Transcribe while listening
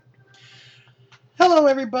Hello,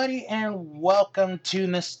 everybody, and welcome to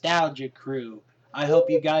Nostalgia Crew. I hope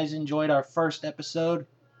you guys enjoyed our first episode,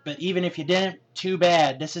 but even if you didn't, too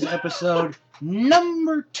bad. This is episode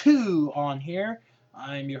number 2 on here.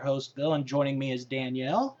 I'm your host, Bill, and joining me is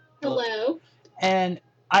Danielle. Hello. And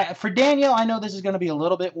for Danielle, I know this is going to be a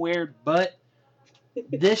little bit weird, but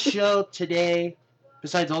this show today,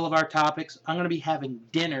 besides all of our topics, I'm going to be having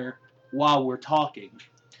dinner while we're talking.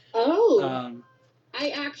 Oh.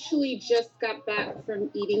 I actually just got back from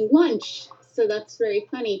eating lunch, so that's very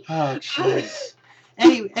funny. Oh, jeez.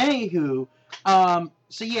 Anywho,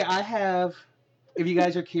 so yeah, I have, if you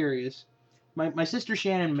guys are curious, my sister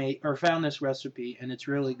Shannon found this recipe, and it's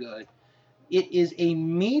really good. It is a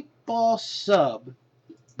meatball sub,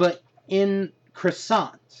 but in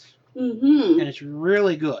croissants. Mm-hmm. And it's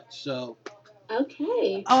really good, so.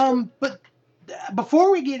 Okay. But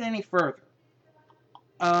before we get any further,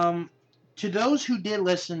 to those who did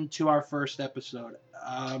listen to our first episode,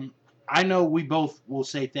 I know we both will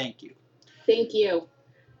say thank you. Thank you.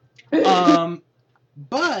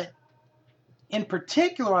 But in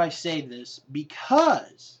particular, I say this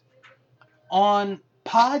because on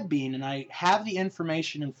Podbean, and I have the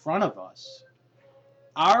information in front of us,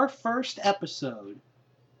 our first episode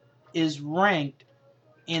is ranked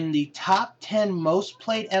in the top 10 most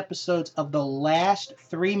played episodes of the last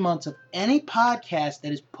 3 months of any podcast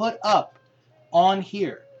that is put up on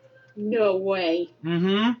here. No way.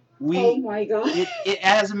 Mm-hmm. Oh my god.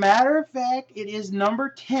 As a matter of fact, it is number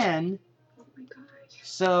 10. Oh my god.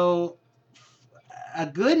 So, a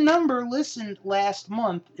good number listened last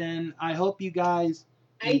month, and I hope you guys.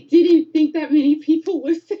 I didn't think that many people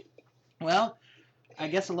listened. Well, I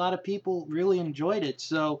guess a lot of people really enjoyed it.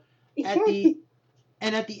 So, at the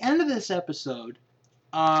end of this episode,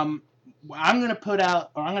 I'm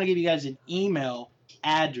gonna give you guys an email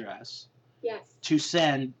address. Yes. To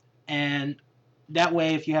send, and that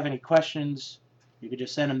way, if you have any questions, you can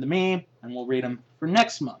just send them to me, and we'll read them for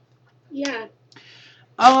next month. Yeah.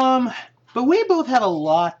 But we both have a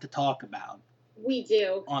lot to talk about. We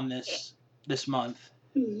do. On this month.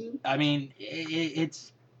 Mm-hmm. I mean,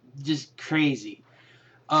 it's just crazy.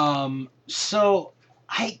 So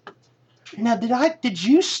did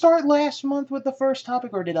you start last month with the first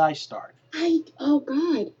topic, or did I start? Oh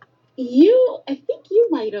God. I think you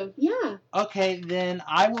might have, yeah. Okay, then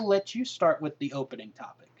I will let you start with the opening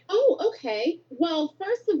topic. Oh, okay. Well,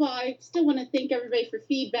 first of all, I still want to thank everybody for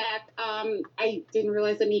feedback. I didn't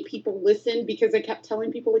realize that many people listened because I kept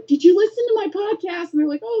telling people, like, did you listen to my podcast? And they're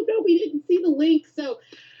like, oh, no, we didn't see the link. So,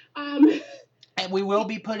 and we will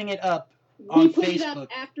be putting it up on Facebook. We put it up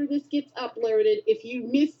after this gets uploaded. If you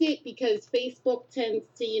miss it, because Facebook tends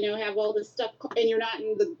to, have all this stuff, and you're not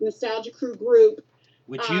in the Nostalgia Crew group.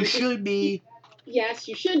 Which you should be. Yes,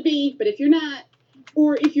 you should be. But if you're not,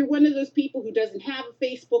 or if you're one of those people who doesn't have a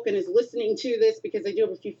Facebook and is listening to this, because I do have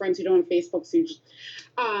a few friends who don't have Facebook, so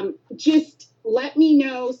just let me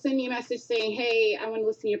know. Send me a message saying, hey, I want to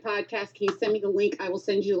listen to your podcast. Can you send me the link? I will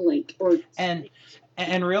send you the link.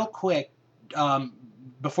 And real quick,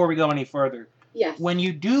 before we go any further, yes. When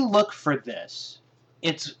you do look for this,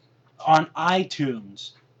 it's on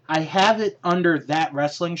iTunes. I have it under That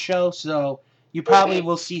Wrestling Show, so you probably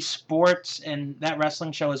will see sports and That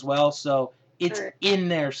Wrestling Show as well, so it's in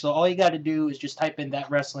there. So all you got to do is just type in That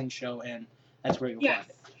Wrestling Show, and that's where you'll find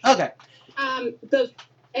it. Okay.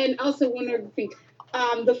 And also one other thing.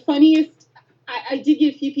 The funniest, I did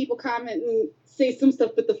get a few people comment and say some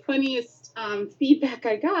stuff, but the funniest feedback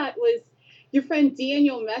I got was your friend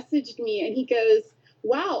Daniel messaged me, and he goes,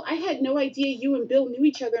 wow, I had no idea you and Bill knew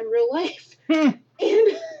each other in real life. And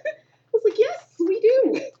I was like, yes, we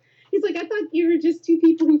do. He's like, I thought you were just two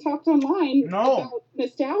people who talked online about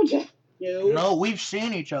nostalgia. No, we've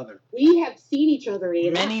seen each other. We have seen each other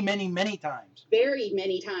many, many, many times. Very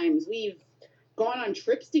many times. We've gone on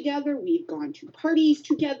trips together. We've gone to parties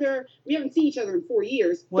together. We haven't seen each other in 4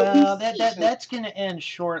 years. Well, that's going to end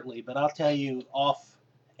shortly, but I'll tell you off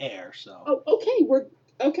air. So. Oh,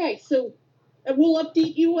 okay. So we'll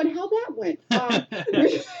update you on how that went.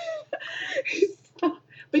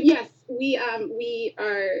 But yes, we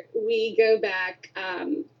go back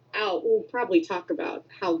out. We'll probably talk about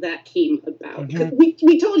how that came about. Mm-hmm.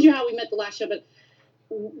 We told you how we met the last show, but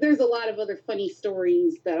there's a lot of other funny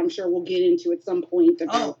stories that I'm sure we'll get into at some point.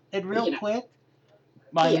 About, and real quick,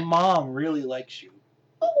 my mom really likes you.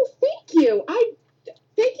 Oh, thank you.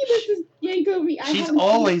 Thank you, Mrs. Yankovic. She's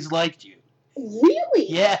always liked you. Really?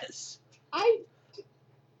 Yes. I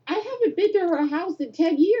haven't been to her house in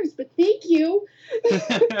 10 years, but thank you.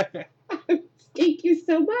 Thank you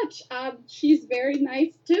so much. She's very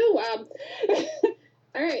nice too. All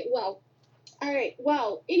right.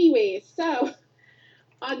 Well, anyways, so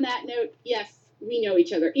on that note, yes, we know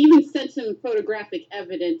each other. Even sent him photographic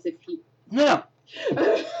evidence if he. Yeah.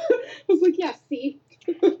 I was like, yeah, see,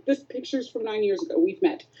 this picture's from 9 years ago. We've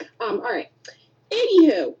met. All right.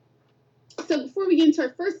 Anywho, so before we get into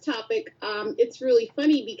our first topic, it's really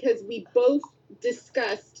funny because we both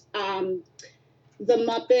discussed the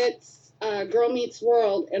Muppets, Girl Meets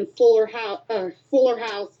World, and Fuller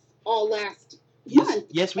House all last month.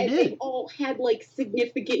 Yes, we and did. They've all had like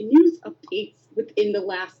significant news updates within the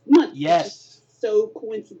last month. Yes. So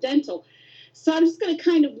coincidental. So I'm just going to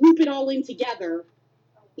kind of loop it all in together,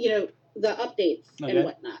 the updates and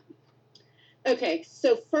whatnot. Okay,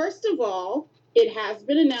 so first of all, it has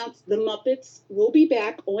been announced the Muppets will be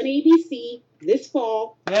back on ABC this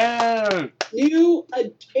fall. Yeah.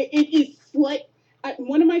 It is like,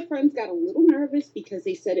 one of my friends got a little nervous because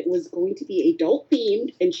they said it was going to be adult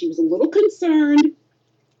themed, and she was a little concerned.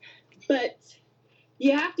 But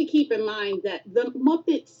you have to keep in mind that the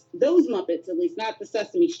Muppets, those Muppets at least, not the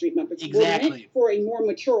Sesame Street Muppets, were meant for a more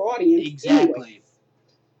mature audience. Exactly.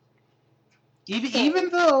 Even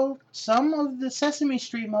though some of the Sesame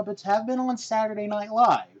Street Muppets have been on Saturday Night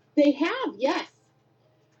Live. They have, yes.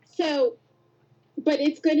 So, but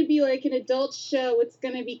it's going to be like an adult show. It's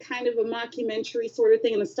going to be kind of a mockumentary sort of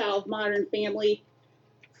thing in the style of Modern Family.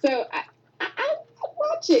 So I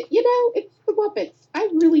watch it. It's the Muppets. I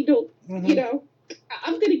really don't,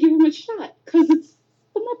 I'm going to give them a shot because it's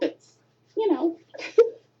the Muppets,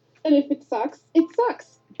 And if it sucks, it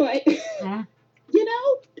sucks. But,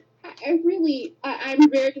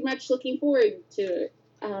 I'm very much looking forward to it.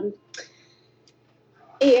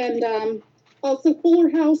 And also Fuller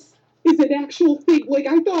House is an actual thing. Like,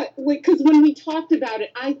 I thought, because when we talked about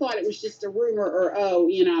it, I thought it was just a rumor or,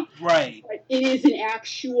 Right. But it is an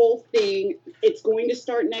actual thing. It's going to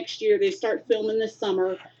start next year. They start filming this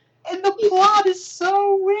summer. And the plot is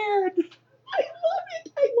so weird. I love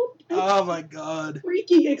it. Oh, my God.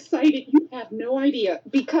 Freaking excited. You have no idea.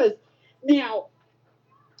 Because now,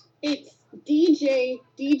 it's DJ.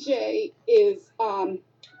 DJ is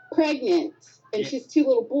pregnant, and she has 2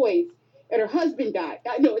 little boys, and her husband died.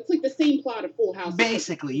 I know, it's like the same plot of Full House.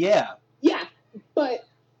 Basically, yeah. Yeah, but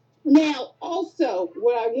now also,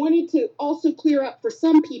 what I wanted to also clear up for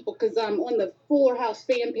some people, because I'm on the Fuller House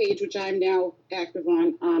fan page, which I'm now active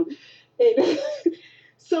on, and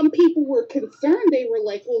some people were concerned. They were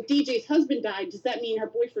like, well, DJ's husband died. Does that mean her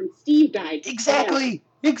boyfriend Steve died? Exactly.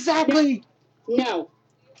 No. Exactly. No.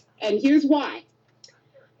 And here's why.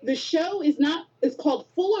 The show is called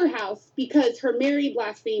Fuller House because her married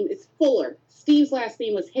last name is Fuller. Steve's last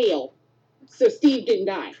name was Hale. So Steve didn't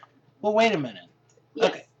die. Well, wait a minute.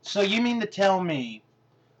 Yes. Okay, so you mean to tell me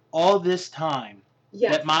all this time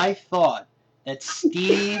that my thought that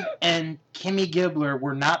Steve and Kimmy Gibbler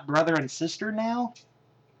were not brother and sister now?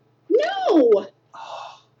 No.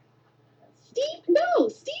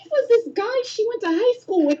 Steve was this guy she went to high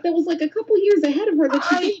school with that was like a couple years ahead of her that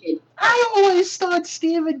she dated. I always thought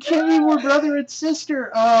Steve and Kimmy were brother and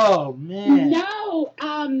sister. Oh, man. No.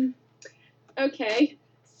 Okay.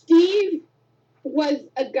 Steve was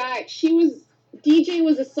a guy. DJ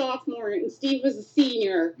was a sophomore and Steve was a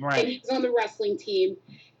senior. Right. And he was on the wrestling team.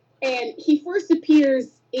 And he first appears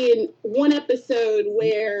in one episode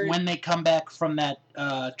where... When they come back from that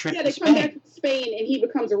trip to Spain. Yeah, they come back to Spain and he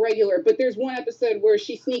becomes a regular. But there's one episode where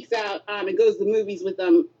she sneaks out and goes to the movies with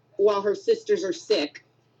them while her sisters are sick.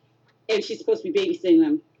 And she's supposed to be babysitting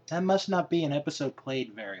them. That must not be an episode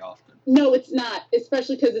played very often. No, it's not.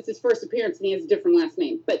 Especially because it's his first appearance and he has a different last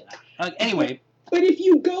name. But anyway. But if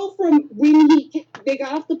you go from when they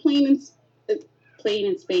got off the plane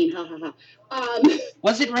in Spain,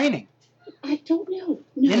 was it raining? I don't know.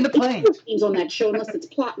 No, in the plane. Scenes on that show unless it's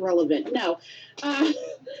plot relevant. No.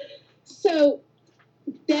 So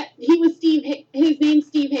that he was Steve. His name's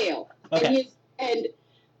Steve Hale. Okay. And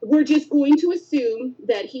we're just going to assume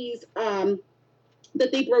that he's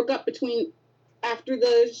that they broke up after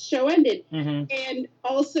the show ended. Mm-hmm. And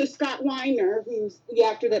also Scott Weiner, who's the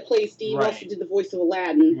actor that plays Steve, also did the voice of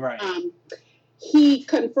Aladdin. Right. He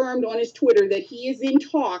confirmed on his Twitter that he is in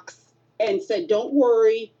talks and said, don't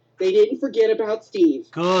worry, they didn't forget about Steve.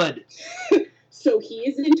 Good. So he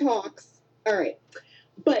is in talks. All right.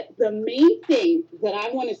 But the main thing that I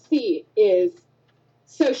want to see is,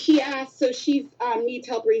 so she's needs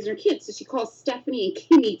help raising her kids. So she calls Stephanie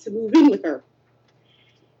and Kimmy to move in with her.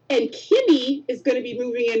 And Kimmy is going to be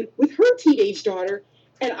moving in with her teenage daughter.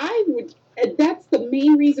 And that's the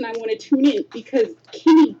main reason I want to tune in, because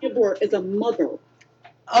Kimmy Gibbler is a mother.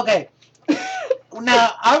 Okay.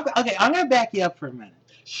 Now, I'm going to back you up for a minute.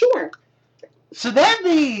 Sure. So that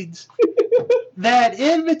means that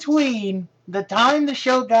in between the time the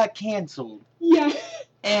show got canceled, yeah,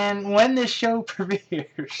 And when this show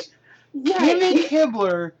premieres, Right. Kimmy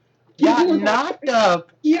Gibbler got knocked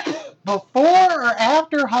up Yeah. before or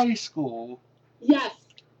after high school Yes.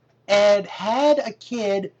 and had a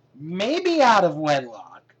kid maybe out of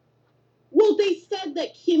wedlock. Well, they said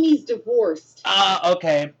that Kimmy's divorced.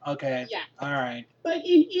 Okay. Yeah. All right. But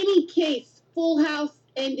in any case, Full House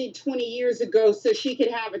ended 20 years ago so she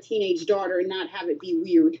could have a teenage daughter and not have it be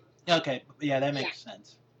weird. Okay. Yeah, that makes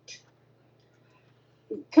sense.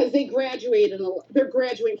 Because they're graduating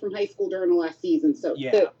from high school during the last season. So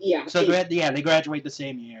they graduate the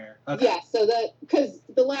same year. Okay. Yeah, so because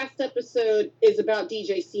the last episode is about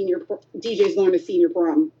DJ's going to senior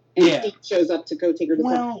prom, and Steve shows up to go take her to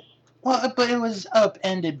prom. Well, but it was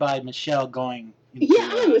upended by Michelle going.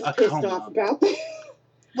 I was pissed off about that.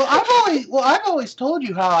 Well, I've always told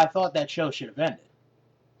you how I thought that show should have ended.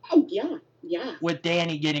 Oh yeah. With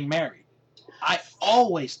Danny getting married, I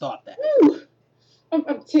always thought that. Ooh,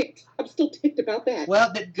 I'm ticked. I'm still ticked about that.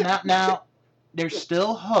 Well, now there's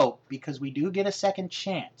still hope because we do get a second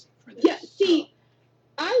chance for this. Yeah. See,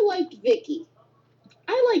 I liked Vicky,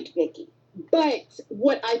 but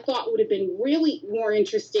what I thought would have been really more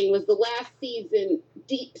interesting was the last season.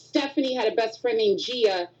 Stephanie had a best friend named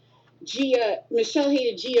Gia. Michelle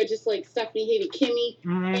hated Gia just like Stephanie hated Kimmy,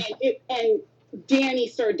 and Danny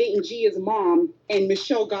started dating Gia's mom, and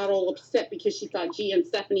Michelle got all upset because she thought Gia and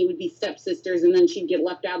Stephanie would be stepsisters, and then she'd get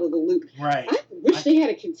left out of the loop. Right. I wish they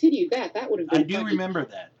had continued that. That would have been. I do remember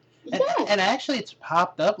that. And actually, it's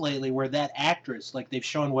popped up lately where that actress, like they've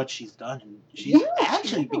shown what she's done, and she's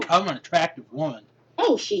actually become an attractive woman.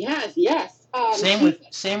 Oh, she has. Yes. Same with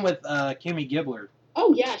Kimmy Gibbler.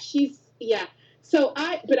 Oh yeah, So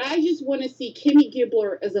I just want to see Kimmy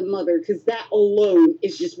Gibbler as a mother because that alone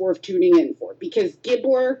is just worth tuning in for. Because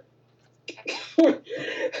Gibbler,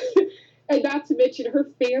 and not to mention her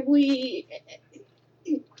family.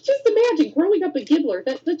 Just imagine growing up a Gibbler.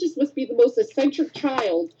 That just must be the most eccentric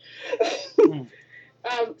child.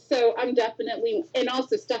 So I'm definitely, and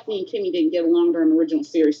also Stephanie and Kimmy didn't get along during the original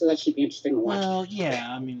series, so that should be interesting to watch. Well, yeah,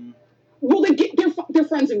 I mean. Well, they're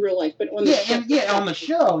friends in real life, but on the show, on the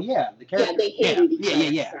show, the characters. they hated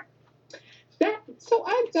each other. So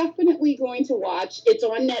I'm definitely going to watch. It's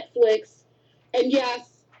on Netflix, and yes,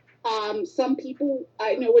 some people.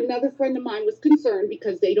 I know another friend of mine was concerned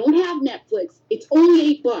because they don't have Netflix. It's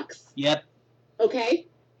only $8. Yep. Okay.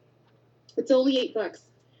 It's only $8.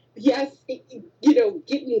 Yes,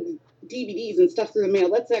 getting DVDs and stuff through the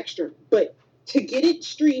mail, that's extra. But to get it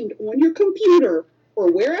streamed on your computer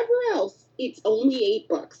or wherever else, it's only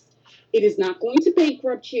 $8. It is not going to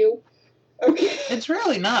bankrupt you. Okay. It's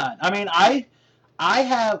really not. I mean, I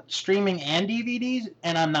have streaming and DVDs,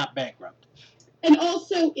 and I'm not bankrupt. And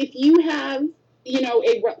also, if you have,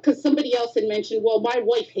 because somebody else had mentioned, well, my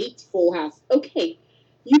wife hates Full House. Okay.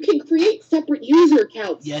 You can create separate user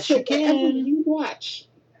accounts. Yes, you can. Whatever you watch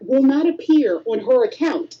will not appear on her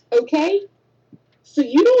account, okay? So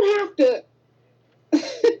you don't have to...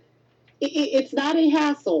 It's not a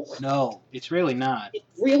hassle. No, it's really not.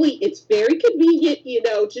 It's very convenient,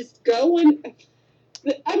 just go and...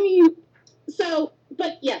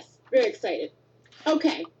 but yes, very excited.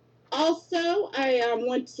 Okay. Also, I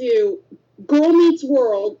want to... Girl Meets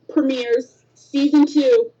World premieres season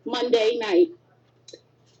 2 Monday night.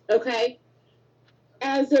 Okay?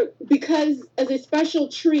 As a special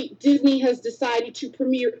treat, Disney has decided to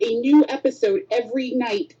premiere a new episode every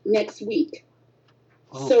night next week.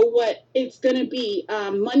 Oh. So what it's going to be,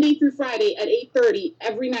 Monday through Friday at 8:30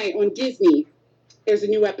 every night on Disney, there's a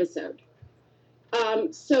new episode.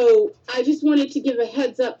 So I just wanted to give a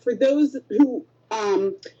heads up for those who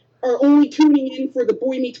are only tuning in for the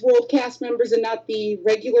Boy Meets World cast members and not the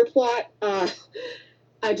regular plot.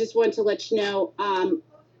 I just wanted to let you know,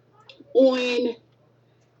 on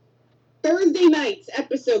Thursday night's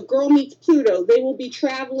episode, Girl Meets Pluto, they will be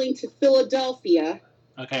traveling to Philadelphia.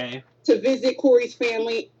 Okay. To visit Corey's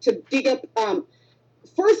family, to dig up...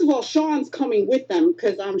 first of all, Sean's coming with them,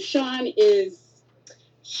 because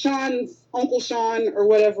Sean's Uncle Sean, or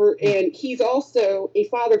whatever, and he's also a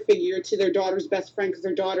father figure to their daughter's best friend, because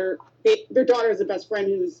their daughter has a best friend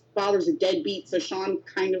whose father's a deadbeat, so Sean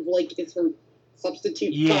kind of like is her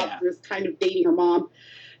substitute father, is kind of dating her mom.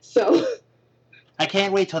 So... I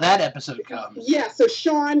can't wait till that episode comes. Yeah, so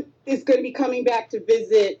Sean is going to be coming back to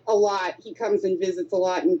visit a lot. He comes and visits a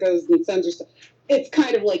lot and goes and sends her stuff. It's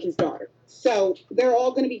kind of like his daughter. So they're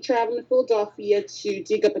all going to be traveling to Philadelphia to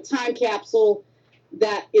dig up a time capsule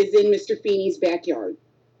that is in Mr. Feeney's backyard.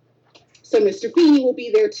 So Mr. Feeney will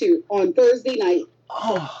be there too on Thursday night.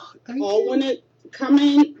 Oh, all want to come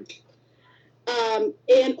in.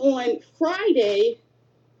 And on Friday,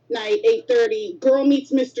 night, 8:30, Girl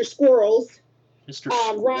Meets Mr. Squirrels. Mr.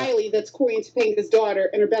 Riley, that's Corey and Topanga's daughter,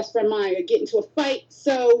 and her best friend Maya get into a fight.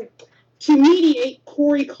 So to mediate,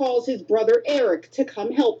 Corey calls his brother Eric to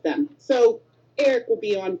come help them. So Eric will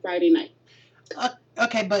be on Friday night.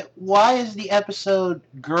 Okay, but why is the episode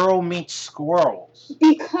Girl Meets Squirrels?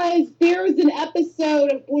 Because there was an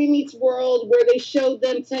episode of Boy Meets World where they showed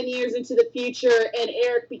them 10 years into the future, and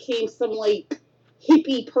Eric became some, like,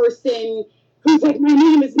 hippie person who's like, my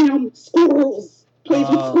name is now Squirrels. Plays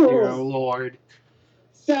with squirrels. Dear Lord.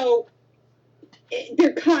 So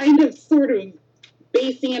they're kind of sort of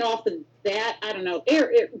basing it off of that. I don't know.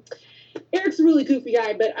 Eric's a really goofy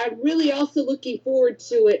guy, but I'm really also looking forward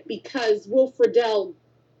to it because Will Friedle,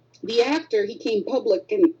 the actor, he came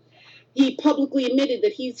public and he publicly admitted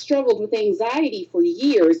that he struggled with anxiety for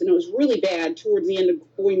years, and it was really bad towards the end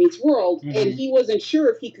of Boy Meets World, Mm-hmm. and he wasn't sure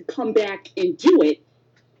if he could come back and do it,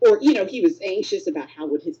 or, you know, he was anxious about how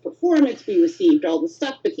would his performance be received, all the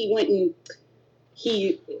stuff, but he went and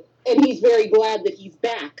he's very glad that he's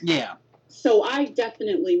back. Yeah. So I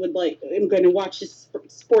definitely I'm going to watch this,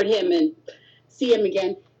 support him and see him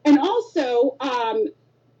again. And also,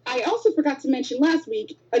 I also forgot to mention last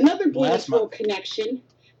week, another Boy Meets World connection.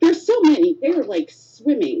 There's so many. They were like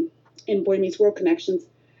swimming in Boy Meets World connections.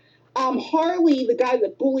 Harley, the guy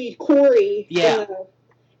that bullied Corey. Yeah.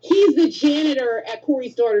 He's the janitor at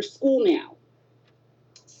Corey's daughter's school now.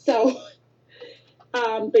 So,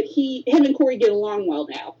 but him and Corey get along well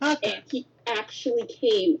now. Okay. And he actually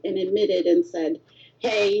came and admitted and said,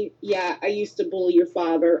 hey, yeah, I used to bully your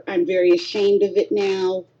father. I'm very ashamed of it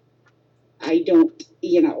now. I don't,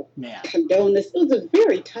 condone this. It was a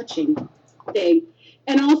very touching thing.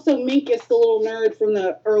 And also Minkus, the little nerd from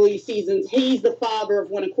the early seasons, he's the father of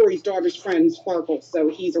one of Corey's daughter's friends, Farkle, so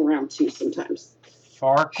he's around too sometimes.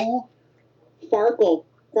 Farkle? Farkle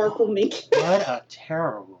Minkus. What a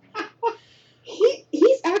terrible name.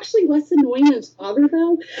 He's actually less annoying than his father,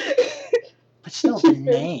 though. But still, the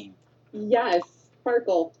name. Yes,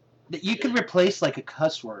 Farkle. You could replace like a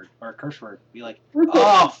cuss word or a curse word. Be like, Farkle.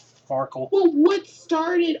 oh, Farkle. Well, what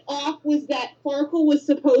started off was that Farkle was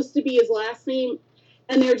supposed to be his last name,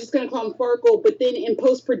 and they were just going to call him Farkle, but then in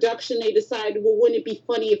post-production they decided, well, wouldn't it be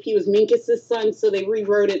funny if he was Minkus' son, so they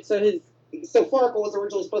rewrote it so Farkle was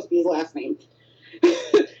originally supposed to be his last name.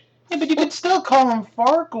 Yeah, but you could still call him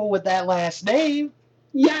Farkle with that last name.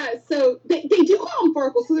 Yeah, so they do call him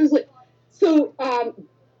Farkle, so there's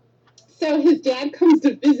so his dad comes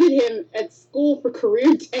to visit him at school for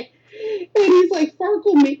career day, and he's like,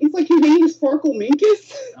 he's like, your name is Farkle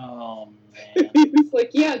Minkus? Oh, man. He's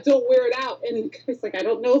like, yeah, don't wear it out. And he's like, I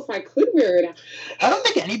don't know if I could wear it out. I don't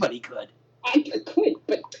think anybody could. I could,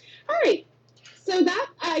 but all right. So that,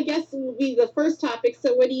 I guess, will be the first topic.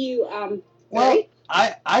 So what do you, Well,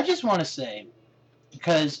 I just want to say,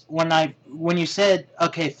 because when you said,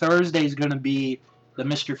 okay, Thursday's going to be the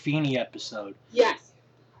Mr. Feeney episode. Yes.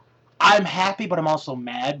 I'm happy, but I'm also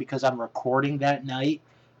mad because I'm recording that night.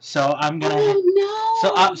 So I'm gonna.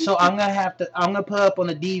 No. So I'm gonna put up on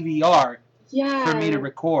the DVR. Yeah. For me to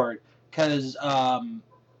record, because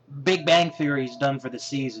Big Bang Theory's done for the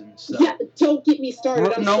season. So. Yeah. Don't get me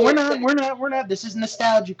started. We're not. This is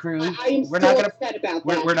Nostalgia Crew. I'm upset about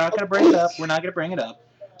that. We're not gonna bring it up. We're not gonna bring it up.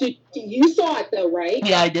 You saw it though, right?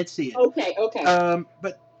 Yeah, I did see it. Okay.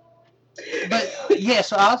 But yeah,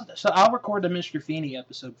 so I'll record the Mr. Feeney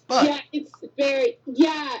episode. But yeah, it's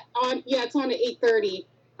on at 8:30.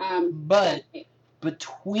 But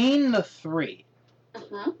between the three,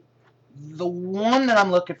 the one that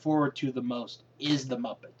I'm looking forward to the most is the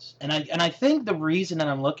Muppets, and I think the reason that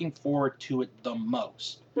I'm looking forward to it the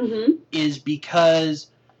most is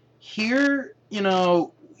because here,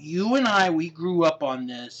 you and I, we grew up on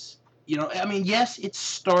this. I mean, yes, it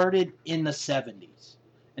started in the 70s.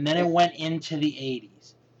 And then it went into the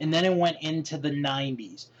 80s. And then it went into the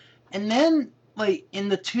 90s. And then, like, in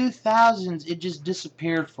the 2000s, it just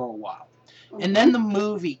disappeared for a while. And then the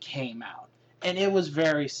movie came out. And it was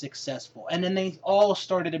very successful. And then they all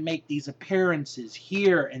started to make these appearances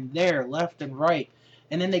here and there, left and right.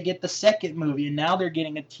 And then they get the second movie. And now they're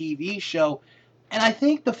getting a TV show. And I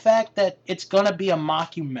think the fact that it's going to be a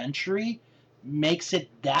mockumentary makes it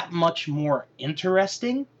that much more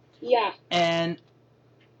interesting. Yeah. And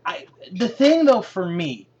the thing, though, for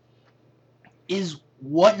me, is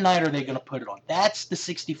what night are they going to put it on? That's the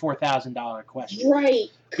 $64,000 question. Right.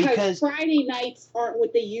 Because Friday nights aren't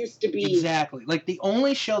what they used to be. Exactly. Like, the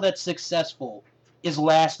only show that's successful is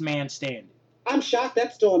Last Man Standing. I'm shocked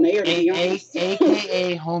that's still on the air, to be honest.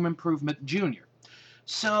 A.K.A. Home Improvement Jr.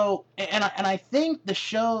 So, and I think the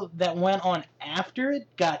show that went on after it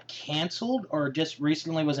got canceled, or just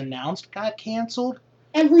recently was announced got canceled.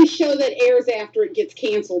 every show that airs after it gets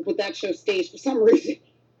canceled, but that show stays for some reason.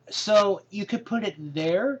 So you could put it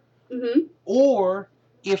there, or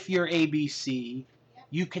if you're ABC,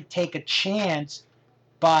 you could take a chance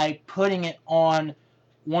by putting it on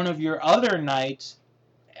one of your other nights,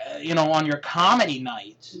 on your comedy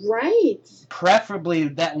nights. Right. Preferably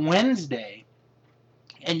that Wednesday.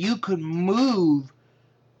 And you could move,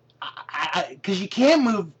 because you can't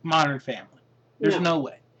move Modern Family. There's no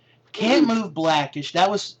way. Can't move Blackish. That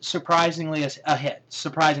was surprisingly a hit.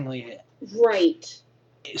 Right.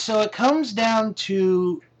 So it comes down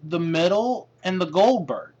to the Middle and the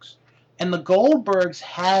Goldbergs. And the Goldbergs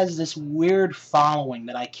has this weird following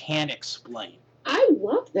that I can't explain. I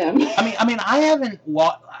love them. I mean, I haven't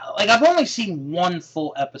I've only seen one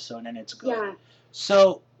full episode and it's good. Yeah.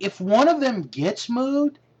 So if one of them gets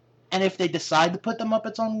moved, and if they decide to put them up,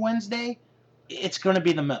 it's on Wednesday, it's going to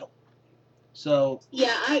be the Middle. So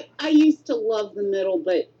yeah, I used to love the Middle,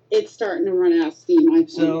 but it's starting to run out of steam, I think.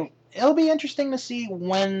 So it'll be interesting to see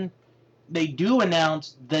when they do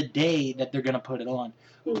announce the day that they're going to put it on.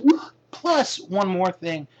 Mm-hmm. Plus, one more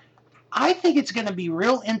thing. I think it's going to be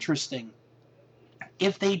real interesting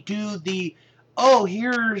if they do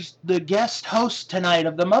here's the guest host tonight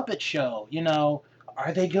of the Muppet Show.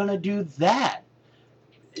 Are they going to do that?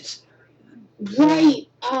 Right.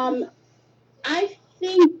 I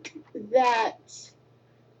think that,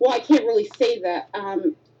 well, I can't really say that.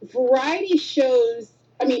 Variety shows,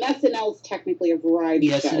 I mean, SNL is technically a variety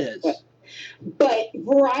show. Yes, it is. But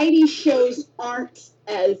variety shows aren't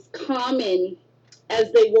as common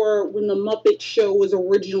as they were when the Muppet Show was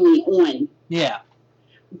originally on. Yeah.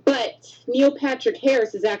 But Neil Patrick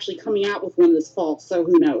Harris is actually coming out with one this fall, so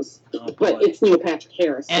who knows? But it's Neil Patrick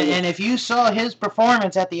Harris. So and if you saw his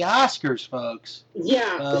performance at the Oscars, folks,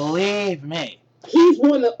 yeah, believe me, he's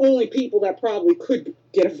one of the only people that probably could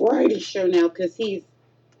get a variety show now because the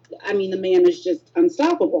man is just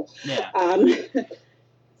unstoppable. Yeah.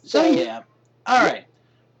 So yeah. All right.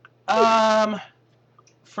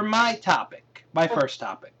 For my first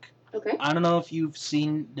topic. Okay. I don't know if you've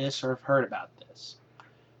seen this or have heard about this,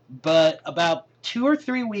 but about 2 or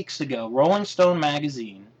 3 weeks ago, Rolling Stone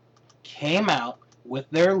magazine came out with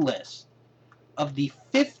their list of the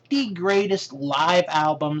 50 greatest live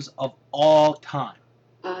albums of all time.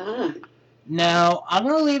 Now, I'm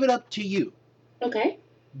going to leave it up to you. Okay.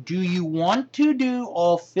 Do you want to do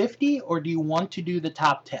all 50 or do you want to do the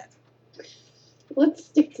top 10? Let's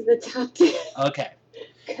stick to the top 10. Okay.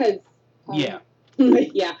 Because... yeah.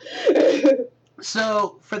 Yeah.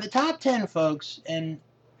 So, for the top 10, folks, and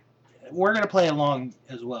we're going to play along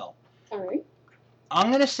as well. All right. I'm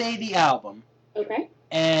going to say the album. Okay.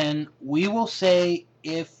 And we will say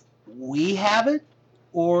if we have it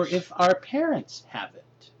or if our parents have it.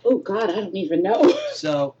 Oh, God, I don't even know.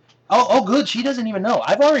 So, oh, good. She doesn't even know.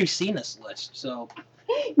 I've already seen this list, so.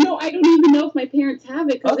 No, I don't even know if my parents have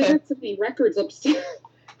it because they got so many records upstairs.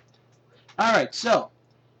 All right, so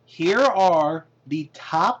here are the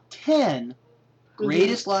top 10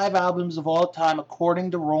 greatest live albums of all time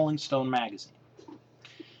according to Rolling Stone magazine.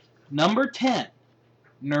 Number 10,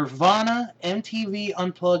 Nirvana MTV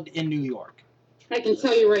Unplugged in New York. I can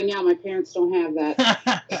tell you right now my parents don't have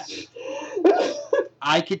that.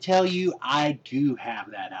 I could tell you I do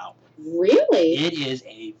have that album. Really? It is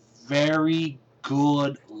a very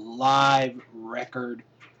good live record.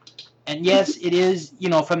 And yes, it is,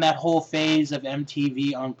 from that whole phase of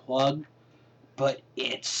MTV Unplugged, but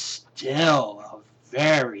it's still a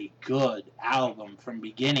very good album from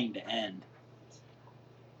beginning to end.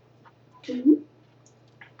 Mm-hmm.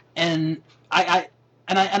 And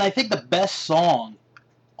I think the best song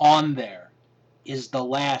on there is the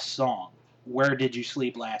last song, "Where Did You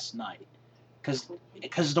Sleep Last Night?" Because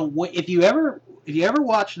if you ever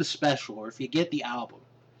watch the special or if you get the album,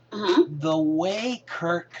 the way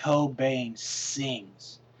Kurt Cobain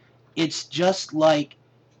sings, it's just like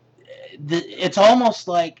it's almost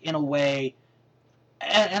like in a way,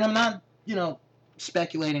 and I'm not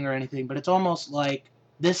speculating or anything, but it's almost like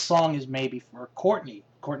this song is maybe for Courtney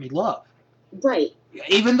Love. Right.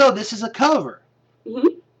 Even though this is a cover.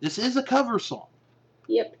 Mm-hmm. This is a cover song.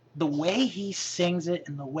 Yep. The way he sings it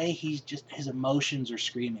and the way his emotions are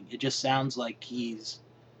screaming, it just sounds like he's,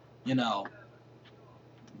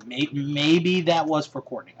 maybe that was for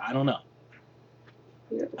Courtney. I don't know.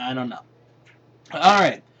 Yeah. I don't know. All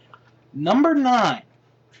right. Number 9,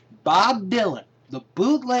 Bob Dylan. The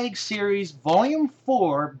Bootleg Series, Volume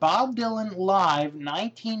 4, Bob Dylan Live,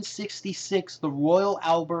 1966, the Royal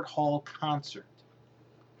Albert Hall Concert.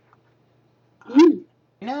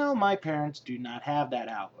 Now, my parents do not have that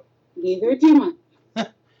album. Neither do I.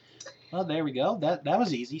 Well, there we go. That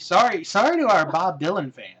was easy. Sorry to our Bob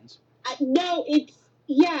Dylan fans. No,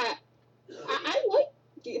 I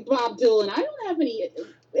like Bob Dylan. I don't have any.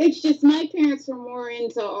 It's just my parents were more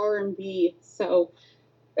into R&B, so.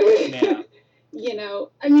 Yeah. You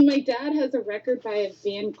know, I mean, my dad has a record by a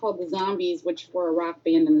band called the Zombies, which were a rock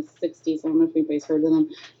band in the '60s. I don't know if anybody's heard of them,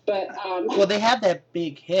 but well, they had that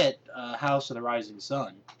big hit, "House of the Rising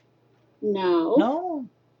Sun." No,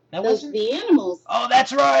 that those wasn't the Animals. Oh,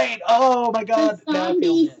 that's right. Oh my God, the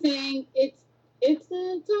Zombies sang it's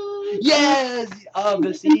the time. Yes, of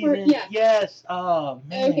the season. Yeah. Yes. Oh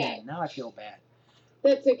man, Okay. now I feel bad.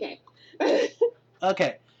 That's okay.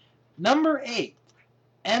 Okay, number 8,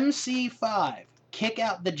 MC5, Kick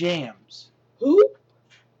Out the Jams. Who?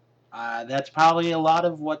 That's probably a lot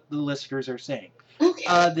of what the listeners are saying.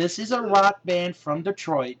 Okay. This is a rock band from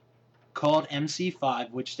Detroit called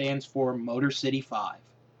MC5, which stands for Motor City 5.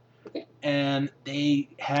 Okay. And they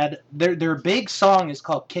had their big song is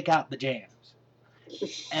called Kick Out the Jams.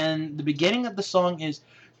 And the beginning of the song is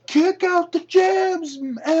Kick Out the Jams,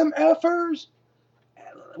 MFers.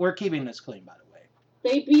 We're keeping this clean, by the way.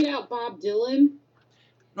 They beat out Bob Dylan?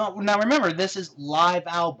 No, now remember, this is live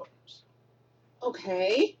albums.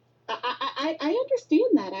 Okay. I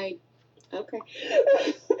understand that.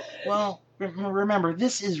 Okay. Well, remember,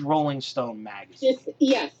 this is Rolling Stone magazine.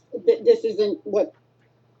 This isn't what...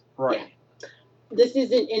 Right. Yeah. This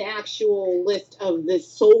isn't an actual list of the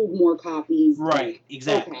sold more copies. Right,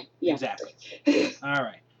 exactly. Okay, yeah. Exactly. All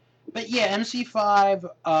right. But yeah,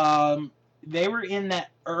 MC5, they were in that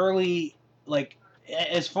early, like,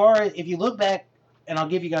 as far as, if you look back, and I'll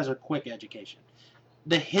give you guys a quick education,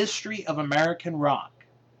 the history of American rock,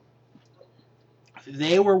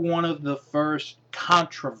 they were one of the first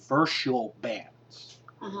controversial bands.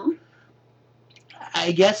 Uh-huh.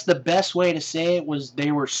 I guess the best way to say it was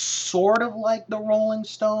they were sort of like the Rolling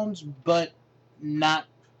Stones, but not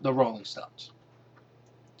the Rolling Stones.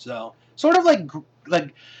 So, sort of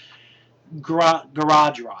like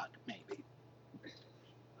garage rock, maybe.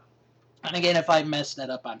 And again, if I messed that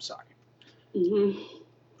up, I'm sorry. Mm-hmm.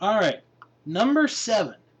 All right. Number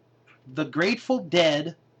 7, The Grateful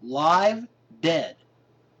Dead, Live Dead.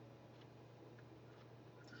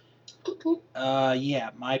 Okay. Yeah,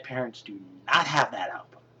 my parents do not have that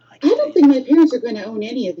album. I don't think my parents are going to own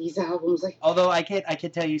any of these albums. Although I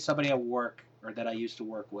can tell you somebody at work, or that I used to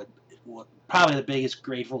work with, probably the biggest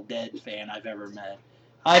Grateful Dead fan I've ever met.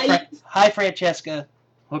 Hi, Francesca.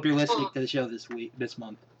 Hope you're listening to the show this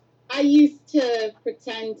month. I used to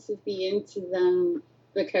pretend to be into them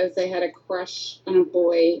because I had a crush on a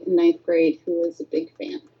boy in 9th grade who was a big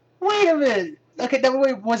fan. Wait a minute. Okay, now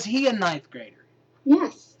wait, was he a 9th grader?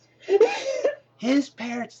 Yes. His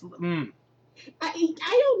parents. I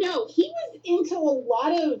don't know. He was into a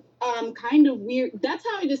lot of kind of weird. That's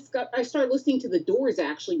how I started listening to the Doors,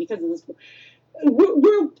 actually, because of this.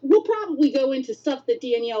 We'll probably go into stuff that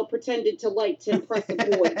Danielle pretended to like to impress a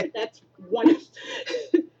boy, but that's one of.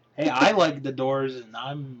 Hey, I like the Doors, and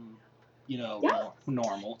I'm,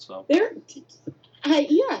 normal. So yes,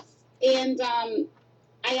 and I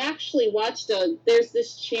actually watched there's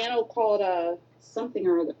this channel called something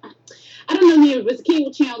or other. I don't know the name of it. It's a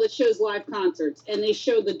cable channel that shows live concerts, and they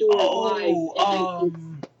show the Doors live.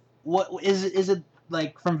 What is it? Is it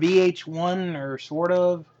like from VH1 or sort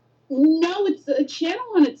of? No, it's a channel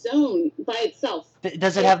on its own by itself.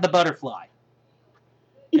 Does it have the butterfly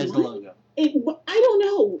as the logo? I don't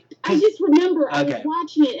know. I just remember I was Okay.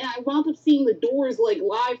 watching it, and I wound up seeing the Doors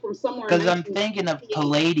live from somewhere. Because I'm thinking of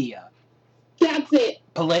Palladia. That's it.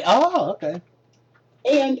 Oh, okay.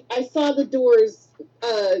 And I saw the Doors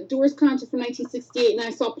concert from 1968, and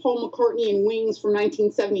I saw Paul McCartney in Wings from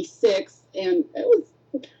 1976, and it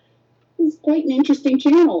was quite an interesting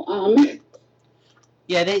channel.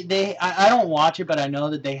 Yeah, I don't watch it, but I know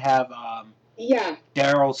that they have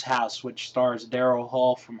Daryl's House, which stars Daryl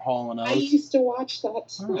Hall from Hall & Oates. I used to watch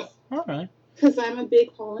that. Oh, all right. Because I'm a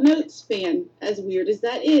big Hall & Oates fan, as weird as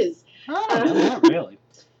that is. Oh, not really.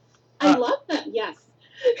 I love that, yes.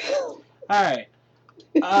 All right.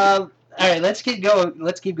 All right, let's keep going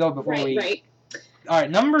before we... Right. All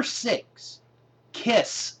right, number 6,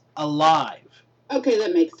 Kiss, Alive. Okay,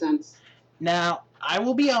 that makes sense. Now, I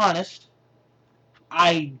will be honest,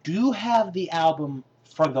 I do have the album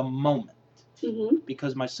for the moment. Mm-hmm.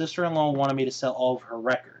 Because my sister-in-law wanted me to sell all of her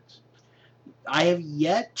records. I have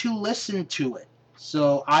yet to listen to it.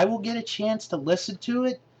 So I will get a chance to listen to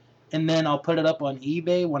it, and then I'll put it up on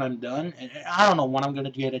eBay when I'm done. And I don't know when I'm going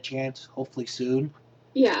to get a chance, hopefully soon.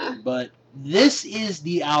 Yeah. But this is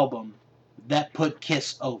the album that put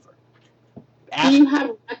Kiss over. Do you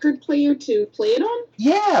have a record player to play it on?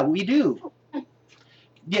 Yeah, we do. Okay.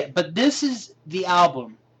 Yeah, but this is the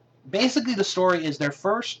album. Basically, the story is their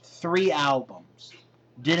first 3 albums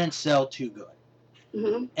didn't sell too good.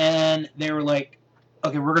 Mm-hmm. And they were like,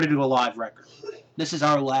 okay, we're going to do a live record. This is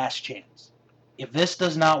our last chance. If this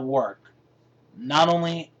does not work, not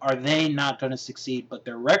only are they not going to succeed, but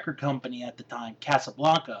their record company at the time,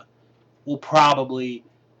 Casablanca, will probably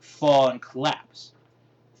fall and collapse.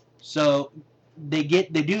 So they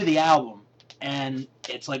do the album, and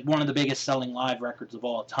it's like one of the biggest selling live records of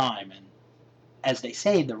all time. And as they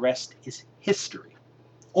say, the rest is history,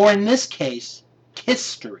 or in this case,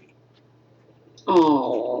 history.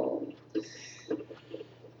 Oh.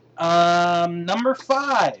 Number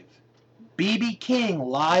 5, B.B. King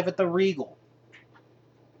live at the Regal.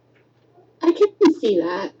 I can see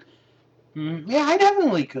that. Yeah, I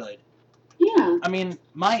definitely could. Yeah. I mean,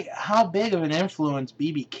 how big of an influence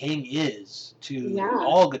B.B. King is to Yeah.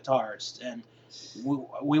 all guitarists, and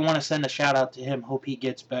we want to send a shout out to him. Hope he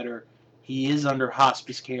gets better. He is under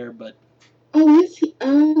hospice care, but Oh, is he?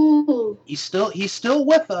 Oh. he's still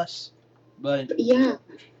with us. But yeah.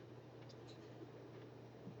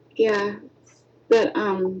 Yeah. But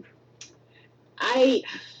I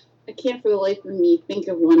can't for the life of me think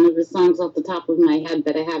of one of his songs off the top of my head,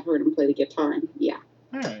 but I have heard him play the guitar, and yeah.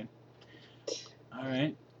 All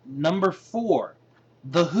right. Number 4,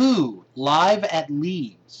 The Who live at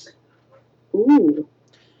Leeds. Ooh.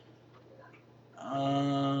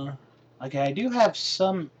 Okay, I do have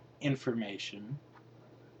some information.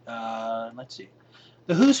 Let's see.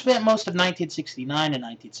 The Who spent most of 1969 and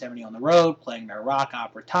 1970 on the road, playing their rock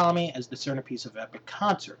opera Ptolemy as the centerpiece of epic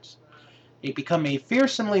concerts. They become a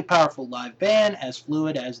fearsomely powerful live band, as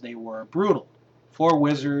fluid as they were brutal. 4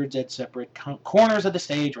 wizards at separate corners of the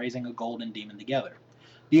stage raising a golden demon together.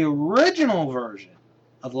 The original version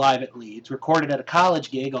of Live at Leeds, recorded at a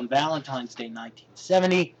college gig on Valentine's Day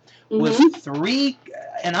 1970, was 3,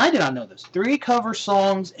 and I did not know this, 3 cover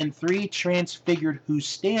songs and 3 transfigured Who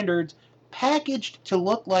standards packaged to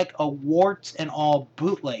look like a warts and all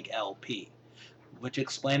bootleg LP, which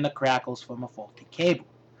explained the crackles from a faulty cable.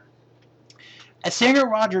 As singer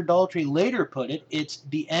Roger Daltrey later put it, it's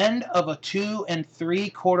the end of a 2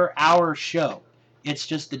 3/4 hour show. It's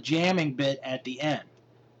just the jamming bit at the end.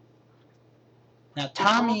 Now,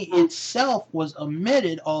 Tommy itself was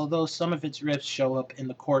omitted, although some of its riffs show up in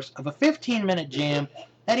the course of a 15-minute jam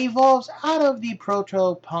that evolves out of the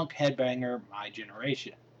proto-punk headbanger My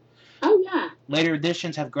Generation. Oh, yeah. Later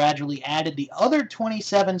editions have gradually added the other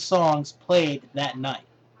 27 songs played that night.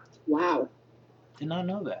 Wow. Did not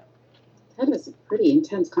know that. That is a pretty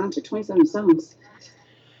intense concert, 27 songs.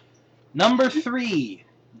 Number 3,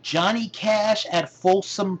 Johnny Cash at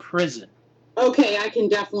Folsom Prison. Okay, I can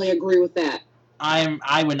definitely agree with that.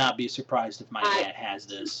 I would not be surprised if my dad has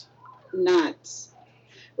this. Not.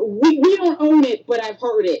 We don't own it, but I've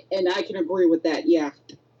heard it, and I can agree with that, yeah.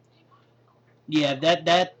 Yeah,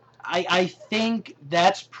 I think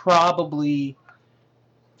that's probably,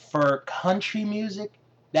 for country music,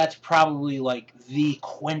 that's probably like the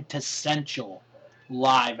quintessential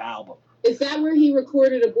live album. Is that where he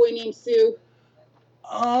recorded A Boy Named Sue?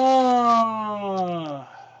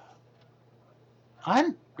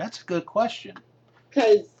 That's a good question.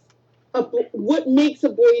 Because what makes A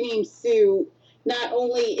Boy Named Sue not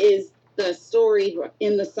only is the story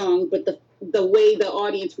in the song, but the way the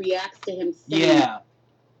audience reacts to him singing. Yeah.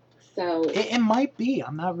 So it might be.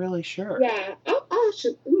 I'm not really sure. Yeah. I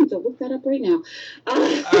need to look that up right now.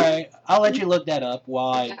 All right. I'll let you look that up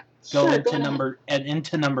while I go into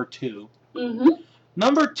number 2. Mm-hmm.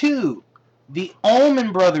 Number 2, the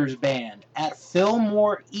Allman Brothers Band at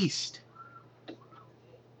Fillmore East.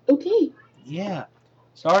 Okay. Yeah.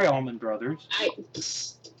 Sorry, Allman Brothers.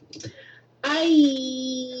 I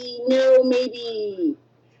know maybe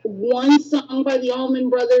one song by the Allman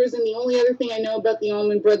Brothers, and the only other thing I know about the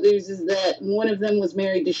Allman Brothers is that one of them was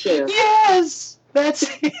married to Cher. Yes! That's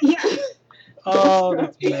it. Yeah. Oh,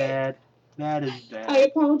 that's bad. That is bad. I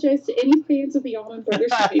apologize to any fans of the Allman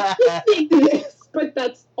Brothers this, but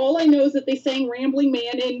that's all I know is that they sang Rambling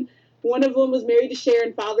Man, and one of them was married to Cher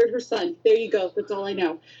and fathered her son. There you go. That's all I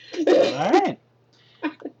know. All right.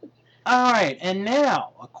 All right, and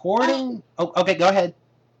now, according... okay, go ahead.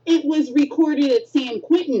 It was recorded at San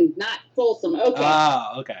Quentin, not Folsom. Okay.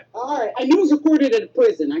 Oh, okay. All right. I knew it was recorded at a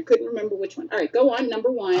prison. I couldn't remember which one. All right, go on. Number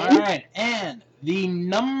 1. All right, and the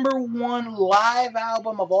number 1 live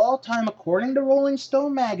album of all time, according to Rolling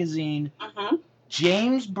Stone magazine,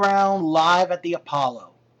 James Brown live at the Apollo.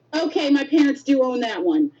 Okay, my parents do own that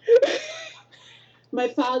one. My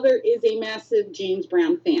father is a massive James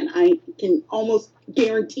Brown fan. I can almost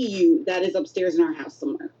guarantee you that is upstairs in our house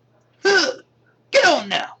somewhere. Get on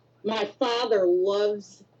now. My father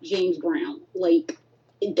loves James Brown. Like,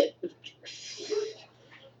 it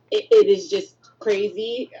is just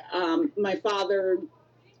crazy. My father,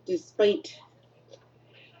 despite,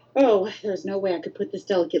 there's no way I could put this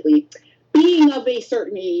delicately, being of a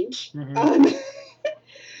certain age,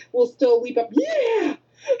 will still leap up, yeah!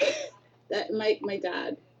 That my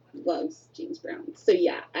dad loves James Brown. So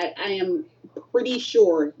yeah, I am pretty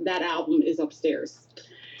sure that album is upstairs.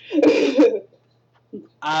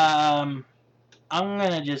 I'm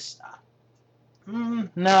gonna just.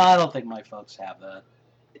 No, I don't think my folks have that.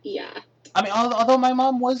 Yeah. I mean, although my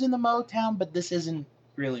mom was in the Motown, but this isn't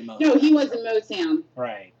really Motown. No, he was in Motown.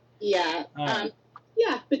 Right. Yeah. Right.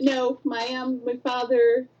 Yeah, but no, my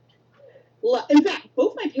father. In fact,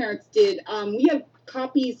 both my parents did. We have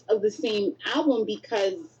copies of the same album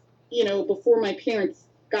because before my parents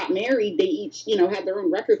got married, they each had their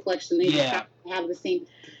own record collection. They just happened to have the same.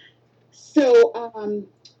 So,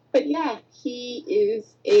 but yeah, he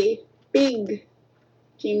is a big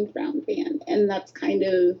James Brown fan, and that's kind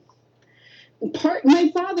of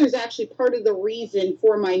my father's actually part of the reason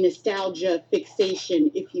for my nostalgia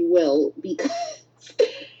fixation, if you will,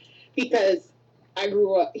 because I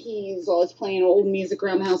grew up, he's always playing old music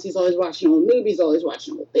around the house, he's always watching old movies, always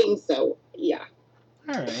watching old things, so yeah.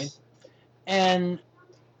 Alright. And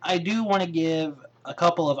I do want to give a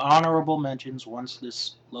couple of honorable mentions once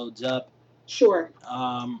this loads up. Sure.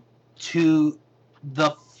 To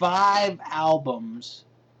the 5 albums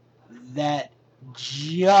that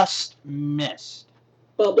just missed.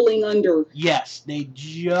 Bubbling under. Yes, they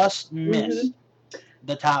just missed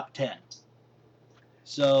the top 10.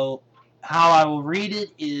 So, how I will read it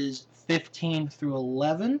is 15 through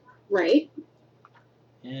 11. Right.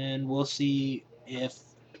 And we'll see if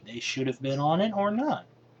they should have been on it or not.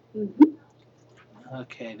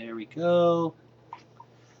 Okay, there we go.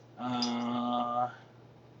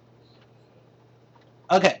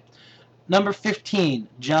 Okay. Number 15,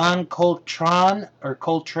 John Coltrane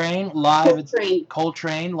live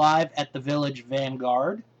at the Village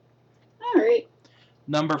Vanguard. All right.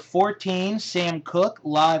 Number 14, Sam Cooke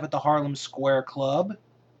live at the Harlem Square Club.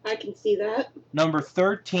 I can see that. Number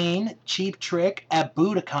 13, Cheap Trick at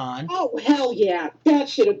Budokan. Oh, hell yeah. That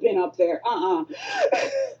should have been up there.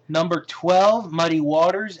 Number 12, Muddy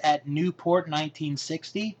Waters at Newport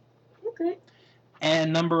 1960. Okay.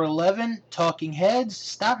 And number 11, Talking Heads,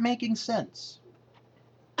 Stop Making Sense.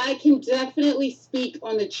 I can definitely speak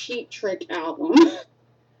on the Cheap Trick album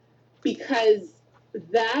because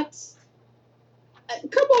that's...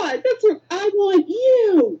 come on, that's what I want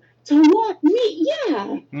you to want me.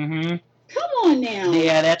 Yeah. Mm-hmm. Come on now.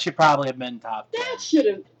 Yeah, that should probably have been top 10. That should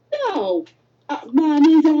have... No.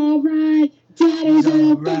 Mommy's all right. Daddy's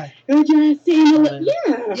all right. You're just saying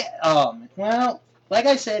yeah. Yeah. Well, like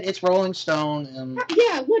I said, it's Rolling Stone. And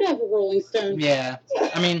yeah, whatever, Rolling Stone. Yeah.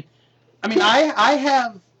 I mean, I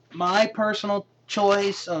have my personal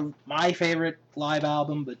choice of my favorite live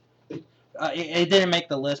album, but it didn't make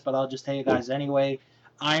the list, but I'll just tell you guys anyway.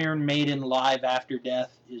 Iron Maiden Live After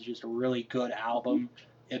Death is just a really good album.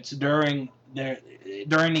 It's during the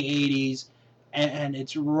 80s, and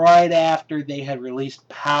it's right after they had released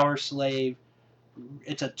Power Slave.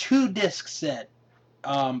 It's a 2-disc set,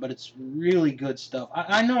 but it's really good stuff.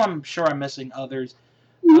 I know I'm sure I'm missing others.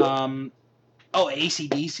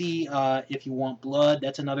 AC/DC, If You Want Blood,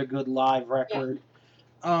 that's another good live record.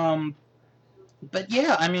 Yeah. But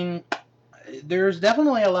yeah, I mean, there's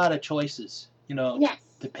definitely a lot of choices, to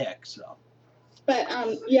pick, so. But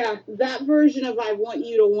yeah, that version of I Want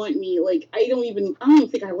You to Want Me, like I don't even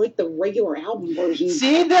think I like the regular album version.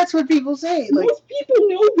 See, that's what people say. Most people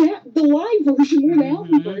know that the live version or the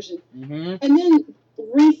album version. And then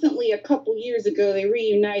recently, a couple years ago, they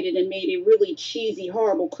reunited and made a really cheesy,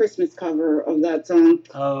 horrible Christmas cover of that song.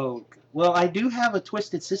 Oh, well, I do have a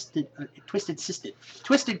Twisted Sister. Yeah, Twisted Sister.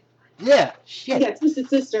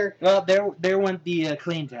 Well, there went the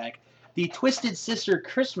clean tag. The Twisted Sister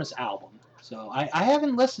Christmas album. So I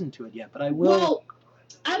haven't listened to it yet, but I will. Well,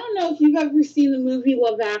 I don't know if you've ever seen the movie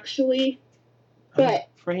Love Actually, but I'm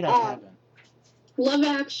afraid I haven't. Love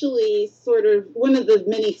Actually, sort of one of the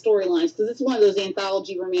many storylines, because it's one of those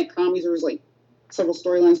anthology romantic comedies where there's like several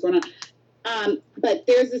storylines going on. But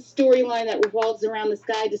there's a storyline that revolves around this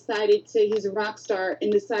guy he's a rock star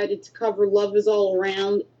and decided to cover Love Is All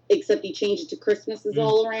Around, except he changed it to Christmas Is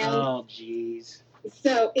All Around. Oh, jeez.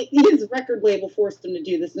 So his record label forced him to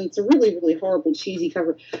do this, and it's a really, really horrible, cheesy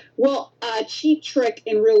cover. Well, Cheap Trick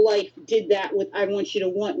in real life did that with I Want You to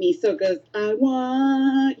Want Me. So it goes, I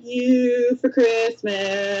want you for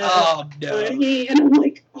Christmas. Oh, no. And I'm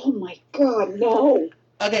like, oh, my God, no.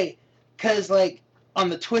 Okay, because, like, on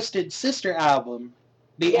the Twisted Sister album,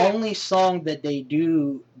 The only song that they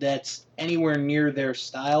do that's anywhere near their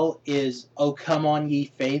style is "Oh Come On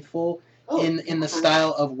Ye Faithful," in the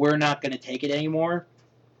style of "We're Not Gonna Take It Anymore."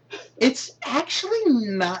 It's actually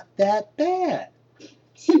not that bad.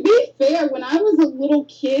 To be fair, when I was a little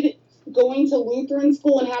kid going to Lutheran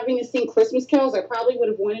school and having to sing Christmas carols, I probably would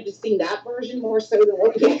have wanted to sing that version more so than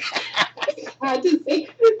what we had to sing.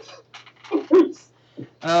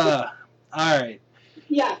 All right.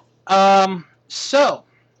 Yeah. So,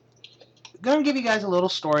 I'm going to give you guys a little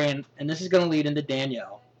story, and this is going to lead into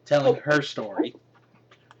Danielle telling her story.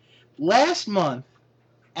 Last month,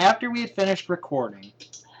 after we had finished recording,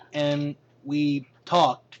 and we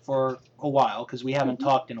talked for a while, because we haven't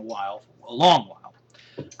talked in a while, a long while.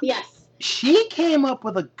 Yes. She came up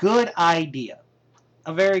with a good idea.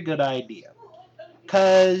 A very good idea.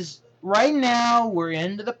 Because right now, we're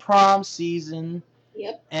into the prom season.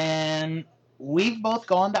 Yep. And we've both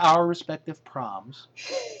gone to our respective proms.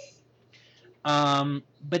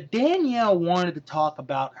 But Danielle wanted to talk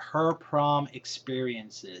about her prom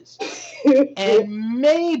experiences. And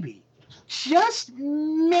maybe, just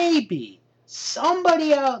maybe,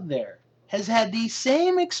 somebody out there has had these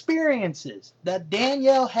same experiences that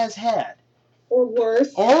Danielle has had. Or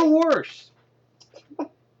worse. Or worse.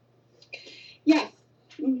 Yes.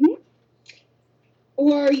 Mm-hmm.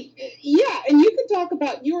 Or, yeah, and you could talk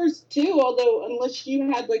about yours too, although unless you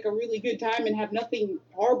had like a really good time and have nothing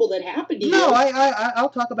horrible that happened to you. No, I'll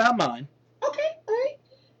talk about mine. Okay, all right.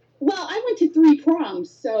 Well, I went to 3 proms,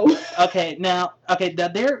 so. Now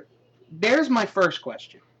there's my first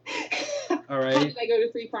question. All right. How did I go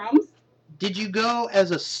to 3 proms? Did you go as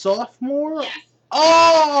a sophomore? Yes.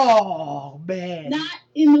 Oh, man. Not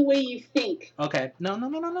in the way you think. Okay. No.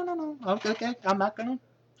 Okay, I'm not gonna.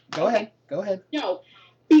 Go ahead. No,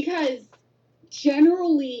 because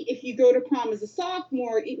generally, if you go to prom as a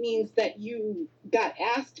sophomore, it means that you got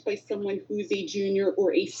asked by someone who's a junior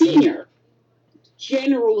or a senior.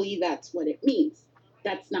 Generally, that's what it means.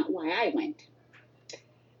 That's not why I went.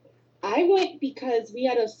 I went because we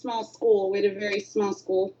had a small school. We had a very small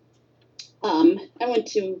school. I went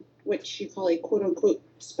to what you call a quote-unquote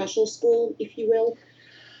special school, if you will.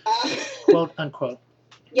 Quote, unquote.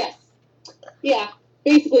 Yes. Yeah.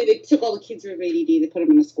 Basically, they took all the kids who have ADD, they put them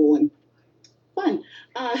in a school, and fun.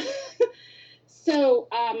 So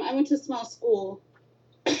I went to a small school.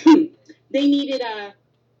 They needed a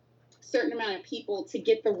certain amount of people to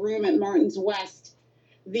get the room at Martin's West.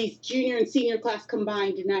 These junior and senior class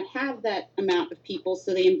combined did not have that amount of people,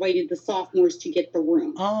 so they invited the sophomores to get the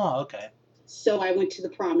room. Oh, okay. So I went to the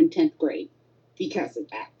prom in 10th grade because of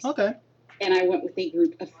that. Okay. And I went with a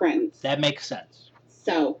group of friends. That makes sense.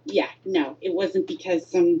 So, yeah, no, it wasn't because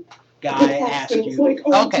some guy asked you. Like,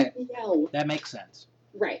 oh, okay. That makes sense.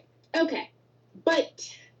 Right. Okay. But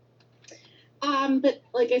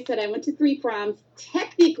like I said, I went to 3 proms.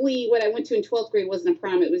 Technically, what I went to in 12th grade wasn't a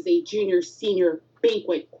prom. It was a junior-senior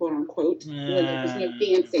banquet, quote-unquote, where there was no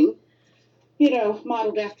dancing.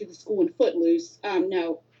 Modeled after the school in Footloose.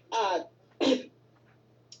 No.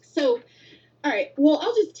 So, all right. Well,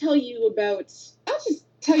 I'll just tell you about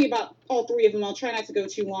all 3 of them. I'll try not to go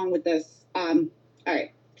too long with this. All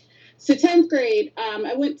right. So 10th grade,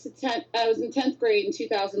 I was in 10th grade in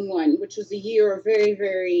 2001, which was a year of very,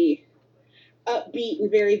 very upbeat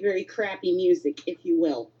and very, very crappy music, if you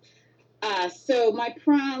will. So my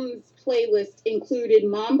prom's playlist included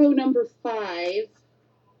Mambo Number 5,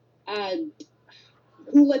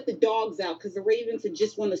 Who Let the Dogs Out, because the Ravens had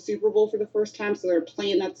just won the Super Bowl for the first time, so they were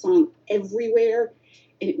playing that song everywhere,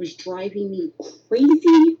 and it was driving me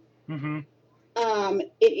crazy. Mm-hmm.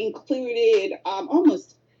 It included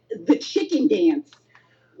almost the chicken dance.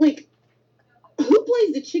 Like, who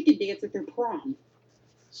plays the chicken dance at their prom?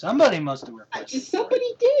 Somebody must have requested.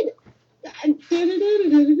 Somebody did.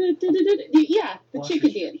 Yeah, the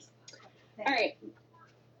chicken dance. All right.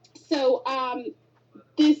 So,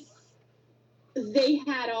 they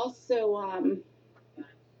had also,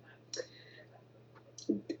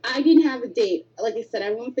 I didn't have a date. Like I said,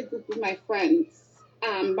 I went with a group of my friends.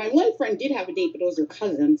 My one friend did have a date, but it was her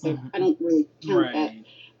cousin, so I don't really count that.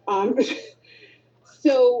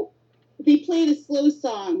 So they played a slow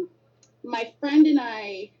song. My friend and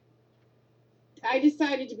I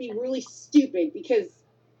decided to be really stupid because,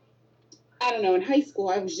 I don't know, in high school,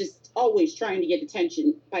 I was just always trying to get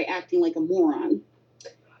attention by acting like a moron.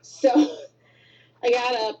 So I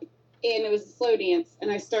got up, and it was a slow dance,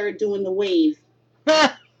 and I started doing the wave.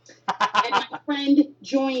 And my friend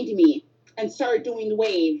joined me and started doing the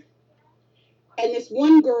wave. And this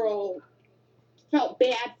one girl felt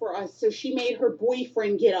bad for us, so she made her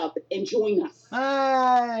boyfriend get up and join us.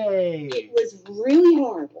 Hey. It was really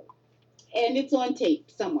horrible. and it's on tape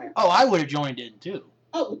somewhere. Oh, I would have joined in too.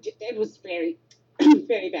 Oh, it was very,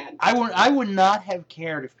 very bad. I would not have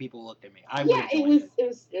cared if people looked at me. It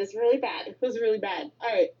was really bad. It was really bad. All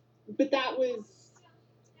right, but that was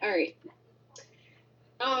all right.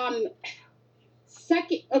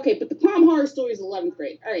 Second, okay, but the prom horror story is 11th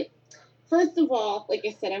grade. All right. First of all, like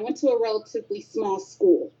I said, I went to a relatively small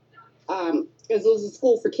school. Because it was a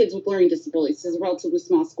school for kids with learning disabilities. It was a relatively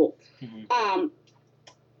small school. Mm-hmm.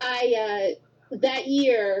 That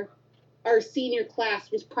year, our senior class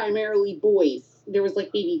was primarily boys. There was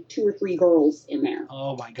like maybe 2 or 3 girls in there.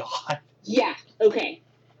 Oh my God. Yeah. Okay.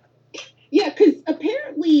 Yeah, because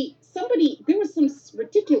apparently there was some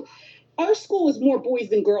ridiculous. Our school is more boys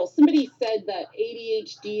than girls. Somebody said that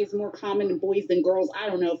ADHD is more common in boys than girls. I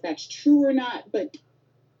don't know if that's true or not, but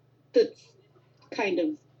that's kind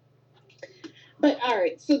of. But all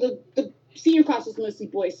right, so the senior class was mostly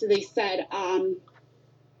boys. So they said,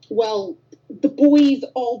 well, the boys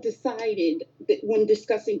all decided that when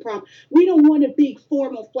discussing prom, we don't want a big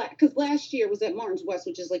formal flat. Because last year was at Martin's West,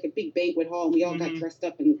 which is like a big banquet hall, and we all got dressed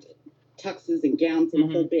up in tuxes and gowns and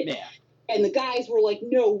the whole bit. Yeah. And the guys were like,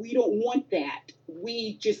 no, we don't want that.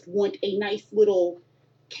 We just want a nice little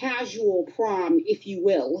casual prom, if you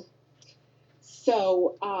will.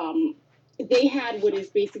 So they had what is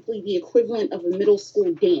basically the equivalent of a middle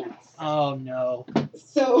school dance. Oh, no.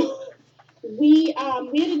 So we had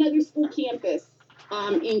another school campus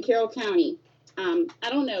in Carroll County. I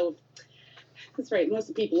don't know. That's right. Most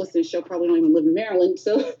of the people listening to the show probably don't even live in Maryland.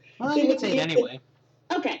 So well, you can say it anyway.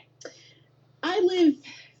 Okay. I live...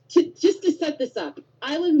 just to set this up,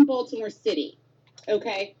 I live in Baltimore City,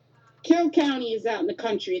 okay? Carroll County is out in the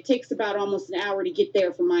country. It takes about almost an hour to get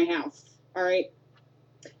there from my house, all right?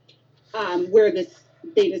 Where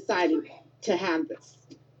they decided to have this.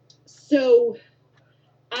 So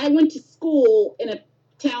I went to school in a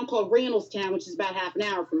town called Randallstown, which is about half an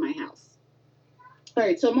hour from my house. All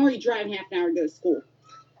right, so I'm already driving half an hour to go to school.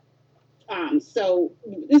 So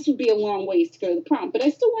this would be a long ways to go to the prom, but I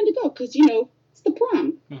still wanted to go because, it's the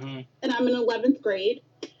prom. Mm-hmm. And I'm in 11th grade.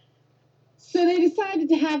 So they decided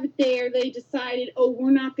to have it there. They decided,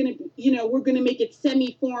 we're not going to, we're going to make it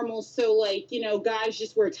semi-formal. So, like, guys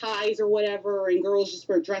just wear ties or whatever, and girls just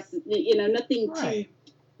wear dresses, nothing right.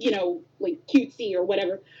 too, like cutesy or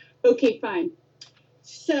whatever. Okay, fine.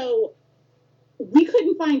 So we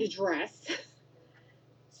couldn't find a dress.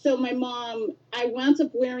 So I wound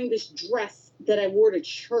up wearing this dress that I wore to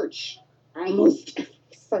church almost every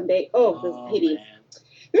Sunday. Oh, it was hideous. Man.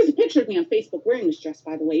 There's a picture of me on Facebook wearing this dress,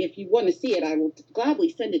 by the way. If you want to see it, I will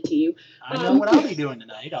gladly send it to you. I know what I'll be doing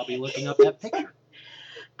tonight. I'll be looking up that picture.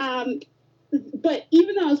 But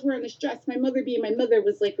even though I was wearing this dress, my mother, being my mother,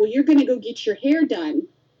 was like, well, you're going to go get your hair done.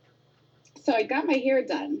 So I got my hair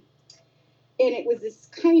done. And it was this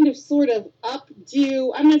kind of sort of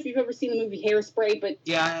updo. I don't know if you've ever seen the movie Hairspray, but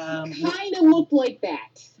yeah, kind of looked like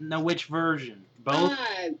that. No, which version? Both?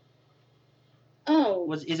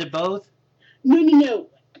 Is it both? No.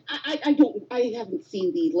 I haven't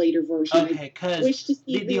seen the later version. Okay, because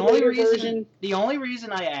the only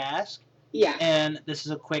reason I ask, yeah, and this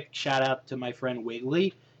is a quick shout out to my friend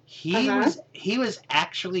Wiggly. He was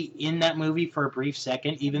actually in that movie for a brief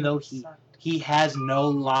second, even though he has no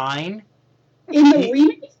line. In the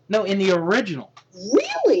remake? No, in the original.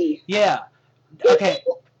 Really? Yeah. Okay.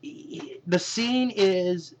 The scene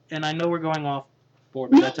is, and I know we're going off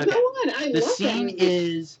board, but that's okay. Go on. The scene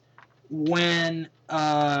is when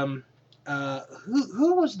who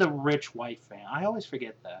was the rich white fan? I always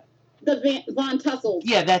forget that. The Von Tussles.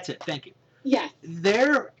 Yeah, that's it. Thank you. Yes.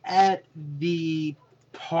 They're at the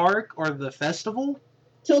park or the festival.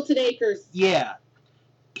 Tilted Acres. Yeah.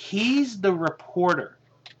 He's the reporter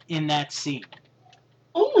in that scene.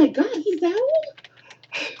 Oh my God, he's that old?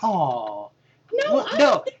 Oh. No, I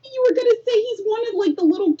was thinking you were gonna say he's one of like the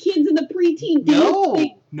little kids in the preteen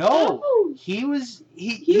dance. No. He was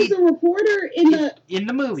a reporter in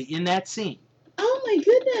the movie, in that scene. Oh my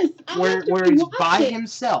goodness. Where he's by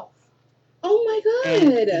himself. Oh my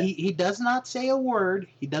God. And he does not say a word.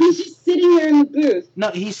 He's just sitting there in the booth. No,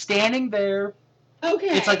 he's standing there.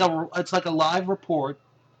 Okay. It's like a live report.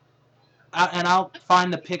 And I'll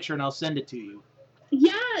find the picture and I'll send it to you.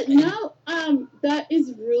 Yeah, that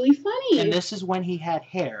is really funny. And this is when he had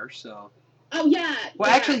hair, so. Oh, yeah. Well,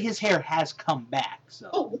 actually, his hair has come back, so.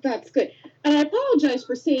 Oh, well, that's good. And I apologize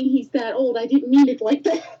for saying he's that old. I didn't mean it like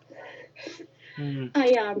that.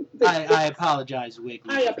 I apologize,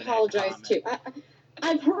 Wiggly. I apologize, too.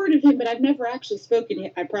 I've heard of him, but I've never actually spoken to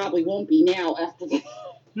him. I probably won't be now after this.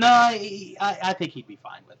 No, I think he'd be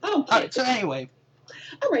fine with it. Okay. All right, so anyway.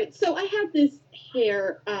 All right, so I had this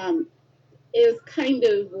hair, it was kind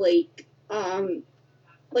of like,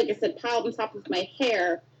 like I said, piled on top of my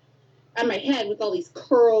hair on my head with all these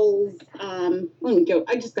curls. Let me go.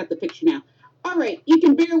 I just got the picture now. All right, you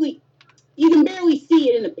can barely see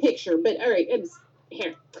it in the picture, but all right, it's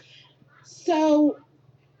hair. So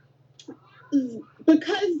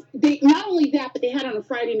because they not only that, but they had it on a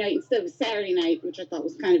Friday night instead of a Saturday night, which I thought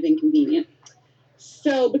was kind of inconvenient.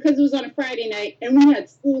 So because it was on a Friday night and we had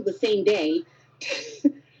school the same day,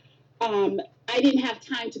 I didn't have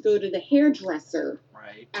time to go to the hairdresser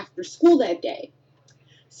after school that day.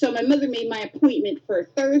 So my mother made my appointment for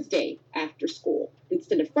Thursday after school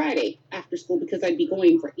instead of Friday after school because I'd be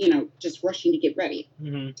going for, just rushing to get ready.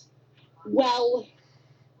 Mm-hmm. Well,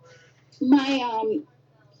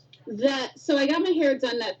 so I got my hair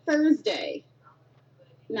done that Thursday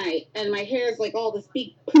night, and my hair is like all this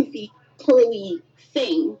big poofy curly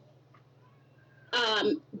thing.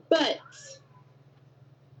 But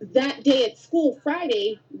that day at school,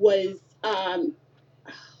 Friday, was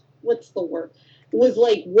what's the word? Was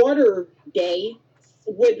like water day,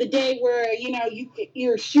 with the day where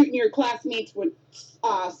you're shooting your classmates with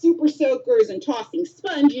super soakers and tossing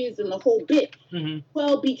sponges and the whole bit. Mm-hmm.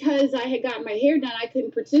 Well, because I had gotten my hair done, I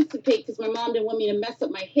couldn't participate because my mom didn't want me to mess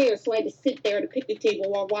up my hair, so I had to sit there at a picnic table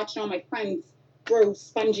while watching all my friends throw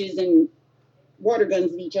sponges and water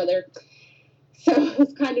guns at each other. So I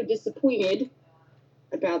was kind of disappointed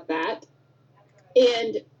about that.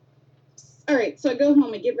 And all right, so I go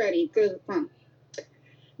home and get ready, go to the prom.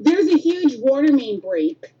 There's a huge water main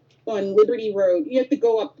break on Liberty Road. You have to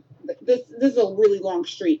go up. This is a really long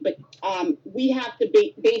street, but we have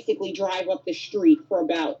to basically drive up the street for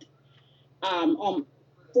about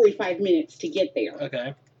 45 minutes to get there.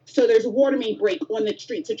 Okay. So there's a water main break on the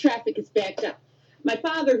street, so traffic is backed up. My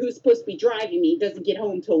father, who's supposed to be driving me, doesn't get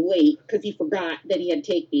home till late because he forgot that he had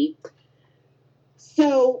to take me.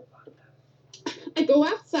 So I go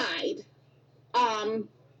outside.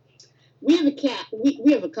 We have a cat.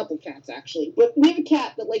 We have a couple cats, actually. But we have a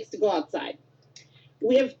cat that likes to go outside.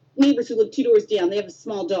 We have neighbors who live 2 doors down. They have a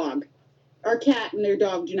small dog. Our cat and their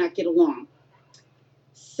dog do not get along.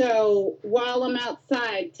 So while I'm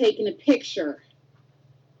outside taking a picture,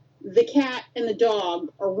 the cat and the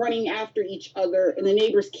dog are running after each other, and the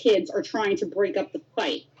neighbor's kids are trying to break up the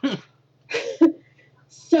fight.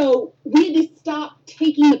 So we had to stop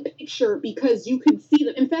taking the picture because you could see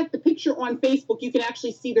them. In fact, the picture on Facebook, you can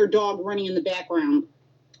actually see their dog running in the background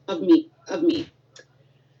of me.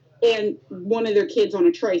 And one of their kids on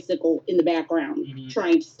a tricycle in the background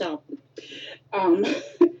trying to stop them.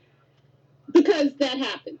 Because that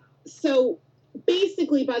happened. So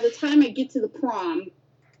basically, by the time I get to the prom,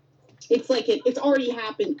 it's like it's already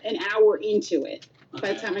happened an hour into it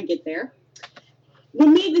by the time I get there. What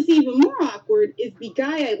made this even more awkward is the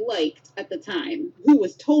guy I liked at the time, who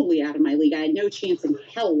was totally out of my league, I had no chance in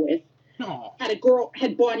hell with, had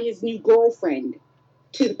bought his new girlfriend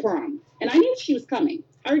to the prom. And I knew she was coming.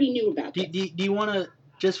 I already knew about this. Do you want to,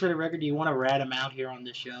 just for the record, do you want to rat him out here on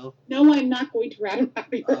this show? No, I'm not going to rat him out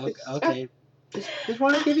here on this show. Okay. Just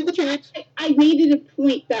want to give you the chance. I made it a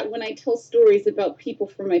point that when I tell stories about people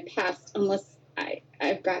from my past, unless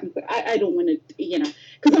I've gotten, I don't want to, because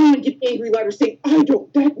I don't want to get angry letters saying,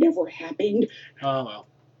 that never happened. Oh, well.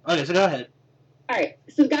 Okay, so go ahead. All right.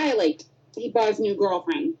 So the guy I liked, he bought his new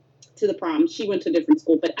girlfriend to the prom. She went to a different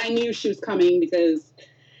school, but I knew she was coming because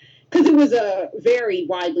it was a very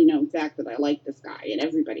widely known fact that I liked this guy, and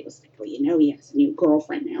everybody was like, well, he has a new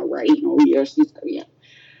girlfriend now, right? Oh, yes, yeah.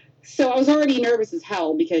 So I was already nervous as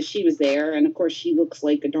hell because she was there, and of course she looks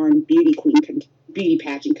like a darn beauty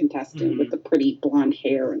pageant contestant with the pretty blonde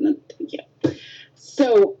hair and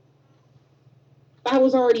So I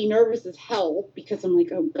was already nervous as hell because I'm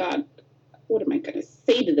like, oh God, what am I going to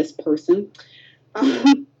say to this person?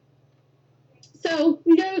 So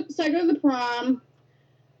I go to the prom,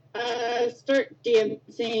 start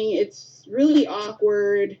dancing. It's really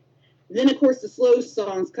awkward. Then, of course, the slow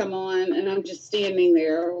songs come on, and I'm just standing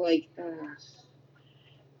there like,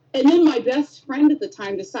 And then my best friend at the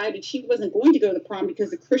time decided she wasn't going to go to the prom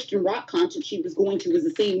because the Christian rock concert she was going to was the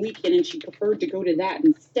same weekend, and she preferred to go to that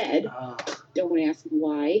instead. Don't ask me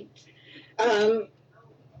why. And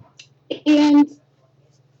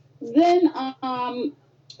then,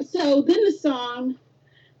 so then the song,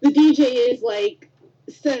 the DJ is like,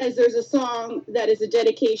 says there's a song that is a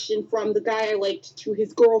dedication from the guy I liked to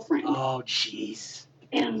his girlfriend. Oh, jeez.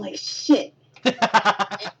 And I'm like, shit. And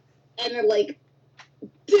they're like,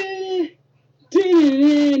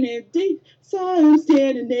 so I'm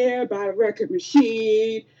standing there by a record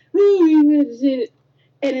machine. And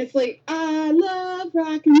it's like, I love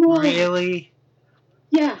rock and roll. Really?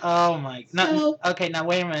 Yeah. Oh, my. Okay, now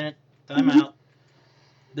wait a minute. Time out.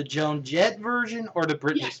 The Joan Jett version or the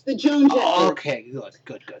Britney? Yes, the Joan Jett version. Okay,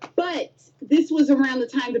 good. But this was around the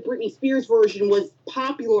time the Britney Spears version was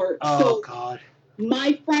popular. Oh, so God.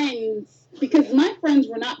 My friends, because my friends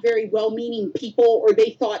were not very well-meaning people, or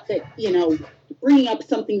they thought that, bringing up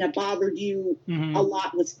something that bothered you a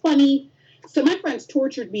lot was funny. So my friends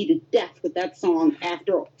tortured me to death with that song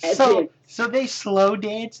after. So they slow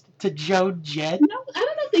danced to Joan Jett? No, I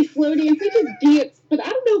don't know if they slow danced. They just danced, but I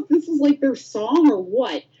don't know if this was like their song or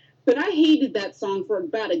what. But I hated that song for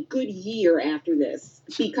about a good year after this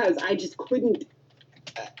because I just couldn't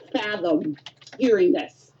fathom hearing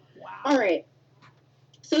this. Wow. All right.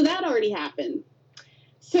 So that already happened.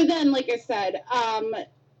 So then, like I said,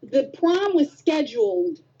 the prom was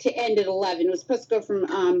scheduled to end at 11. It was supposed to go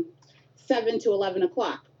from 7 to 11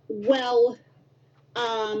 o'clock. Well,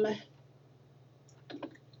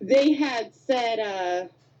 they had said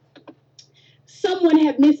someone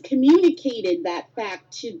had miscommunicated that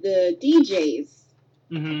fact to the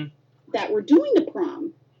DJs that were doing the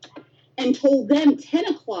prom and told them 10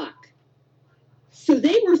 o'clock. So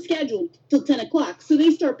they were scheduled till 10 o'clock. So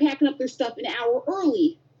they start packing up their stuff an hour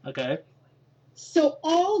early. Okay. So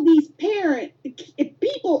all these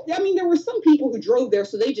people, I mean, there were some people who drove there,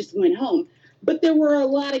 so they just went home. But there were a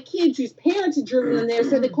lot of kids whose parents had driven them there,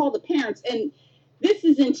 so they called the parents. And this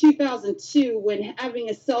is in 2002 when having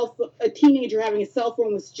a teenager having a cell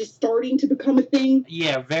phone was just starting to become a thing.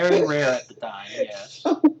 Yeah, very rare at the time, yes.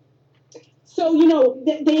 So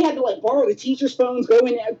they had to borrow the teacher's phones, go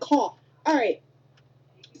in and call. All right.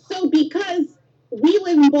 So because we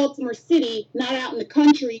live in Baltimore City, not out in the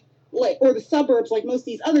country, or the suburbs like most of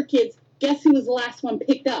these other kids, guess who was the last one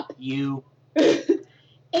picked up? You.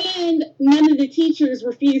 And none of the teachers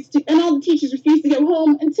refused to, and all the teachers refused to go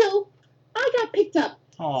home until I got picked up.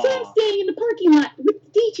 Aww. So I'm staying in the parking lot with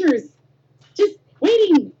the teachers, just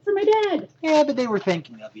waiting for my dad. Yeah, but they were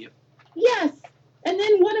thinking of you. Yes. And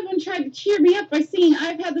then one of them tried to cheer me up by saying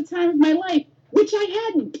I've had the time of my life, which I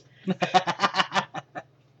hadn't.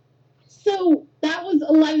 So that was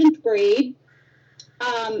 11th grade.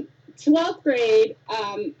 12th grade,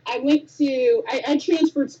 I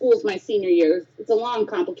transferred schools my senior year. It's a long,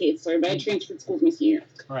 complicated story, but I transferred schools my senior year.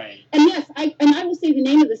 Right. And yes, I will say the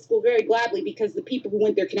name of the school very gladly because the people who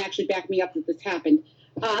went there can actually back me up that this happened.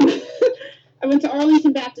 I went to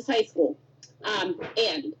Arlington Baptist High School.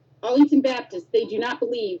 And Arlington Baptist, they do not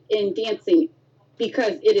believe in dancing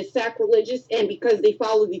because it is sacrilegious and because they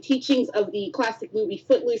follow the teachings of the classic movie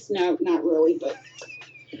Footloose. No, not really, but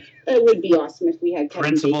it would be awesome if we had Kevin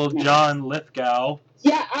Principal Bacon. John Lithgow.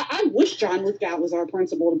 Yeah, I wish John Lithgow was our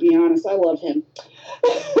principal, to be honest. I love him.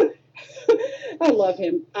 I love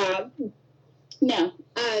him.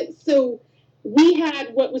 So we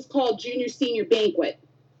had what was called junior senior banquet,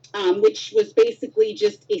 which was basically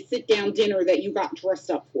just a sit-down dinner that you got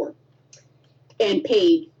dressed up for and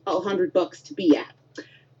paid $100 to be at.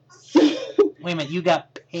 So, wait a minute, you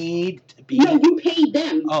got paid to be No, you paid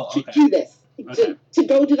them to do this. Okay. To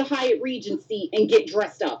go to the Hyatt Regency and get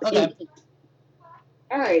dressed up. Okay.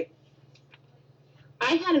 All right.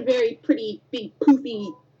 I had a very pretty big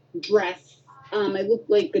poofy dress. I looked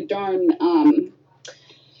like a darn.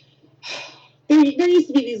 There used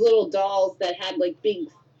to be these little dolls that had big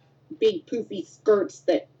poofy skirts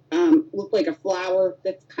that looked like a flower.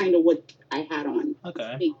 That's kind of what I had on.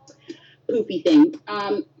 Okay. Big poofy thing.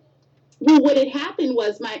 Well, what had happened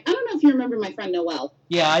was I don't know if you remember my friend Noelle.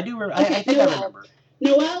 Yeah, I do. Okay, I think I remember.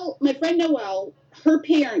 Noelle, my friend Noelle, her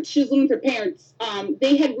parents, she was living with her parents,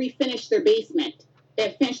 they had refinished their basement. They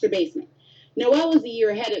had finished their basement. Noelle was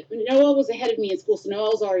ahead of me in school, so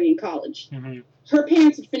Noelle's already in college. Mm-hmm. Her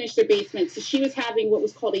parents had finished their basement, so she was having what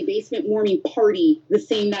was called a basement warming party the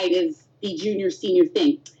same night as the junior senior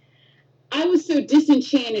thing. I was so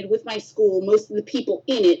disenchanted with my school, most of the people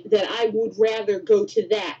in it, that I would rather go to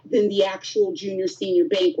that than the actual junior senior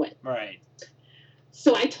banquet. Right.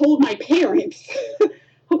 So I told my parents, I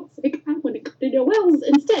was like, I want to go to Noelle's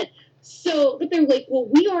instead. So, but they're like, well,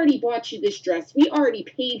 we already bought you this dress. We already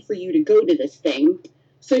paid for you to go to this thing.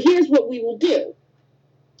 So here's what we will do.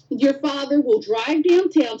 Your father will drive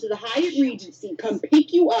downtown to the Hyatt Regency, come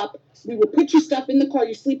pick you up. We will put your stuff in the car,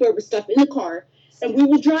 your sleepover stuff in the car, and we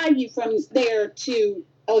will drive you from there to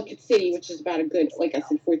Ellicott City, which is about a good, like I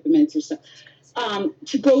said, 40 minutes or so,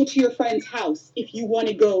 to go to your friend's house if you want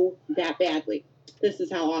to go that badly. This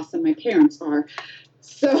is how awesome my parents are.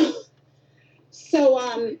 So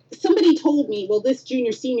somebody told me, well, this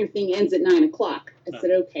junior senior thing ends at 9 o'clock. I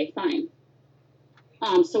said, okay, fine.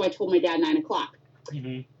 So I told my dad 9 o'clock.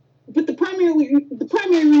 Mm-hmm. But the primary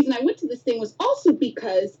reason I went to this thing was also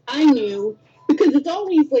because I knew Because it's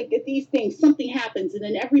always like at these things, something happens, and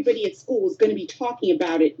then everybody at school is going to be talking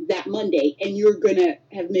about it that Monday, and you're going to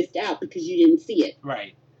have missed out because you didn't see it.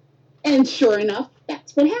 Right. And sure enough,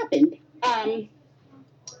 that's what happened.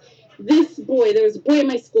 This boy, there was a boy in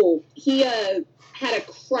my school. He had a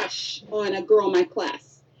crush on a girl in my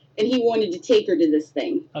class, and he wanted to take her to this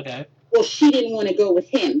thing. Okay. Well, she didn't want to go with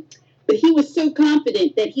him, but he was so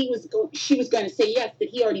confident that she was going to say yes that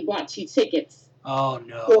he already bought 2 tickets. Oh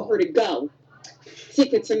no. For her to go.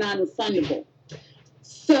 Tickets are non-refundable.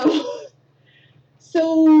 So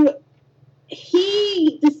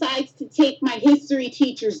he decides to take my history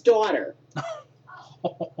teacher's daughter.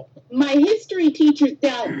 My history teacher,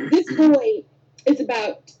 now this boy is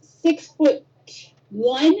about 6'1"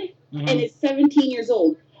 and is 17 years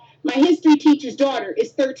old. My history teacher's daughter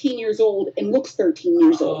is 13 years old and looks 13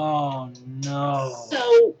 years old. Oh no.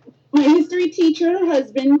 So my history teacher and her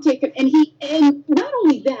husband and not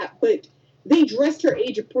only that, but they dressed her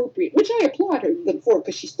age appropriate, which I applaud them for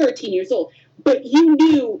because she's 13 years old. But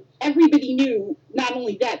everybody knew, not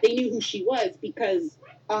only that, they knew who she was because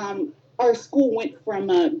our school went from,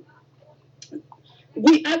 I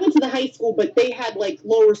went to the high school, but they had like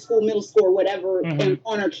lower school, middle school, or whatever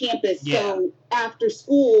on our campus. Yeah. So after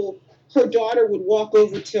school, her daughter would walk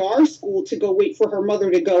over to our school to go wait for her mother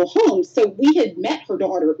to go home. So we had met her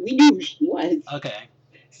daughter. We knew who she was. Okay.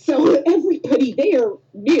 So everybody there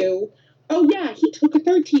knew, oh yeah, he took a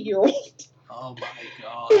 13-year-old. Oh my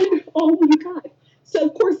God. And, oh my God. So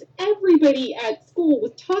of course everybody at school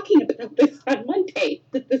was talking about this on Monday,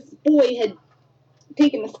 that this boy had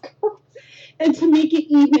taken this girl. And to make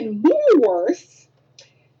it even more worse,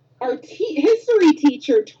 our history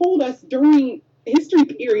teacher told us during history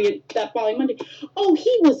period that following Monday, oh,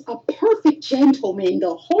 he was a perfect gentleman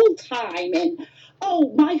the whole time, and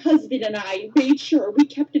oh, my husband and I made sure we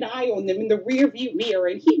kept an eye on them in the rear view mirror,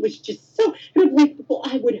 and he was just so, and I'm like, well,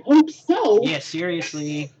 I would hope so. Yeah,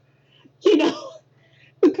 seriously.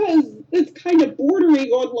 Because it's kind of bordering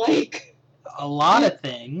on like a lot of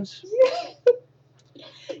things.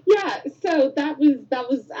 Yeah, so that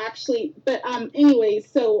was actually, but anyway,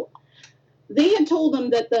 so they had told them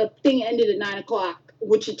that the thing ended at 9:00,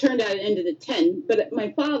 which it turned out it ended at 10. But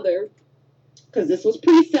my father, because this was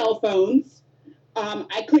pre-cell phones,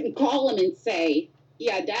 I couldn't call him and say,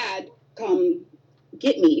 yeah, Dad, come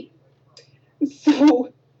get me.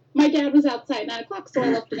 So my dad was outside at 9:00, so I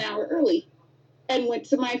left an hour early and went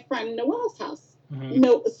to my friend Noel's house.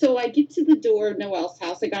 No, so I get to the door of Noel's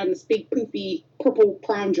house. I got in this big poofy purple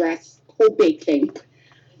prom dress, whole big thing.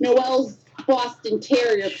 Noel's Boston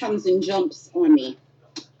Terrier comes and jumps on me.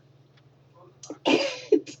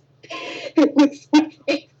 It looks my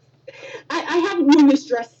face. I haven't worn this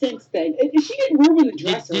dress since then. She didn't ruin the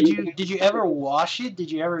dress. Did you ever wash it?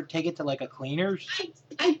 Did you ever take it to like a cleaner?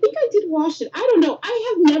 I think I did wash it. I don't know.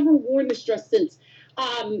 I have never worn this dress since.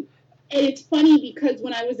 And it's funny because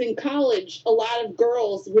when I was in college, a lot of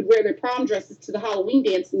girls would wear their prom dresses to the Halloween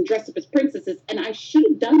dance and dress up as princesses, and I should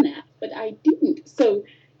have done that, but I didn't. So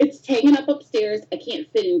it's hanging up upstairs. I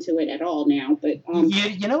can't fit into it at all now. But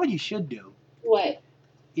you know what you should do? What?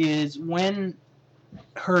 Is when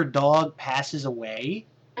her dog passes away.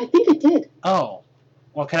 I think it did. Oh.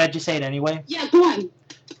 Well, can I just say it anyway? Yeah, go on.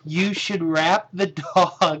 You should wrap the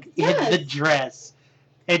dog in the dress.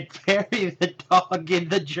 And bury the dog in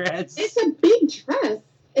the dress. It's a big dress.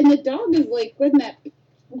 And the dog is like, wasn't that?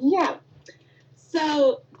 Yeah.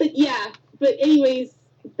 So, but anyways,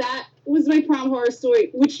 that was my prom horror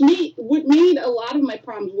story, what made a lot of my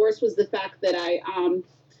proms worse was the fact that I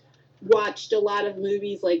watched a lot of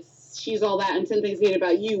movies like She's All That and 10 Things I Hate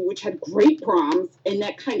About You, which had great proms, and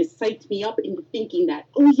that kind of psyched me up into thinking that,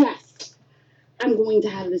 oh yes, I'm going to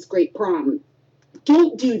have this great prom.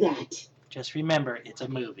 Don't do that. Just remember, it's a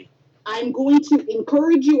movie. I'm going to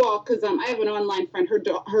encourage you all, because I have an online friend,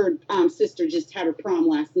 her sister just had her prom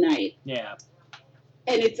last night. Yeah.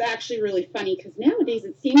 And it's actually really funny, because nowadays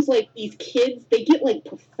it seems like these kids, they get like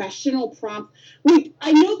professional prom. Like,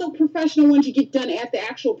 I know the professional ones you get done at the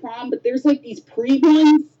actual prom, but there's like these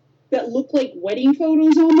pre-ones that look like wedding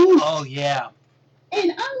photos almost. Oh, yeah.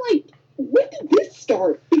 And I'm like, when did this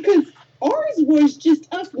start? Because ours was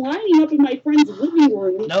just us lining up in my friend's living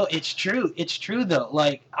room. No, it's true. It's true though.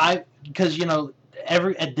 Like because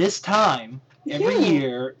at this time every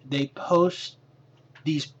year they post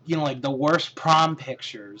these like the worst prom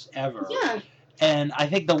pictures ever. Yeah. And I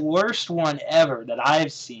think the worst one ever that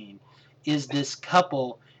I've seen is this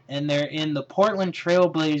couple, and they're in the Portland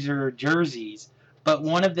Trailblazer jerseys, but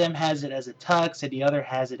one of them has it as a tux and the other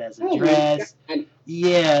has it as a dress.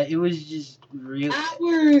 Yeah, it was just really.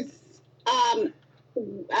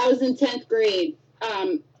 I was in 10th grade.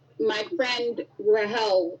 my friend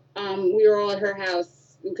Rahel, we were all at her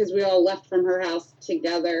house because we all left from her house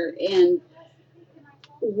together, and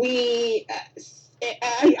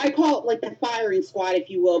I call it like the firing squad, if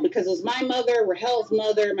you will, because it was my mother, Rahel's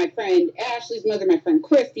mother, my friend Ashley's mother, my friend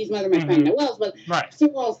Christy's mother, my friend Noelle's mother. Right.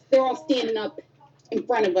 So they're all standing up in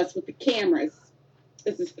front of us with the cameras.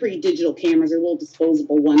 This is pre-digital cameras, or little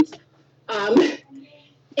disposable ones.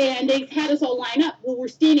 And they had us all line up. Well, we're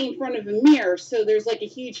standing in front of a mirror, so there's like a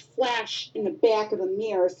huge flash in the back of the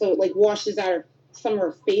mirror, so it like washes out some of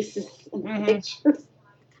our faces in the pictures.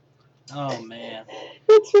 Oh, man.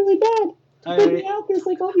 It's really bad. But now there's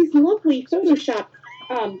like all these lovely Photoshop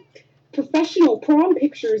professional prom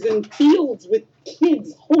pictures in fields with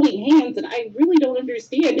kids holding hands, and I really don't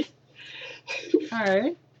understand. All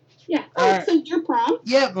right. Yeah. Right. So your prom?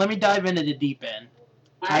 Yeah, let me dive into the deep end.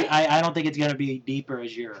 Right. I don't think it's going to be deeper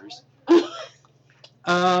as yours.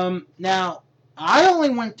 Now, I only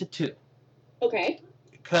went to 2. Okay.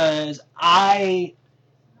 Because I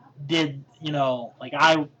did, like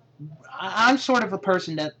I'm sort of a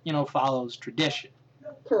person that, follows tradition.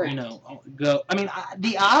 Correct.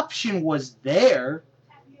 The option was there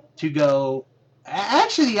to go.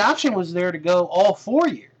 Actually, the option was there to go all 4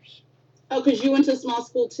 years. Oh, because you went to a small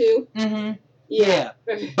school too? Mm-hmm. Yeah.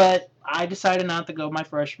 But I decided not to go my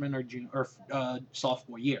freshman or junior or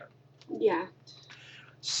sophomore year. Yeah.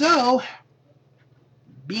 So,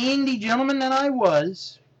 being the gentleman that I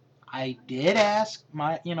was, I did ask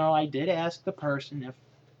the person if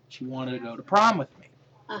she wanted to go to prom with me.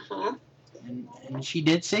 Uh-huh. And she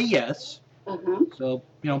did say yes. Uh-huh. So,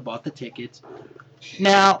 bought the tickets.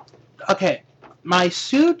 Now, okay, my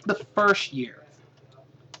suit the first year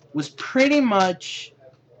was pretty much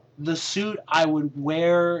the suit I would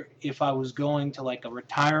wear if I was going to like a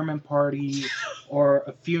retirement party or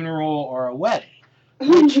a funeral or a wedding.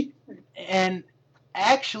 And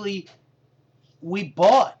actually, we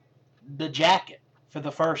bought the jacket for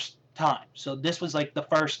the first time. So this was like the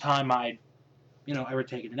first time I'd, ever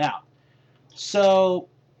taken it out. So,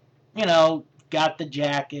 got the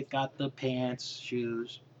jacket, got the pants,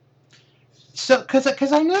 shoes. So,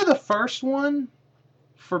 because I knew the first one,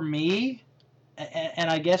 for me, and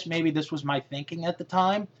I guess maybe this was my thinking at the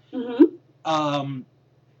time,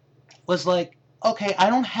 was like, okay, I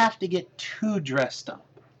don't have to get too dressed up.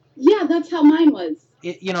 Yeah, that's how mine was.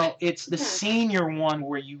 It's the senior one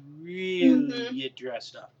where you really get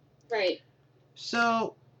dressed up. Right.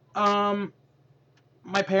 So,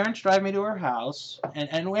 my parents drive me to her house,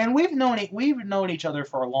 and we've known each other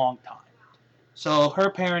for a long time. So her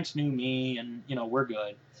parents knew me, and we're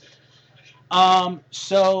good.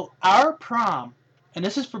 So our prom, and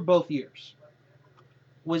this is for both years,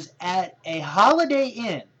 was at a Holiday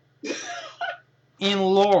Inn in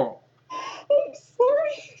Laurel. I'm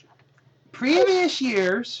sorry. Previous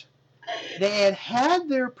years, they had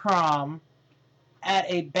their prom at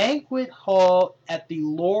a banquet hall at the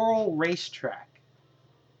Laurel Racetrack.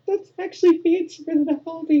 That's actually fancy for the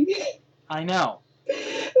Holiday Inn. I know.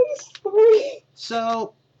 I'm sorry.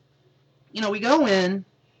 So, we go in.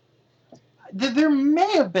 There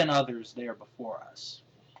may have been others there before us.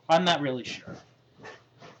 I'm not really sure.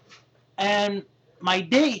 And my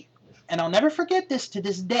date, and I'll never forget this to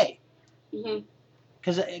this day,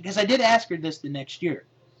 because I did ask her this the next year.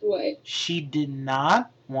 What? She did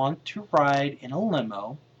not want to ride in a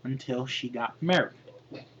limo until she got married.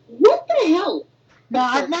 What the hell? Now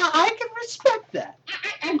I can respect that.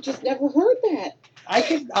 I've just never heard that. I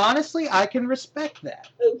can respect that.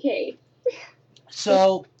 Okay.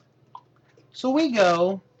 So we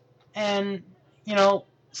go, and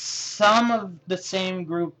some of the same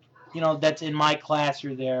group, that's in my class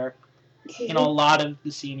are there. A lot of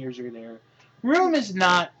the seniors are there. Room is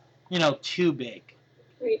not, too big.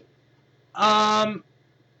 Right.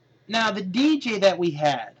 Now the DJ that we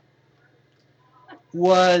had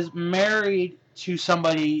was married to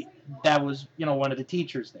somebody that was, one of the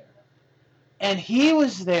teachers there. And he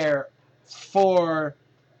was there for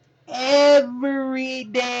every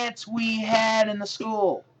dance we had in the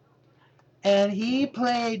school. And he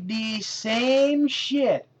played the same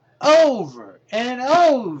shit over and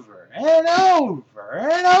over and over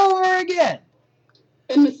and over again.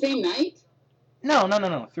 In the same night? No.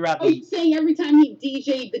 Throughout the... Oh, you're saying every time he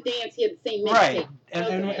DJ'd the dance, he had the same mixtape. Right.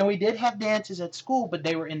 And we did have dances at school, but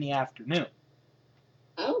they were in the afternoon.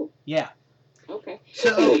 Oh. Yeah. Okay.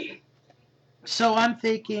 So I'm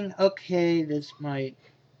thinking, okay, this might,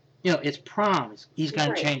 it's prom. He's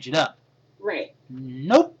going to change it up. Right.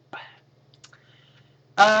 Nope.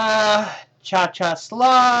 Cha-cha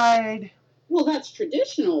slide. Well, that's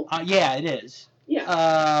traditional. Yeah, it is.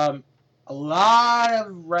 Yeah. a lot of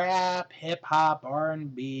rap, hip hop,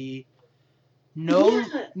 R&B.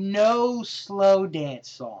 No slow dance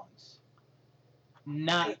songs.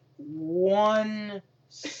 Not one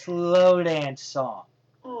slow dance song.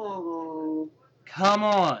 Oh. Come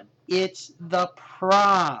on. It's the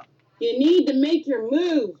prom. You need to make your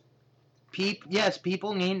move. Yes,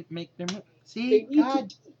 people need to make their move. See,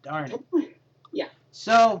 God darn it. Yeah.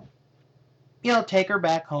 So, take her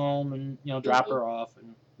back home and, drop her off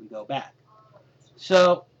and we go back.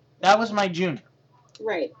 So, that was my junior.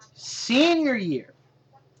 Right. Senior year,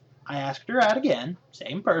 I asked her out again,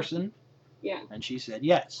 same person. Yeah. And she said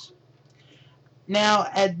yes. Now,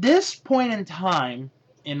 at this point in time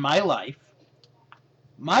in my life,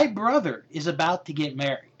 my brother is about to get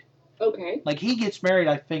married. Okay. Like, he gets married,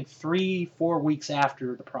 I think, 3-4 weeks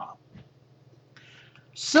after the prom.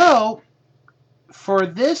 So, for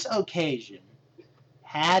this occasion,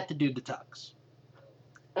 had to do the tux.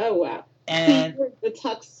 Oh, wow. And so the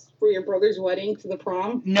tux for your brother's wedding to the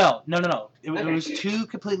prom? No. It was two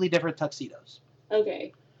completely different tuxedos.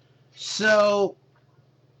 Okay. So,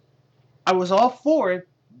 I was all for it,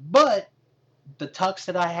 but the tux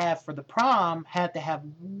that I have for the prom had to have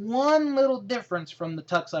one little difference from the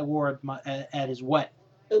tux I wore at his wedding.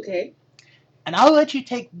 Okay. And I'll let you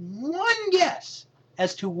take one guess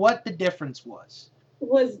as to what the difference was.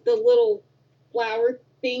 Was the little flower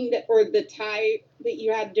thing or the tie that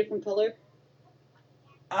you had a different color?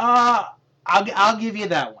 I'll give you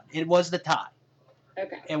that one. It was the tie.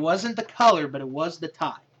 Okay. It wasn't the color, but it was the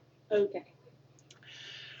tie. Okay.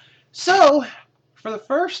 So, for the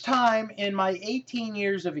first time in my 18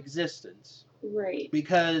 years of existence, right?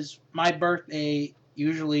 Because my birthday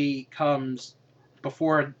usually comes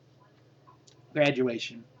before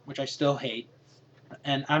graduation, which I still hate,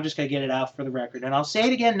 and I'm just going to get it out for the record, and I'll say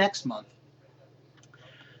it again next month.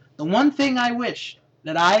 The one thing I wish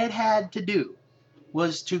that I had to do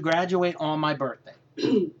was to graduate on my birthday.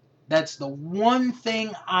 That's the one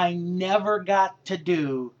thing I never got to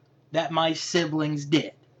do that my siblings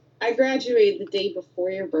did. I graduated the day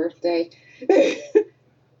before your birthday.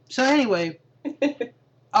 So anyway, for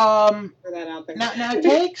that out there.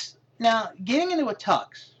 now getting into a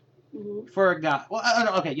tux for a guy.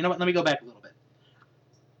 Well, okay, you know what? Let me go back a little bit,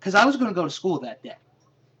 because I was going to go to school that day.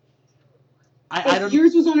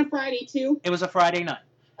 Yours was on a Friday too. It was a Friday night.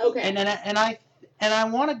 Okay. And I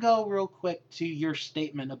want to go real quick to your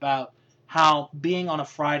statement about how being on a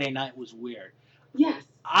Friday night was weird. Yes.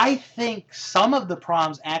 I think some of the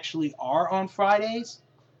proms actually are on Fridays,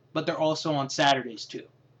 but they're also on Saturdays too.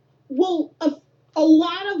 Well, a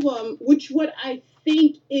lot of them, which what I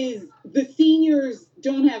think is the seniors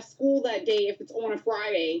don't have school that day if it's on a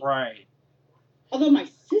Friday. Right. Although my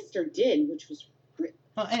sister did, which was...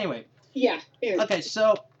 Well, anyway. Yeah. Okay,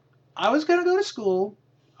 so I was going to go to school.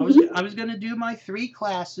 I was going to do my 3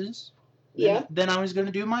 classes. Then I was going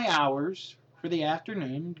to do my hours for the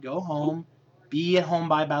afternoon, go home, be at home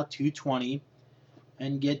by about 2:20,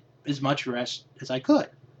 and get as much rest as I could.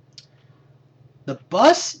 The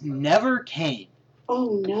bus never came.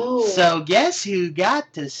 Oh, no. So guess who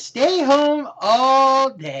got to stay home all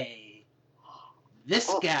day? This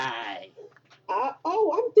guy.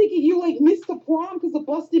 I'm thinking you missed the prom because the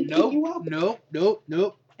bus didn't pick you up.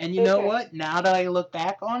 Nope. And you know what? Now that I look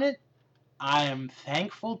back on it, I am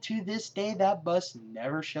thankful to this day that bus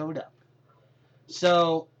never showed up.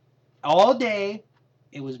 So, all day,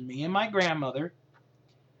 it was me and my grandmother.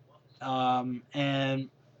 And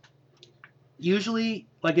usually,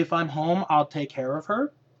 if I'm home, I'll take care of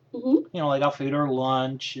her. Mm-hmm. I'll feed her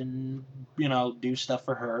lunch and, do stuff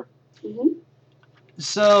for her. Mm-hmm.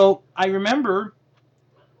 So, I remember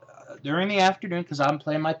during the afternoon, because I'm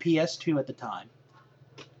playing my PS2 at the time,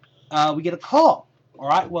 we get a call.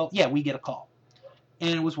 We get a call.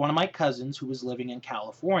 And it was one of my cousins who was living in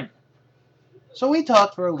California. So we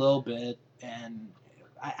talked for a little bit, and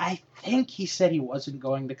I think he said he wasn't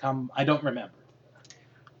going to come. I don't remember.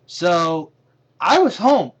 So I was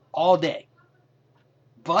home all day.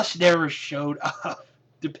 Bus never showed up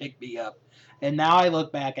to pick me up. And now I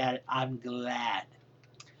look back at it, I'm glad.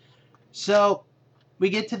 So we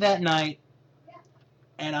get to that night,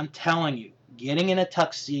 and I'm telling you, getting in a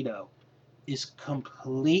tuxedo is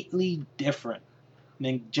completely different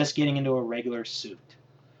than just getting into a regular suit.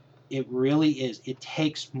 It really is. It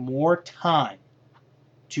takes more time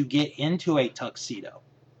to get into a tuxedo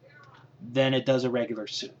than it does a regular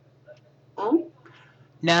suit. Oh.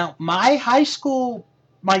 Now, my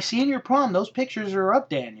senior prom, those pictures are up,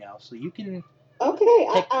 Danielle, so you can...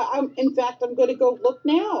 Okay. In fact, I'm going to go look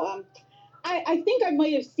now. I think I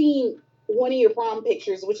might have seen one of your prom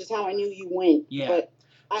pictures, which is how I knew you went. Yeah. But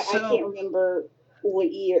I can't remember.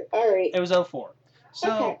 What year? All right. It was 04.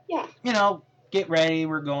 So, Okay, yeah. you know, get ready,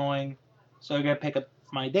 we're going. So I got to pick up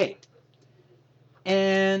my date.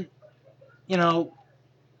 And, you know,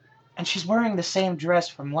 and she's wearing the same dress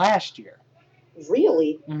from last year.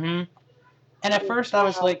 Really? Mm-hmm. And at first I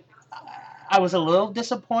was like, I was a little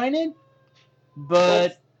disappointed, but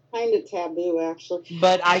that's kind of taboo, actually.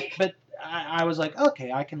 but I was like,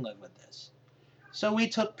 okay, I can live with this. So we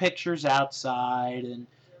took pictures outside, and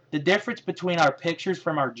the difference between our pictures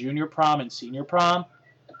from our junior prom and senior prom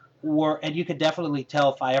were, and you could definitely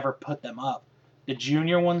tell if I ever put them up. The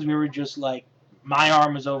junior ones, we were just like, my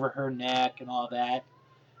arm was over her neck and all that.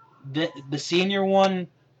 The senior one,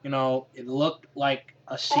 you know, it looked like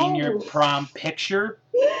a senior prom picture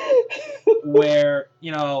where,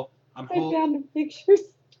 you know, I found the pictures.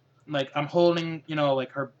 Like I'm holding, you know,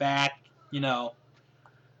 like her back, you know.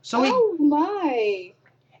 So oh my!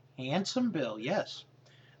 Handsome Bill, yes.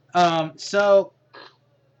 So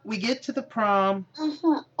we get to the prom.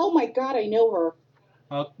 Oh my God, I know her.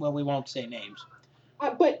 Well, we won't say names.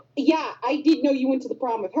 But yeah, I did know you went to the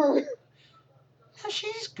prom with her.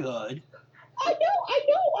 She's good. I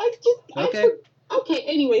know. Okay. Okay.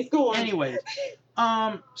 Anyways, go on. Anyways,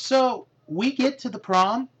 so we get to the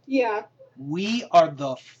prom. Yeah. We are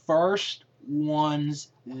the first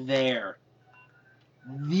ones there.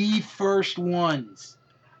 The first ones.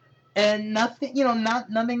 And nothing, you know,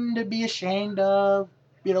 nothing to be ashamed of,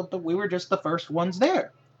 you know, but we were just the first ones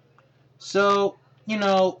there. So, you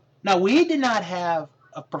know, now we did not have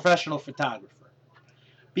a professional photographer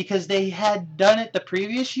because they had done it the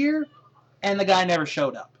previous year and the guy never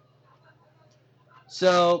showed up.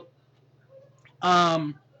 So,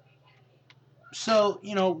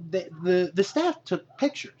 you know, the staff took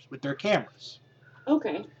pictures with their cameras.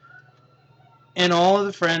 Okay. And all of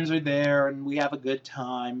the friends are there, and we have a good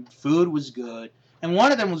time. Food was good, and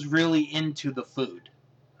one of them was really into the food.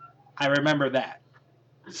 I remember that.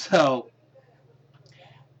 So,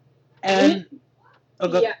 and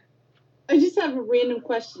yeah, I just have a random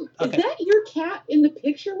question. Okay. Is that your cat in the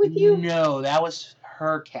picture with you? No, that was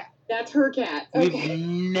her cat. That's her cat. Okay.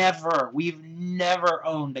 We've never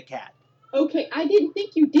owned a cat. Okay, I didn't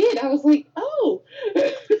think you did. I was like, oh.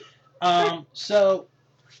 So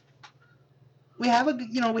we have a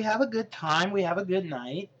good time. We have a good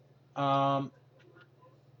night. I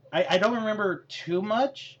don't remember too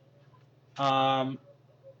much. But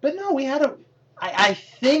no, we had I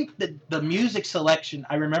think that the music selection,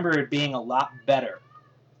 I remember it being a lot better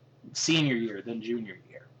senior year than junior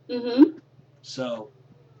year. Mm-hmm. So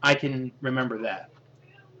I can remember that.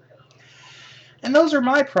 And those are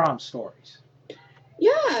my prom stories.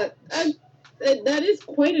 Yeah, that is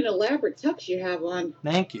quite an elaborate tux you have on.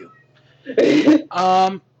 Thank you.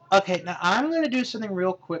 Okay, now I'm going to do something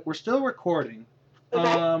real quick. We're still recording.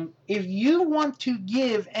 Okay. If you want to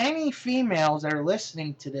give any females that are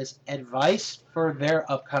listening to this advice for their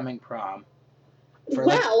upcoming prom, for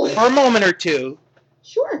a moment or two.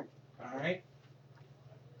 Sure. All right.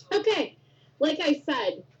 Okay. Like I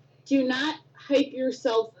said, do not hype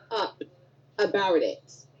yourself up about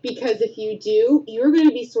it, because if you do, you're going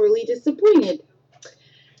to be sorely disappointed.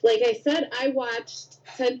 Like I said, I watched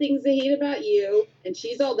 10 Things I Hate About You and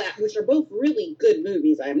She's All That, which are both really good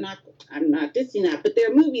movies. I'm not dissing that, but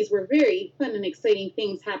they're movies where very fun and exciting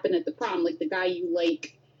things happen at the prom, like the guy you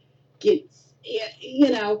like gets,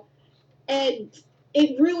 you know, and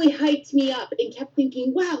it really hyped me up and kept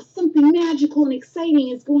thinking, wow, something magical and exciting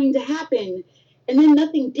is going to happen. And then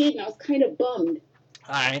nothing did, and I was kind of bummed.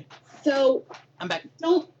 All right. So I'm back.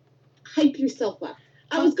 Don't hype yourself up.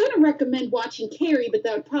 I was going to recommend watching Carrie, but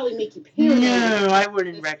that would probably make you paranoid. No, I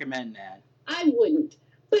wouldn't recommend that. I wouldn't.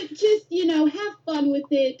 But just, you know, have fun with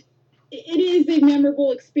it. It is a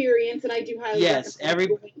memorable experience, and I do highly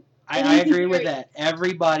recommend it. I agree with that.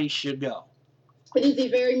 Everybody should go. It is a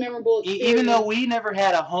very memorable experience. Even though we never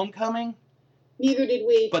had a homecoming. Neither did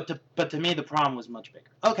we. But to me, the prom was much bigger.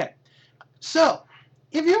 Okay. So,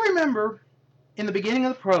 if you remember, in the beginning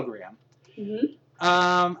of the program,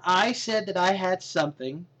 I said that I had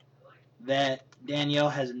something that Danielle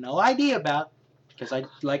has no idea about, because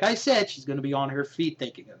like I said, she's going to be on her feet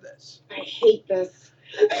thinking of this. I hate this.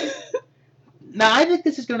 Now, I think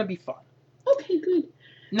this is going to be fun. Okay, good.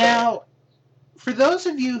 Now, for those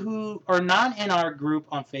of you who are not in our group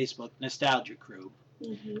on Facebook, Nostalgia Crew,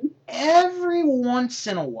 every once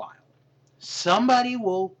in a while, somebody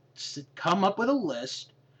will come up with a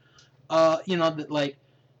list, you know, that like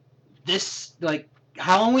this, like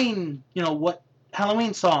Halloween, you know, what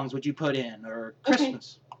Halloween songs would you put in, or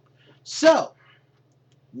Christmas. Okay. So,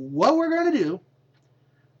 what we're going to do,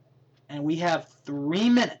 and we have 3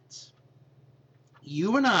 minutes,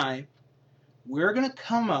 you and I we're going to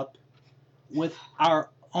come up with our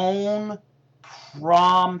own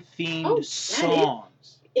prom-themed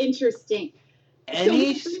songs. Interesting. So we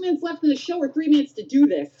Any have 3 minutes left in the show, or 3 minutes to do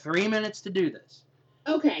this? 3 minutes to do this.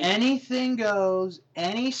 Okay. Anything goes,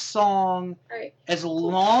 any song, All right. as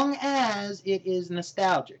long as it is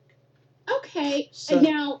nostalgic. Okay. So,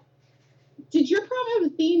 now, did your prom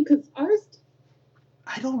have a theme? Because ours...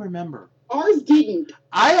 I don't remember. Ours didn't.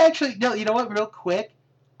 I actually, no, you know what, real quick,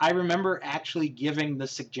 I remember actually giving the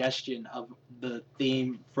suggestion of the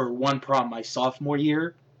theme for one prom my sophomore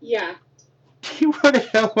year. Yeah. Do you want to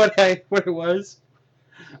know what it was?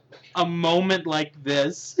 A moment like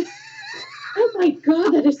this. Oh my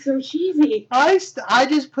god, that is so cheesy. I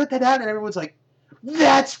just put that out and everyone's like,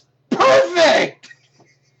 that's perfect!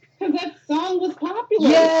 Because that song was popular.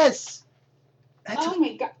 Yes! Oh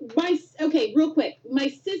my god. Okay, real quick. My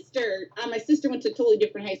sister went to a totally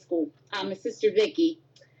different high school. My sister Vicky.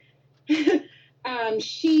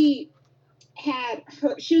 She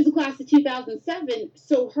was the class of 2007,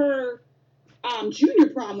 so her junior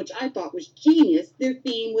prom, which I thought was genius, their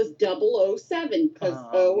theme was 007, because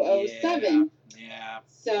 007. Yeah.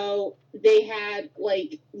 So they had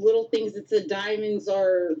like little things that said diamonds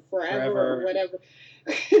are forever. Or whatever.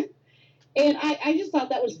 And I just thought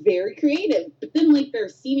that was very creative. But then like their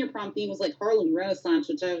senior prom theme was like Harlem Renaissance,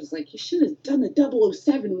 which I was like, you should have done the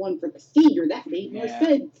 007 one for the senior. That made more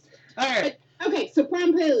sense. All right. But, okay, so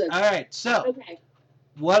prom playlist. All right, so okay.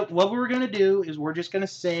 What we're going to do is we're just going to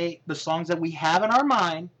say the songs that we have in our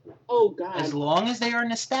mind. Oh, God. As long as they are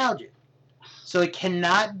nostalgic. So it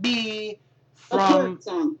cannot be from... a current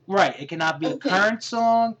song. Right, it cannot be a current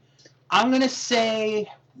song. I'm going to say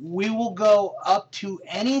we will go up to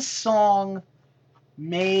any song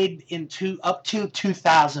made up to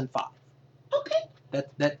 2005. Okay.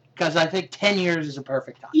 That because I think 10 years is a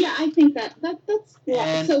perfect time. Yeah, I think that's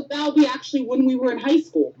so that'll be actually when we were in high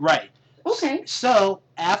school. Right. Okay. So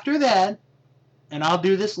after that, and I'll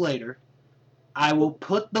do this later, I will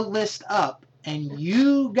put the list up, and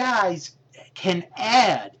you guys can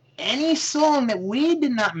add any song that we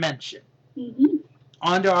did not mention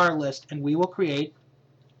onto our list, and we will create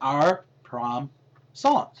our prom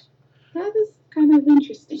songs. That is kind of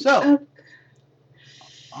interesting. So,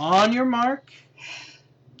 on your mark,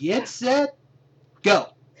 get set, go.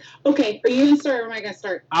 Okay, are you going to start or am I going to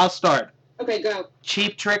start? I'll start. Okay, go.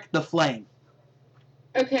 Cheap Trick, The Flame.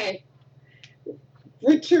 Okay.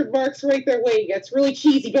 Richard Marx, Right There Way. It's really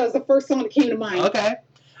cheesy, but it was the first song that came to mind. Okay.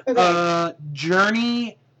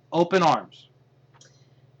 Journey, Open Arms.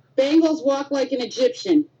 Bengals, Walk Like an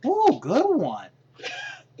Egyptian. Ooh, good one.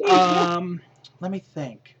 Let me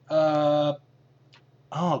think. Oh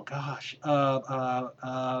gosh.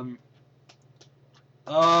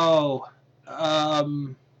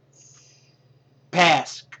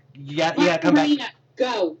 Pass. You got come back.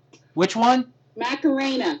 Go. Which one?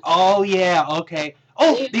 Macarena. Oh yeah. Okay.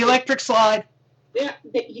 Oh, the Electric Slide. Yeah,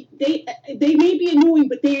 they may be annoying,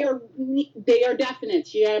 but they are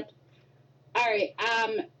definite. Yeah. All right.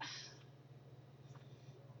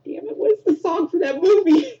 Damn it! What's the song for that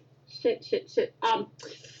movie? Shit.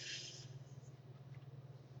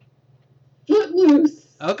 Footloose.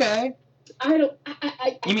 Okay. I don't.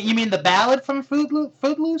 You mean the ballad from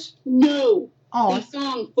Footloose? No. Oh. The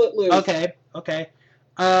song Footloose. Okay.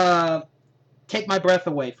 Take My Breath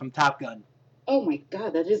Away from Top Gun. Oh my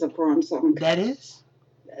God, that is a prom song. That is.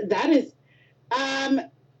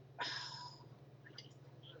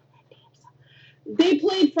 They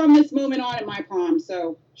played From This Moment On at my prom,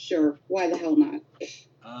 so sure. Why the hell not?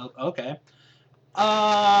 Okay.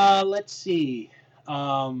 Let's see.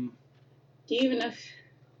 Do you even know?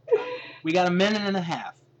 We got a minute and a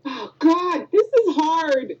half. Oh God, this is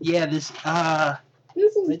hard. Yeah, this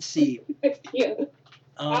is. Let's see. Yeah.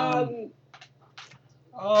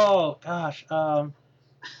 Oh gosh.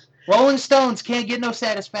 Rolling Stones, Can't Get No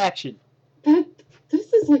Satisfaction.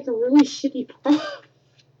 This is like a really shitty prom.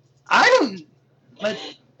 I don't know.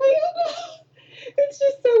 It's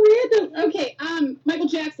just so random. Okay, Michael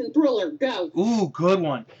Jackson, Thriller, go. Ooh, good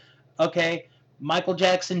one. Okay, Michael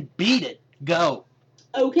Jackson, Beat It, go.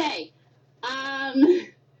 Okay,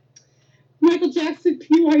 Michael Jackson,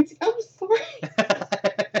 PYT. I'm sorry.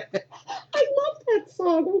 I love that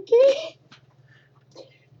song. Okay.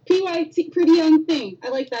 PYT, Pretty Young Thing. I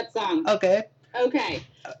like that song. Okay.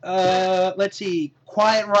 Let's see.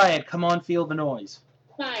 Quiet Riot, Come On, Feel the Noise.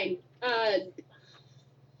 Fine.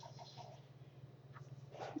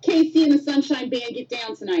 Casey and the Sunshine Band, Get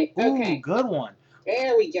Down Tonight. Okay. Ooh, good one.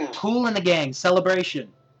 There we go. Kool and the Gang,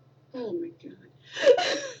 Celebration. Oh my God.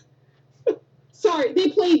 Sorry, they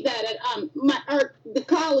played that at the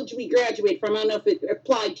college we graduated from. I don't know if it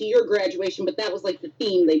applied to your graduation, but that was like the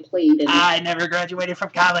theme they played in. I never graduated from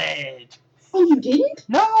college. Oh, you didn't?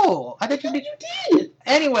 No, I thought You you did. did.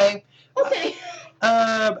 Anyway. Okay.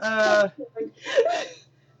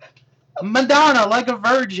 Madonna, Like a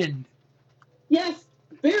Virgin. Yes,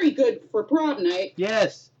 very good for prom night.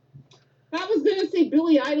 Yes. I was gonna say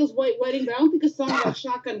Billy Idol's White Wedding, but I don't think a song about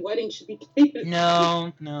Shotgun Wedding should be played.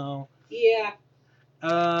 No. Yeah.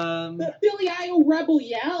 But Billy Idol Rebel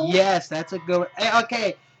Yell. Yes, that's a good.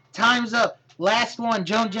 Okay, time's up. Last one,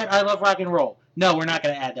 Joan Jett, I Love Rock and Roll. No, we're not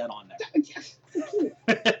gonna add that on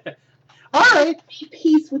there. All right.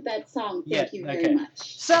 Peace with that song. Thank you very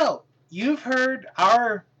much. So you've heard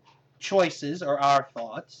our choices or our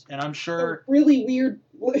thoughts, and I'm sure a really weird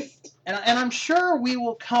list. And I'm sure we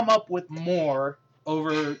will come up with more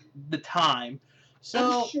over the time.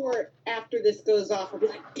 So I'm sure after this goes off, I'll be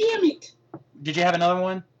like, damn it. Did you have another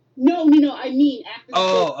one? No. I mean after this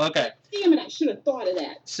goes off. Okay. Damn it, I should have thought of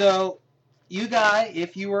that. So you guys,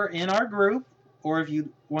 if you were in our group, or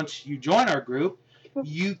once you join our group,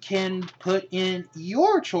 you can put in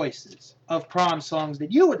your choices of prom songs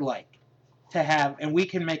that you would like to have, and we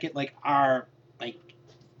can make it like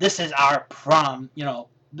this is our prom,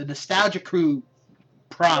 the Nostalgia Crew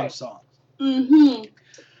prom songs. Mm-hmm.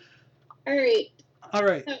 All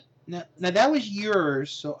right. Now that was yours,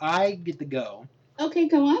 so I get to go. Okay,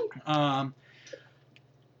 go on.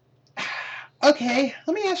 Okay,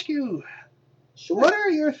 let me ask you. Sure. What are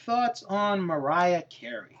your thoughts on Mariah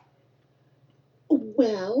Carey?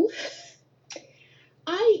 Well,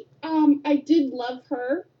 I did love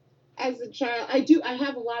her as a child. I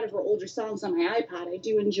have a lot of her older songs on my iPod. I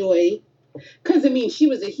do enjoy, because she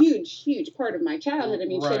was a huge part of my childhood.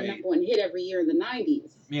 She had number one hit every year in the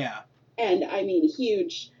 90s. Yeah. And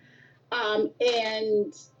huge.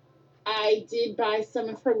 And I did buy some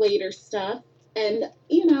of her later stuff, and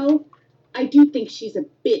I do think she's a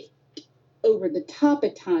bit over the top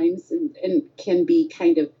at times, and can be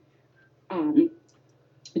kind of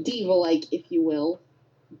diva-like, if you will.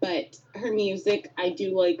 But her music, I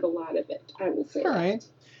do like a lot of it, I will say. All right.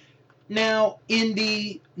 Now, in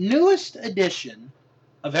the newest edition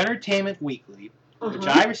of Entertainment Weekly, which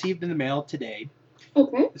I received in the mail today.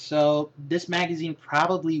 Okay. So this magazine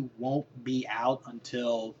probably won't be out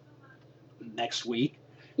until next week.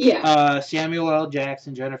 Yeah. Samuel L.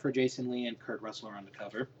 Jackson, Jennifer Jason Leigh, and Kurt Russell are on the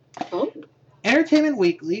cover. Oh. Entertainment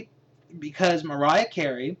Weekly, because Mariah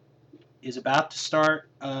Carey is about to start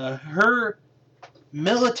her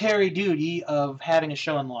military duty of having a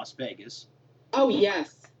show in Las Vegas. Oh,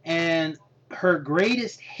 yes. And her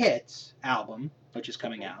greatest hits album, which is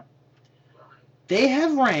coming out, they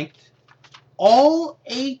have ranked all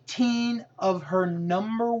 18 of her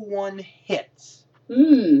number one hits.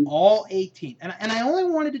 All 18. And I only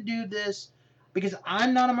wanted to do this because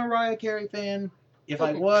I'm not a Mariah Carey fan. If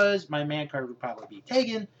I was, my man card would probably be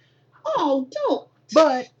taken. Oh, don't.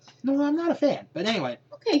 But, no, I'm not a fan. But anyway.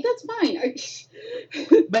 Okay, that's fine.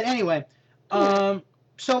 But anyway,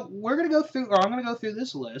 so we're going to go through, or I'm going to go through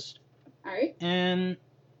this list. All right. And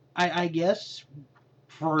I guess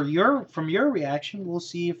from your reaction, we'll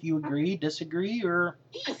see if you agree, disagree, or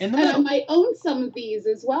in the middle. And I might own some of these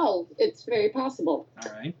as well. It's very possible.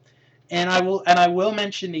 All right. And I will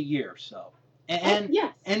mention the year, so. And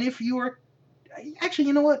yes. And if you were, actually,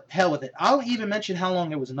 you know what? Hell with it. I'll even mention how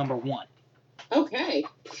long it was number one. Okay.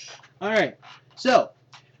 All right. So,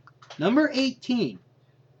 number 18,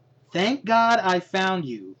 Thank God I Found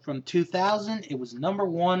You. From 2000, it was number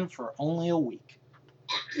one for only a week.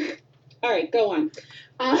 All right, go on.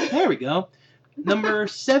 There we go. Number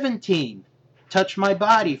 17, Touch My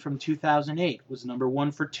Body from 2008, was number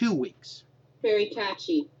one for 2 weeks. Very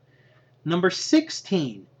catchy. Number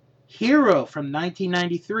 16, Hero from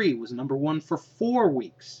 1993, was number one for 4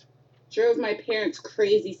 weeks. Drove my parents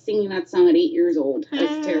crazy singing that song at 8 years old.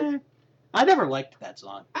 That's terrible. I never liked that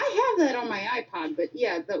song. I have that on my iPod, but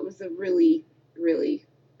yeah, that was a really, really,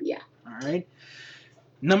 yeah. All right.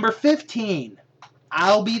 Number 15,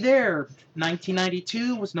 I'll Be There,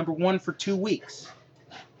 1992, was number one for 2 weeks.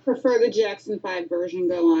 Prefer the Jackson 5 version.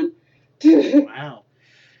 Go on. Wow.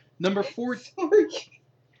 Number 14,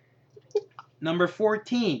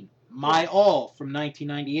 My All from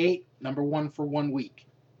 1998, number one for 1 week.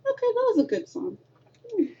 Okay, that was a good song.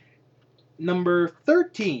 Number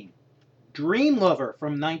 13, Dream Lover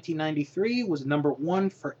from 1993, was number one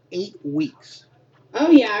for 8 weeks. Oh,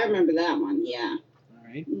 yeah, I remember that one, yeah. All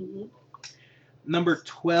right. Mm-hmm. Number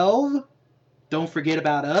 12, Don't Forget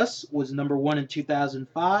About Us, was number one in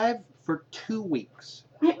 2005 for 2 weeks.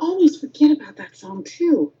 I always forget about that song,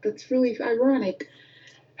 too. That's really ironic.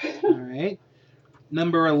 All right.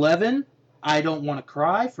 Number 11, I Don't Want to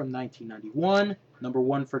Cry from 1991. Number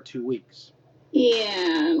 1 for 2 weeks. Yeah,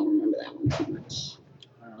 I don't remember that one too much.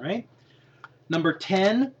 All right. Number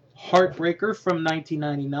 10, Heartbreaker from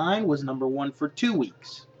 1999 was number 1 for 2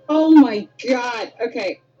 weeks. Oh my God.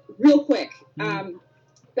 Okay, real quick. Mhm.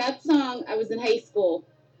 That song, I was in high school.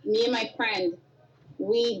 Me and my friend,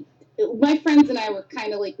 my friends and I were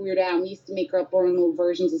kind of like Weird Al. We used to make up our own little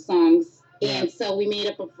versions of songs. Yeah. And so we made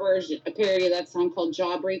up a parody of that song called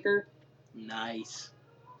Jawbreaker. Nice.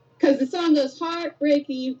 Because the song goes, heartbreaker,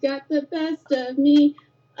 you got the best of me,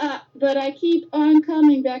 but I keep on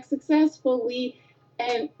coming back successfully.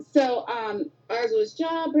 And so ours was,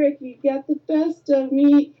 jawbreaker, you got the best of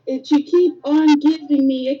me, and you keep on giving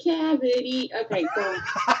me a cavity. Okay, go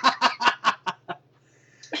on.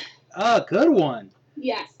 Oh, good one.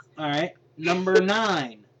 Yes. All right. Number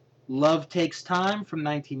 9, Love Takes Time from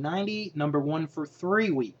 1990, number 1 for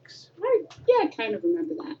 3 weeks. Yeah, I kind of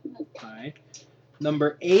remember that. All right.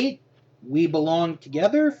 Number 8, We Belong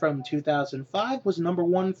Together from 2005 was number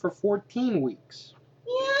 1 for 14 weeks.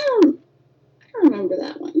 Yeah, I remember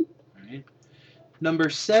that one. All right. Number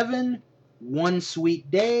 7, One Sweet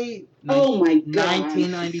Day. Oh my God.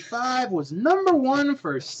 1995 was number 1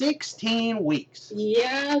 for 16 weeks.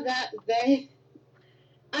 Yeah,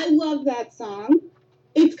 I love that song.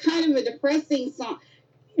 It's kind of a depressing song.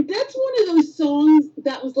 That's one of those songs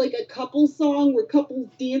that was like a couple song where couples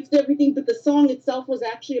danced and everything, but the song itself was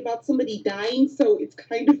actually about somebody dying, so it's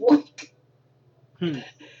kind of like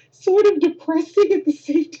sort of depressing at the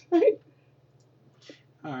same time.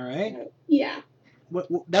 All right. Yeah.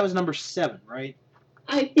 That was number 7, right?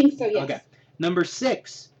 I think so, yes. Okay. Number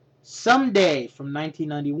 6, Someday from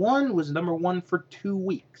 1991 was number 1 for 2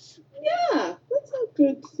 weeks. Yeah, that's a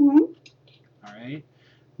good song. All right.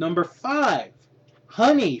 Number 5,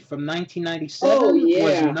 Honey from 1997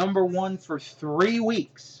 was number 1 for 3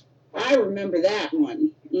 weeks. I remember that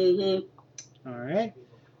one. Mm-hmm. All right.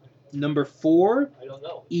 Number 4,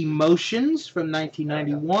 Emotions from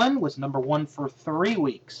 1991 was number 1 for 3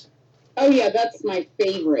 weeks. Oh yeah, that's my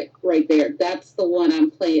favorite right there. That's the one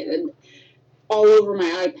I'm playing all over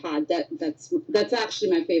my iPod. That's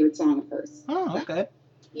actually my favorite song of hers. Oh, okay.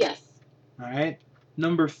 Yes. All right.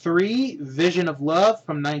 Number 3, Vision of Love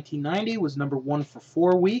from 1990 was number 1 for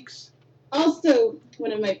 4 weeks. Also,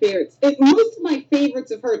 one of my favorites. Most of my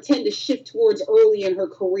favorites of her tend to shift towards early in her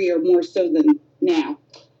career more so than now.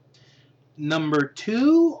 Number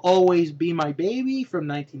 2, Always Be My Baby from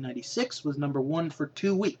 1996 was number 1 for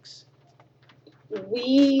 2 weeks.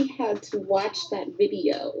 We had to watch that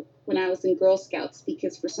video when I was in Girl Scouts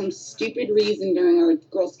because for some stupid reason during our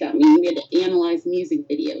Girl Scout meeting we had to analyze music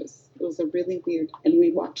videos. It was a really weird, and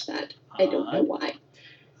we watched that. I don't know why.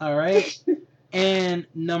 All right. And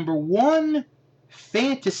number 1,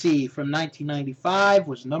 Fantasy from 1995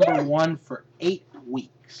 was number 1 for 8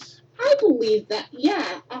 weeks. I believe that.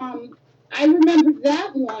 Yeah. I remember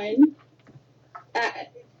that one. That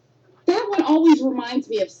one always reminds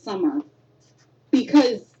me of summer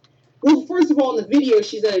because, well, first of all, in the video,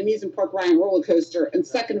 she's at an amusement park riding a roller coaster, and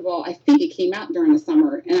second of all, I think it came out during the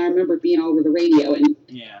summer, and I remember it being all over the radio, and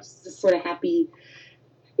just sort of happy.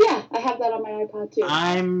 Yeah, I have that on my iPod too.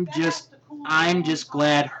 I'm just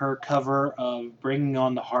glad her cover of Bringing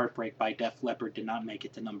on the Heartbreak by Def Leppard did not make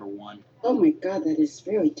it to number 1. Oh my God, that is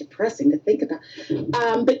very depressing to think about.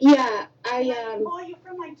 But yeah,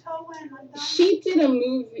 she did a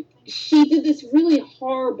movie. She did this really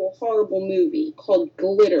horrible movie called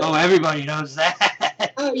Glitter. Oh, everybody knows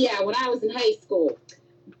that. Oh yeah, when I was in high school.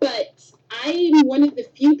 But I'm one of the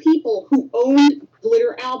few people who owned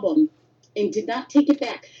Glitter album and did not take it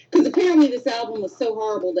back. Because apparently this album was so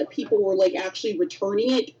horrible that people were like actually returning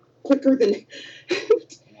it quicker than...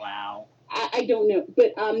 Wow. I don't know.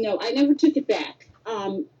 But no, I never took it back.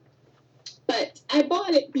 But I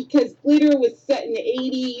bought it because Glitter was set in the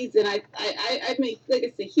 80s, and I'm like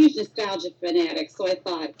I said, huge nostalgia fanatic. So I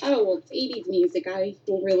thought, oh, well, it's 80s music. I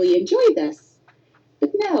will really enjoy this.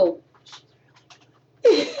 But no.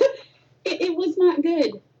 it was not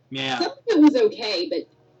good. Yeah. Some of it was okay, but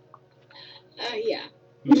yeah.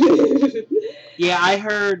 Yeah, I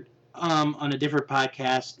heard on a different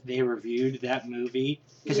podcast they reviewed that movie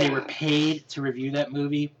because they were paid to review that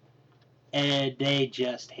movie, and they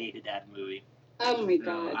just hated that movie. Oh my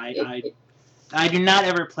God! I do not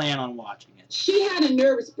ever plan on watching it. She had a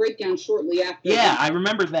nervous breakdown shortly after. Yeah, I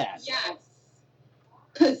remember that. Yes,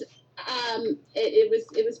 because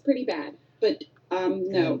it was pretty bad, but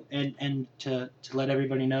no. And to let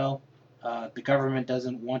everybody know, the government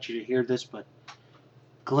doesn't want you to hear this, but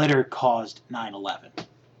Glitter caused 9/11.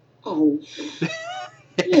 Oh.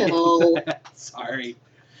 No. Sorry.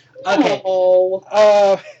 Okay. Oh.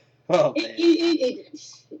 Oh man.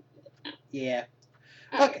 Yeah.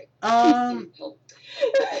 Okay. Um.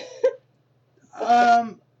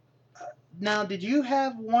 Now, did you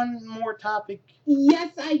have one more topic?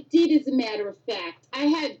 Yes, I did. As a matter of fact, I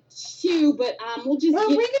had two, but we'll just. Well,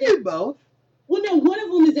 we can do both. Well, no, one of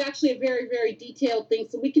them is actually a very, very detailed thing,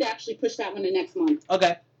 so we could actually push that one to next month.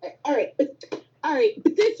 Okay. All right,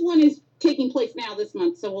 but this one is taking place now this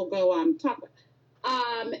month, so we'll go talk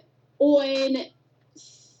on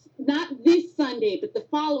not this Sunday, but the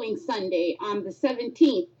following Sunday on the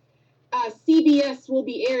 17th. CBS will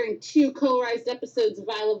be airing 2 colorized episodes of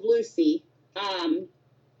I Love Lucy.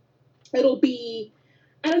 It'll be,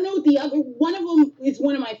 I don't know what the other, one of them is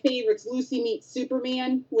one of my favorites, Lucy Meets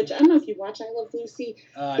Superman, which I don't know if you watch I Love Lucy,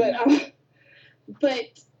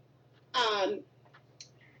 but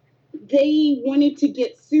they wanted to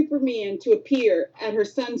get Superman to appear at her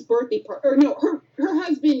son's birthday party. Or no, her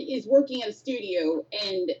husband is working at a studio,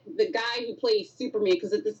 and the guy who plays Superman,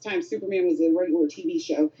 because at this time Superman was a regular TV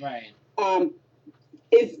show, right,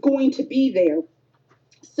 is going to be there.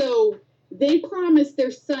 So they promised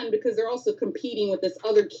their son, because they're also competing with this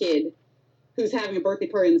other kid who's having a birthday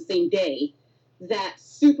party on the same day, that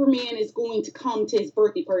Superman is going to come to his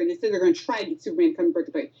birthday party. They said they're going to try to get Superman to come to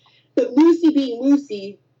birthday party. But Lucy, being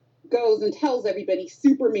Lucy, goes and tells everybody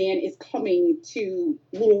Superman is coming to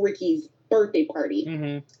little Ricky's birthday party.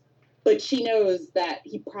 Mm-hmm. But she knows that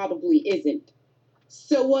he probably isn't.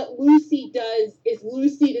 So what Lucy does is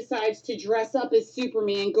Lucy decides to dress up as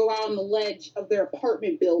Superman, go out on the ledge of their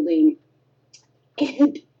apartment building,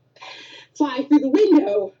 and fly through the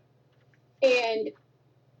window. And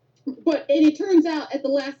it turns out at the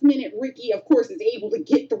last minute, Ricky, of course, is able to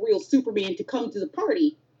get the real Superman to come to the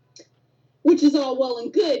party, which is all well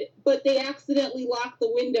and good, but they accidentally lock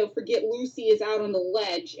the window, forget Lucy is out on the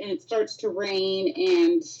ledge, and it starts to rain,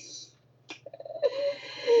 and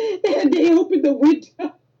they open the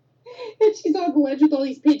window, and she's on the ledge with all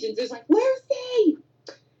these pigeons. There's like, Lucy!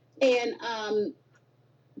 And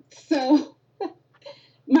so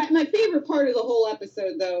my favorite part of the whole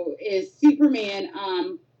episode, though, is Superman.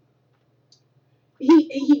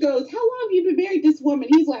 He goes, how long have you been married to this woman?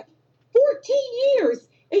 He's like, 14 years.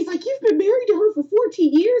 And he's like, you've been married to her for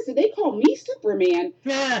 14 years, and they call me Superman.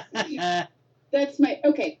 That's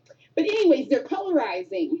okay. But anyways, they're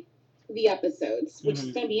colorizing the episodes, which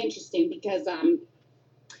is going to be interesting because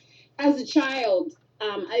as a child,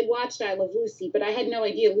 I watched I Love Lucy, but I had no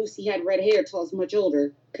idea Lucy had red hair till I was much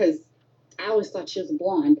older, because I always thought she was a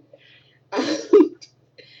blonde.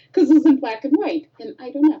 Because it was in black and white, and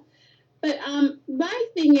I don't know. But my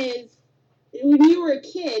thing is, when you were a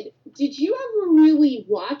kid, did you ever really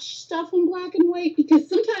watch stuff in black and white? Because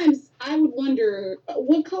sometimes I would wonder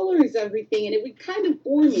what color is everything, and it would kind of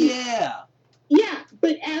bore me. Yeah,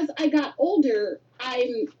 but as I got older,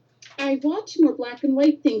 I watch more black and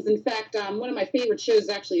white things. In fact, one of my favorite shows is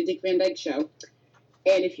actually a Dick Van Dyke Show.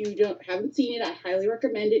 And if you haven't seen it, I highly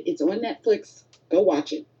recommend it. It's on Netflix. Go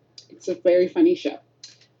watch it. It's a very funny show.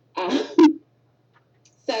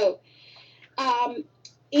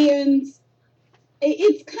 And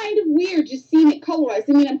it's kind of weird just seeing it colorized.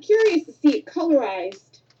 I mean, I'm curious to see it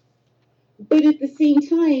colorized, but at the same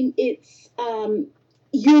time, it's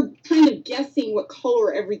you're kind of guessing what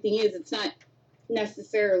color everything is. It's not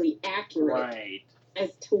necessarily accurate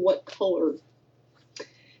as to what color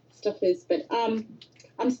stuff is. But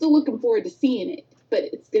I'm still looking forward to seeing it, but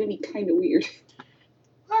it's going to be kind of weird.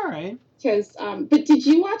 All right. Because, but did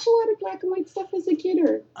you watch a lot of black and white stuff as a kid,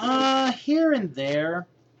 or? Here and there.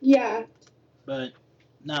 Yeah. But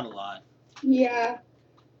not a lot. Yeah.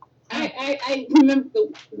 I remember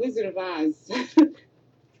the Wizard of Oz.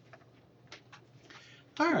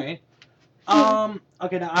 All right.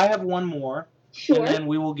 Okay, now I have one more. Sure. And then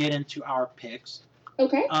we will get into our picks.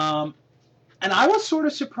 Okay. And I was sort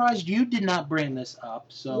of surprised you did not bring this up.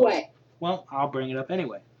 So. What? Well, I'll bring it up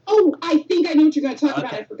anyway. Oh, I think I know what you're going to talk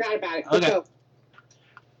about. I forgot about it. Okay.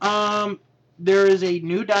 Go. There is a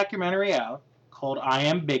new documentary out called I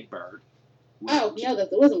Am Big Bird. Oh, no, that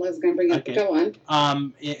wasn't what I was going to bring up. Okay. Go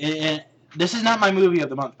on. This is not my movie of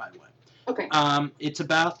the month, by the way. Okay. It's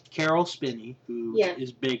about Carol Spinney, who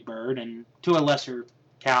is Big Bird, and to a lesser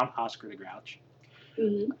count, Oscar the Grouch.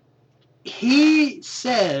 Mm-hmm. He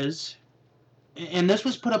says, and this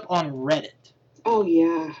was put up on Reddit. Oh,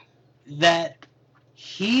 yeah. That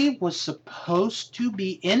he was supposed to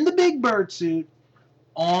be in the Big Bird suit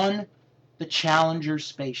on the Challenger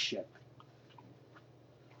spaceship.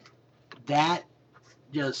 That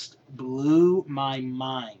just blew my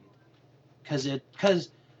mind.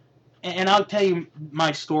 And I'll tell you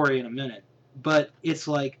my story in a minute, but it's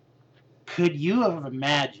like, could you have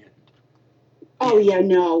imagined Oh, yeah,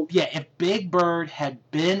 no. Yeah, if Big Bird had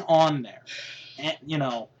been on there, and, you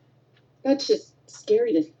know. That's just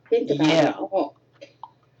scary to think about. Yeah. Oh.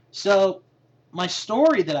 So, my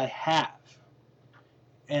story that I have,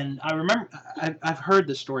 and I remember, I've heard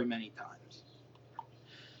this story many times.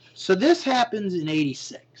 So this happens in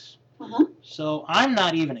 '86. Uh-huh. So I'm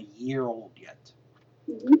not even a year old yet.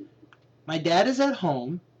 Mm-hmm. My dad is at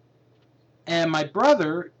home, and my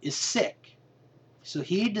brother is sick. So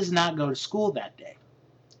he does not go to school that day.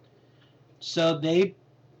 So they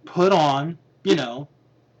put on, you know,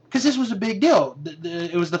 because this was a big deal.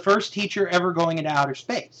 It was the first teacher ever going into outer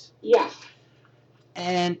space. Yeah.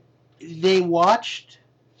 And they watched,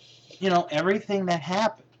 you know, everything that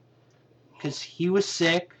happened. Because he was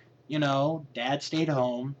sick, you know, Dad stayed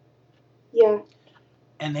home. Yeah.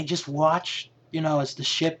 And they just watched, you know, as the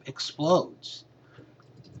ship explodes.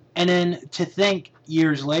 And then to think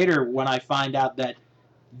years later when I find out that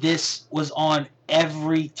this was on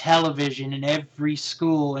every television in every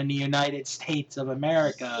school in the United States of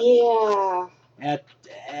America. Yeah.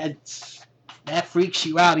 That freaks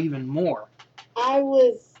you out even more. I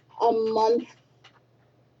was a month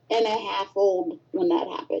and a half old when that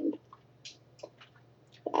happened.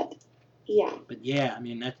 Yeah. But yeah, I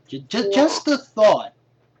mean, that just the thought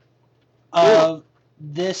of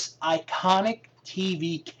this iconic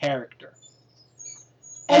TV character.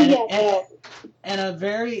 And a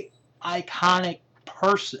very iconic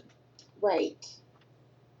person. Right.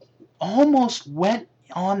 Almost went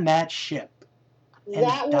on that ship. And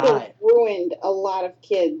that would have ruined a lot of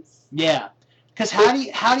kids. Yeah. Because how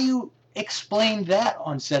do you explain that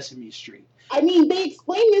on Sesame Street? I mean, they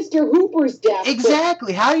explain Mr. Hooper's death.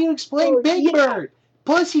 Exactly. How do you explain Big Bird?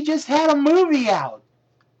 Plus, he just had a movie out.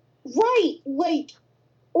 Right. Like,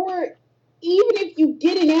 or even if you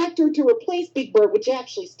get an actor to replace Big Bird, which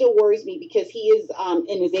actually still worries me because he is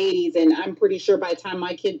in his 80s, and I'm pretty sure by the time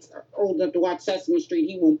my kids are old enough to watch Sesame Street,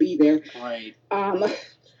 he won't be there. Right.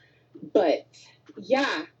 But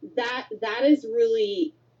yeah, that is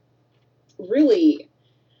really, really,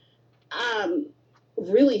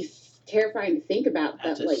 really terrifying to think about.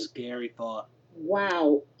 That's a scary thought.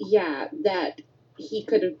 Wow. Yeah, that he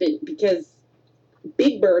could have been, because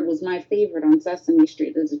Big Bird was my favorite on Sesame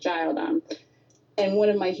Street as a child. And one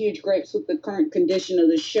of my huge gripes with the current condition of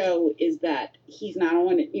the show is that he's not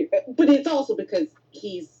on it. But it's also because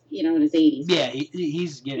he's, in his 80s. Yeah,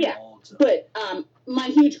 he's getting old. So. But my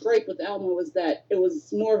huge gripe with Elmo was that it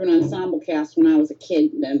was more of an ensemble cast when I was a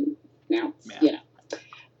kid than now. Yeah.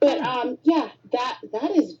 But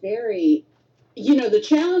that is very. The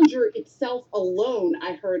Challenger itself alone,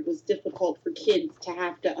 I heard, was difficult for kids to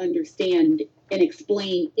have to understand and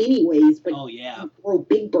explain anyways. But throw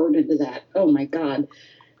Big Bird into that. Oh, my God.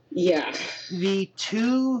 Yeah. The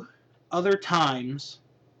two other times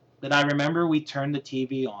that I remember we turned the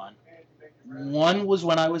TV on, one was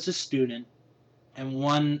when I was a student, and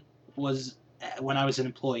one was when I was an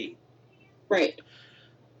employee. Right.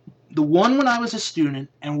 The one when I was a student,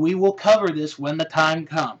 and we will cover this when the time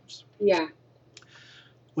comes. Yeah.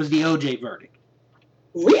 Was the OJ verdict.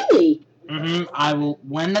 Really? Mm-hmm. I will,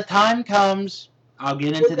 when the time comes, I'll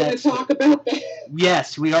get into that. We're going to talk about that.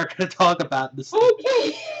 Yes, we are going to talk about this.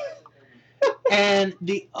 Okay. And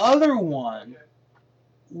the other one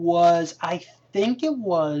was, I think it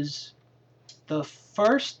was the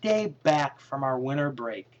first day back from our winter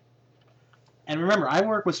break. And remember, I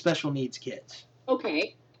work with special needs kids.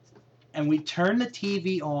 Okay. And we turned the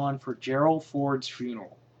TV on for Gerald Ford's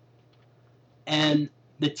funeral. And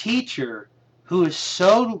the teacher, who is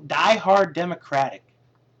so diehard Democratic,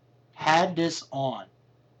 had this on.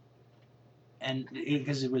 And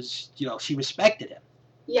because it was, she respected him.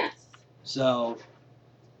 Yes. So,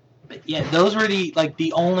 but yeah, those were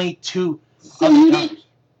the only two. So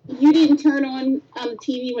you didn't turn on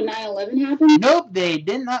TV when 9/11 happened? Nope, they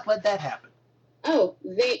did not let that happen. Oh,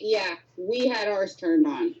 we had ours turned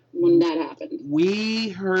on when that happened. We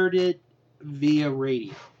heard it via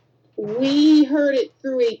radio. We heard it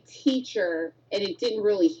through a teacher, and it didn't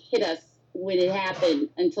really hit us when it happened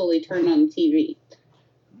until they turned on the TV.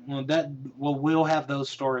 Well, we'll have those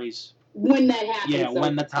stories when that happens. Yeah,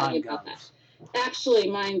 when the time comes. Actually,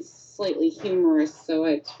 mine's slightly humorous,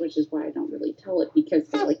 which is why I don't really tell it, because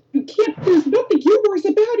they're like, you can't. There's nothing humorous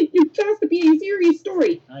about it. It has to be a serious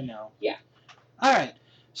story. I know. Yeah. All right.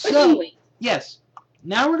 So, but anyway. Yes.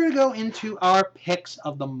 Now we're going to go into our picks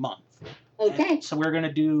of the month. Okay. And so we're going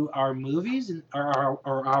to do our movies, or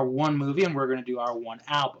our one movie, and we're going to do our one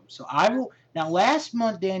album. So now last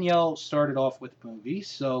month Danielle started off with movies,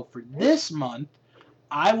 so for this month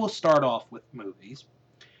I will start off with movies.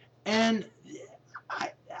 And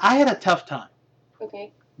I had a tough time.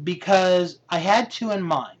 Okay. because I had two in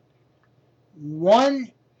mind.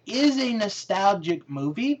 One is a nostalgic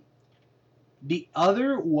movie. The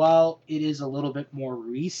other, while it is a little bit more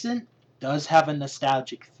recent, does have a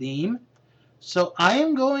nostalgic theme. So I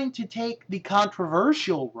am going to take the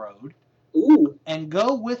controversial road Ooh. and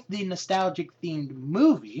go with the nostalgic themed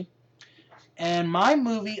movie. And my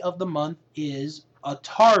movie of the month is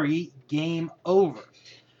Atari Game Over.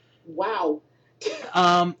 Wow.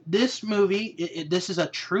 This movie, this is a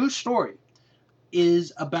true story,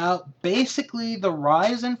 is about basically the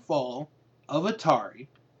rise and fall of Atari,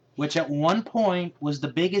 which at one point was the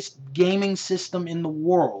biggest gaming system in the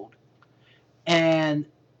world, and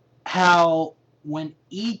how when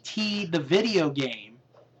E.T. the video game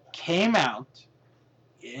came out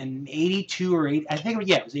in 82 or 8, I think,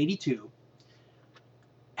 yeah, it was 82,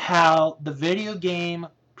 how the video game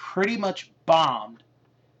pretty much bombed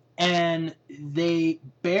and they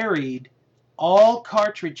buried all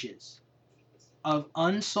cartridges of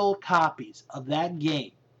unsold copies of that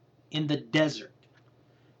game in the desert.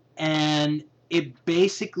 And it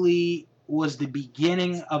basically was the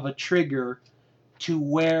beginning of a trigger to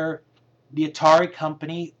where the Atari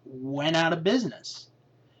company went out of business.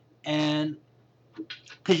 And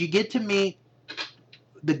because you get to meet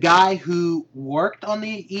the guy who worked on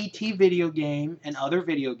the ET video game and other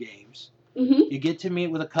video games. Mm-hmm. You get to meet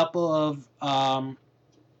with a couple of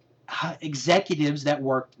executives that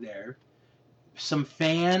worked there, some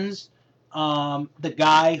fans, the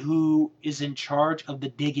guy who is in charge of the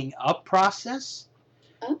digging up process,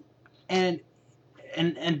 Oh. and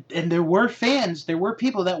there were fans, there were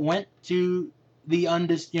people that went to the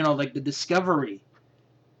like the discovery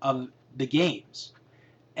of the games,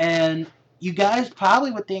 and you guys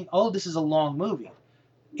probably would think, oh, this is a long movie.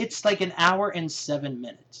 It's like an hour and 7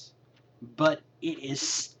 minutes, but it is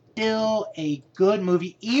still a good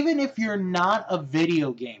movie, even if you're not a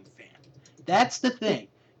video game fan. That's the thing.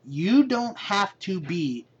 You don't have to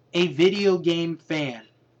be a video game fan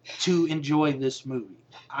to enjoy this movie.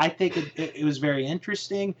 I think it was very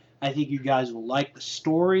interesting. I think you guys will like the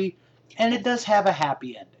story, and it does have a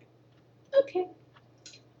happy ending. Okay.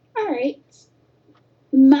 All right.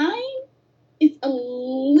 Mine is a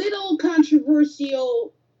little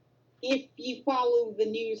controversial if you follow the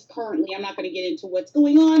news currently. I'm not going to get into what's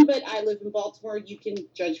going on, but I live in Baltimore. You can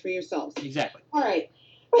judge for yourselves. Exactly. All right.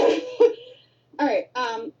 All right.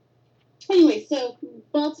 Anyway, so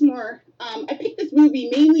Baltimore. I picked this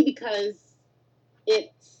movie mainly because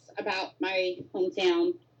it's about my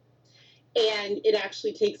hometown, and it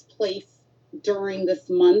actually takes place during this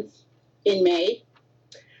month in May,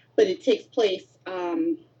 but it takes place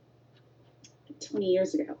 20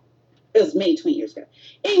 years ago. It was made 20 years ago.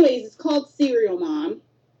 Anyways, it's called Serial Mom.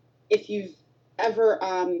 If you've ever,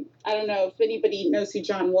 I don't know if anybody knows who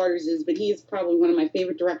John Waters is, but he is probably one of my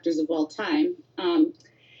favorite directors of all time.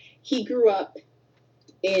 He grew up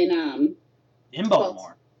in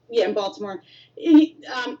Baltimore. In Baltimore, in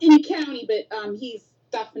the county, but he's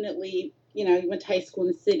definitely, he went to high school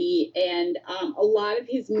in the city, and a lot of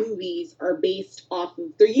his movies are based off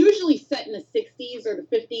of, they're usually set in the 60s or the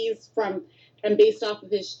 50s and based off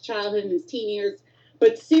of his childhood and his teen years.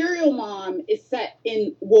 But Serial Mom is set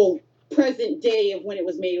in, present day of when it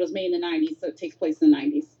was made. It was made in the 90s, so it takes place in the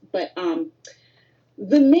 90s. But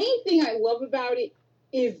the main thing I love about it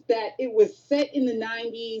is that it was set in the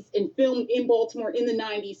 90s and filmed in Baltimore in the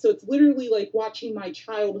 90s. So it's literally like watching my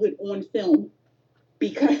childhood on film,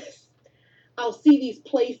 because I'll see these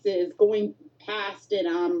places going past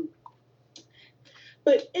and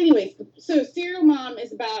but anyways, so Serial Mom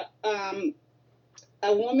is about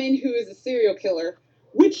a woman who is a serial killer,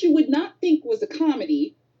 which you would not think was a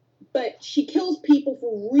comedy, but she kills people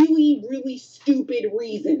for really, really stupid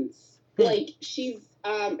reasons. Like, she's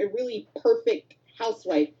a really perfect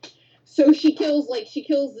housewife. So she kills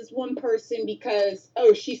this one person because,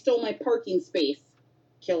 she stole my parking space.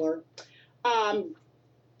 Killer.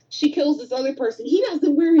 She kills this other person. He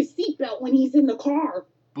doesn't wear his seatbelt when he's in the car.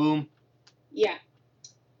 Boom. Yeah.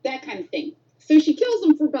 That kind of thing. So she kills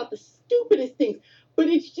him for about the stupidest things. But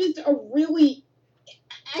it's just a really,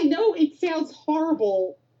 I know it sounds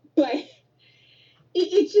horrible, but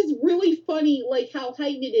it's just really funny, like how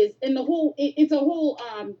heightened it is. And it's a whole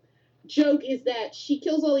joke is that she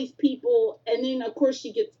kills all these people, and then of course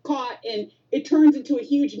she gets caught, and it turns into a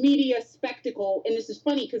huge media spectacle. And this is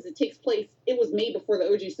funny because it was made before the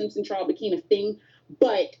O.J. Simpson trial became a thing.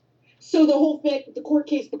 But so the whole fact that the court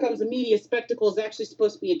case becomes a media spectacle is actually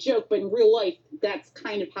supposed to be a joke, but in real life, that's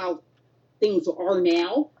kind of how things are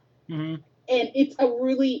now. Mm-hmm. And it's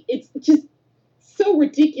just so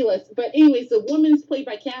ridiculous. But anyways, the woman's played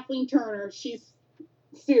by Kathleen Turner. She's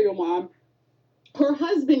Serial Mom. Her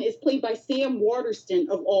husband is played by Sam Waterston,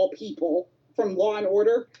 of all people, from Law and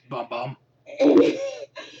Order. Bum bum. And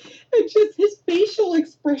just his facial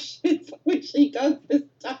expressions when she does this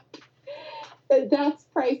stuff. That's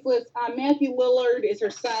priceless. Matthew Lillard is her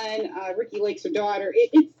son. Ricky Lake's her daughter.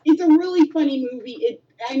 It's a really funny movie.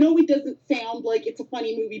 I know it doesn't sound like it's a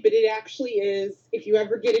funny movie, but it actually is. If you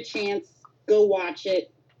ever get a chance, go watch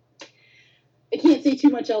it. I can't say too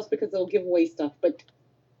much else because it'll give away stuff, but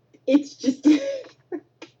it's just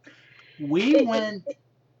we went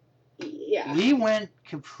yeah.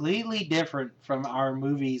 completely different from our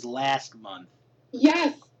movies last month.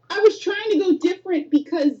 Yes, I was trying to go different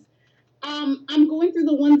because I'm going through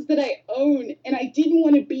the ones that I own, and I didn't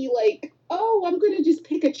want to be like, oh, I'm going to just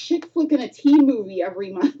pick a chick flick and a teen movie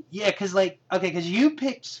every month. Yeah, because you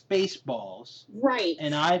picked Spaceballs. Right.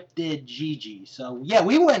 And I did Gigi. So, yeah,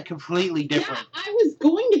 we went completely different. Yeah, I was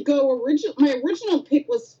going to go my original pick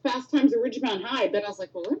was Fast Times at Ridgemont High, but I was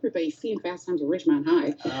like, well, everybody's seen Fast Times at Ridgemont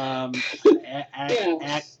High.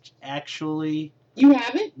 Actually... You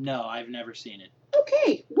haven't? No, I've never seen it.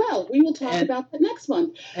 Okay, well, we will talk about that next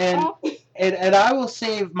month. And I will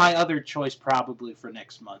save my other choice probably for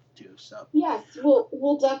next month too. So yes,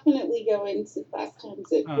 we'll definitely go into Fast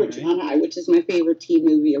Times at Ridgemont High, which is my favorite teen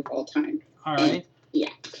movie of all time. All right. And, yeah.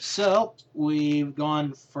 So we've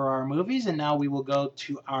gone for our movies, and now we will go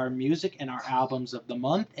to our music and our albums of the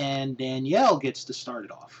month. And Danielle gets to start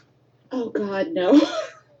it off. Oh God, no.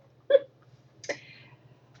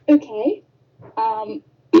 Okay.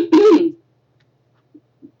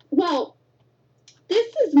 Well,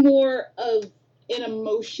 this is more of an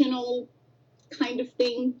emotional kind of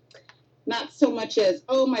thing, not so much as,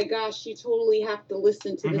 oh my gosh, you totally have to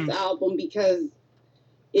listen to this album because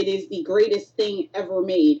it is the greatest thing ever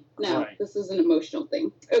made. No, This is an emotional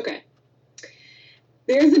thing. Okay.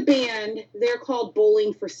 There's a band, they're called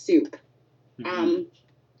Bowling for Soup.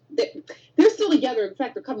 They're still together. In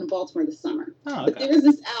fact, they're coming to Baltimore this summer. Oh, okay. But there's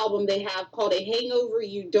this album they have called A Hangover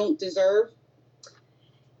You Don't Deserve.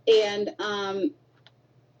 And I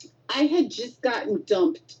had just gotten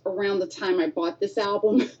dumped around the time I bought this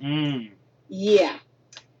album. Yeah.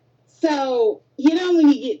 So, when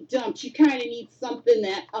you get dumped, you kind of need something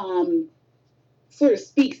that sort of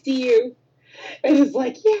speaks to you. And it's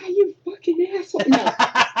like, yeah, you fucking asshole. No.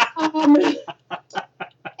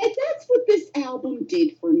 And that's what this album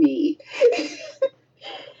did for me.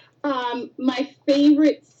 My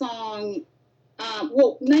favorite song,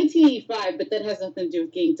 1985, but that has nothing to do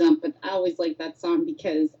with getting dumped. But I always like that song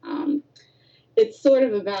because it's sort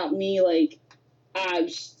of about me. Like,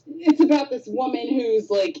 it's about this woman who's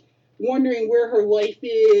like wondering where her life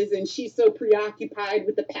is, and she's so preoccupied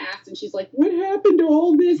with the past, and she's like, what happened to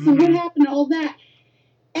all this and what happened to all that?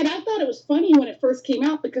 And I thought it was funny when it first came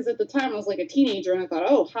out because at the time I was like a teenager and I thought,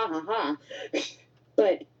 oh, ha, ha, ha.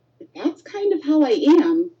 But that's kind of how I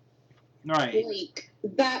am. Right. Like,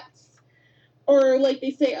 or like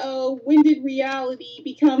they say, oh, when did reality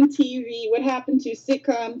become TV? What happened to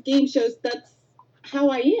sitcoms, game shows? That's how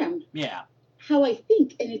I am. Yeah. How I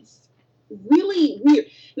think. And it's really weird.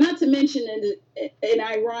 Not to mention, and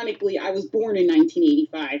ironically, I was born in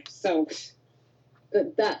 1985. So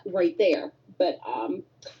that right there. But, or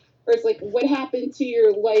it's like, what happened to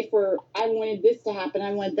your life? Or I wanted this to happen,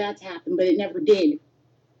 I wanted that to happen, but it never did.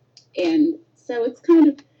 And so it's kind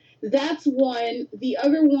of, that's one. The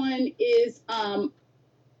other one is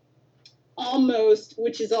Almost,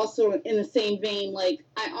 which is also in the same vein. Like,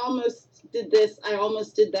 I almost did this, I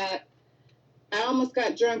almost did that. I almost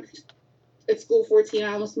got drunk at School 14.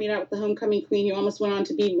 I almost made out with the homecoming queen who almost went on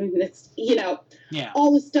to be this, yeah.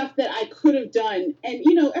 All the stuff that I could have done. And,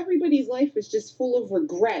 everybody's life is just full of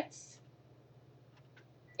regrets.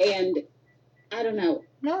 And I don't know.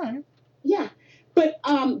 No. Yeah. But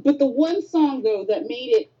the one song, though, that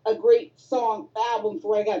made it a great album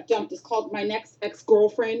before I got dumped is called My Next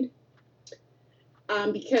Ex-Girlfriend.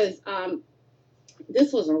 Because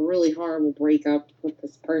this was a really horrible breakup with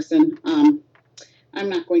this person. I'm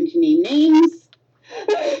not going to name names.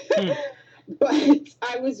 But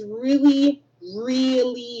I was really,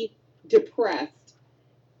 really depressed.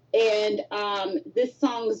 And this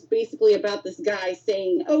song is basically about this guy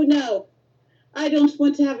saying, oh, no, I don't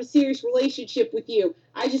want to have a serious relationship with you.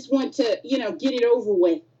 I just want to, get it over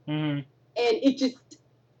with. And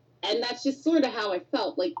that's just sort of how I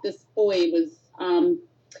felt. Like, this boy was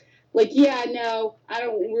like, yeah, no, I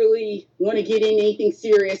don't really want to get in anything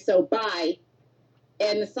serious, so bye.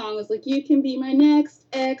 And the song was like, you can be my next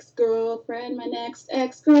ex-girlfriend, my next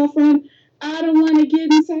ex-girlfriend. I don't want to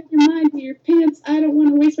get inside your mind, your pants. I don't want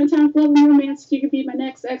to waste my time with love and romance. You can be my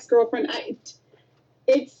next ex-girlfriend.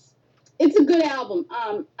 It's It's a good album.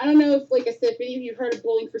 I don't know if, like I said, if any of you have heard of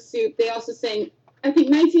Bowling for Soup, they also sang, I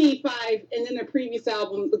think, 1985, and then their previous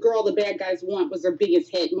album, The Girl the Bad Guys Want, was their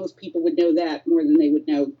biggest hit. Most people would know that more than they would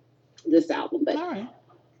know this album. But All right.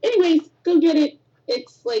 anyways, go get it.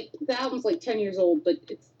 It's like, the album's like 10 years old, but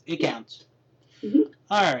It yeah. counts. Mhm.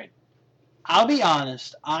 All right. I'll be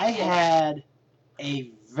honest. I had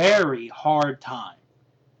a very hard time.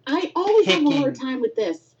 I always have a Picking- hard time with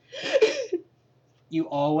this. You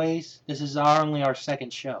always? This is only our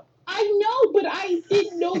second show. I know, but I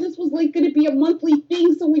didn't know this was like going to be a monthly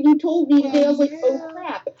thing. So when you told me today, I was like, oh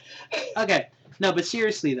crap. Okay. No, but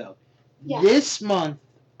seriously though, Yeah. this month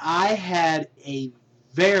I had a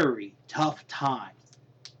very tough time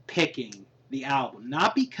picking the album.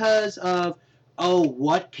 Not because of, oh,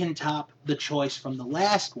 what can top the choice from the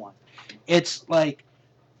last one? It's like,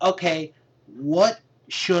 okay, what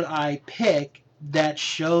should I pick that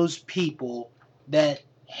shows people that,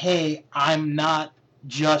 hey, I'm not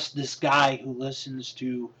just this guy who listens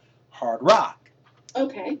to hard rock?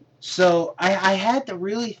 Okay. So I had to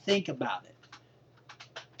really think about it.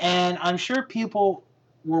 And I'm sure people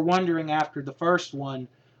were wondering after the first one,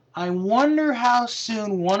 I wonder how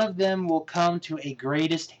soon one of them will come to a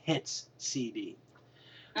greatest hits CD.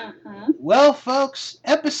 Uh-huh. Well, folks,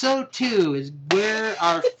 episode 2 is where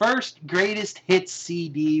our first greatest hits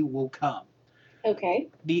CD will come. Okay.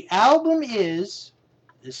 The album is,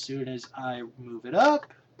 as soon as I move it up,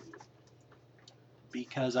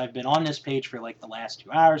 because I've been on this page for like the last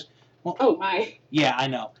 2 hours. Well, oh my. Yeah, I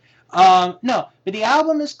know. No, but the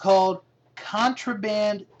album is called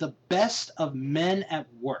Contraband, The Best of Men at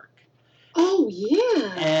Work. Oh,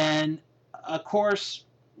 yeah. And, of course,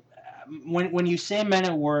 when you say Men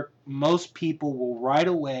at Work, most people will right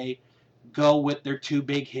away go with their 2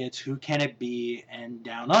 big hits, Who Can It Be and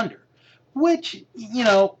Down Under. Which,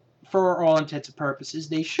 for all intents and purposes,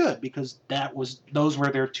 they should, because those were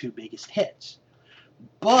their 2 biggest hits.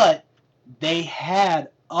 But they had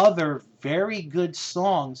other very good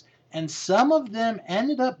songs, and some of them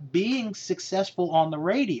ended up being successful on the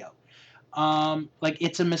radio. Like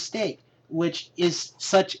It's a Mistake, which is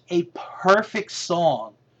such a perfect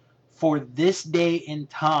song for this day and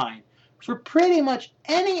time, for pretty much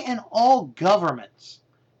any and all governments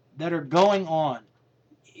that are going on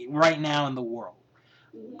right now in the world.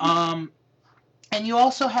 And you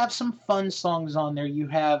also have some fun songs on there. You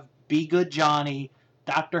have Be Good Johnny,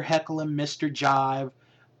 Dr. Heckle and Mr. Jive,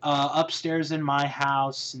 Upstairs in My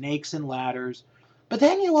House, Snakes and Ladders. But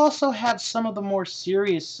then you also have some of the more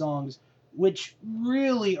serious songs, which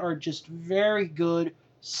really are just very good.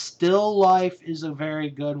 Still Life is a very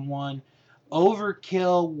good one.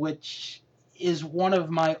 Overkill, which is one of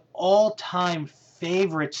my all-time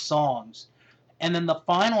favorite songs. And then the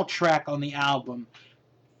final track on the album,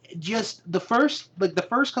 just the first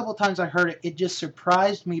couple of times I heard it, it just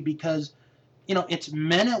surprised me because, it's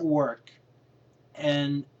Men at Work.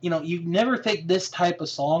 And, you'd never think this type of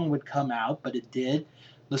song would come out, but it did.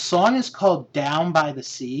 The song is called Down by the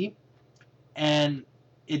Sea. And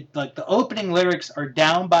the opening lyrics are,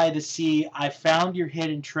 Down by the sea, I found your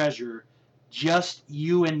hidden treasure. Just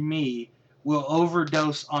you and me will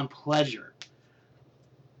overdose on pleasure.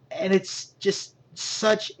 And it's just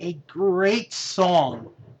such a great song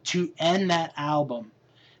to end that album.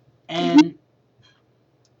 And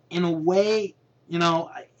in a way,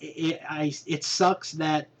 it sucks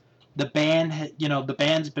that the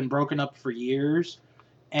band's been broken up for years,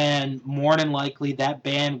 and more than likely that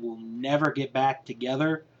band will never get back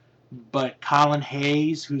together. But Colin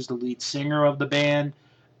Hayes, who's the lead singer of the band,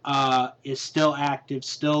 is still active,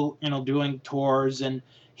 still doing tours, and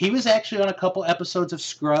he was actually on a couple episodes of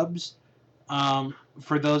Scrubs.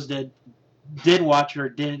 For those that did watch it or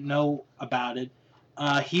didn't know about it,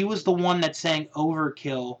 he was the one that sang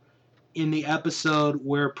Overkill in the episode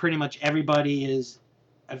where pretty much everybody is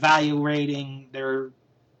evaluating their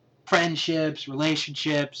friendships,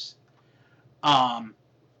 relationships. But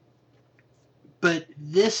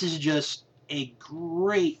this is just a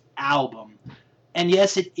great album. And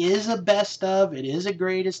yes, it is a best of, it is a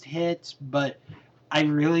greatest hits, but I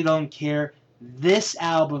really don't care. This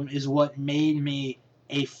album is what made me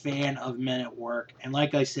a fan of Men at Work. And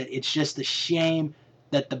like I said, it's just a shame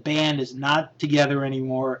that the band is not together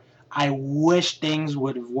anymore. I wish things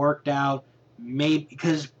would have worked out, maybe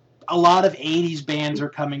because a lot of 80s bands are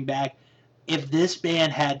coming back. If this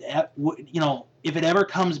band had, if it ever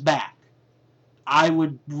comes back, I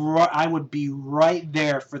would be right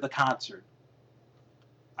there for the concert.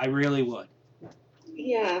 I really would.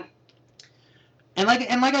 Yeah. And like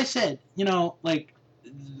I said,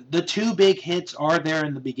 the 2 big hits are there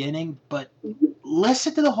in the beginning, but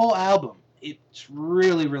listen to the whole album. It's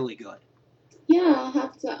really, really good. Yeah, I'll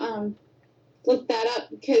have to look that up,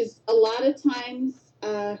 because a lot of times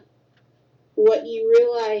what you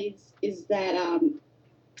realize is that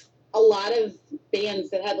a lot of bands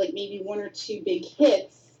that had like maybe one or two big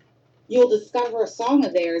hits, you'll discover a song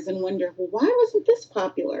of theirs and wonder, well, why wasn't this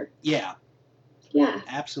popular? Yeah. Yeah.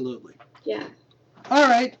 Absolutely. Yeah. All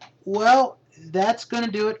right. Well, that's going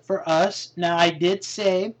to do it for us. Now, I did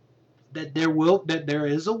say that there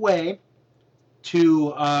is a way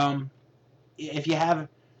to, if you have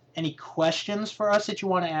any questions for us that you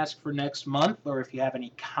want to ask for next month, or if you have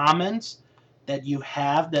any comments that you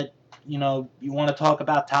have that you want to talk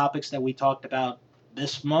about topics that we talked about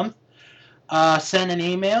this month, send an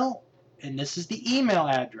email, and this is the email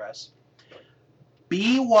address: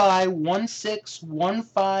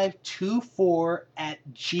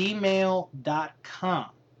 by161524@gmail.com.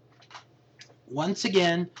 Once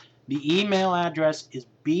again, the email address is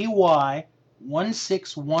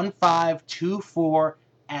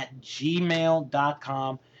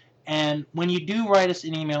by161524@gmail.com. And when you do write us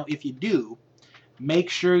an email, if you do,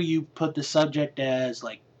 make sure you put the subject as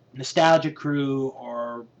like Nostalgia Crew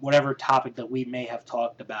or whatever topic that we may have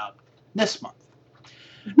talked about this month.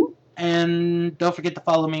 Mhm. And don't forget to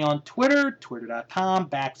follow me on Twitter,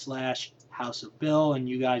 twitter.com/House of Bill, and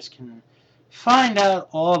you guys can find out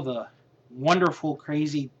all the wonderful,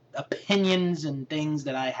 crazy opinions and things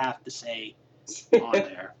that I have to say on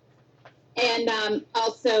there. And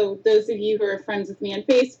also, those of you who are friends with me on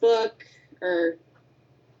Facebook or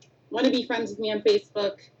want to be friends with me on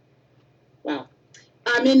Facebook, well,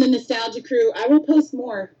 I'm in the Nostalgia Crew. I will post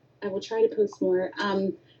more. I will try to post more.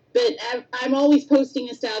 But I'm always posting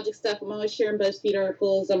nostalgic stuff. I'm always sharing BuzzFeed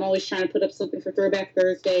articles. I'm always trying to put up something for Throwback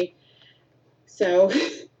Thursday. So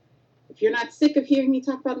if you're not sick of hearing me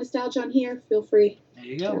talk about nostalgia on here, feel free. There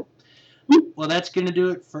you go. Well, that's going to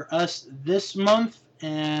do it for us this month,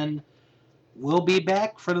 and we'll be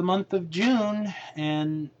back for the month of June,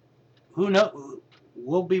 and who knows,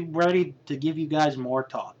 we'll be ready to give you guys more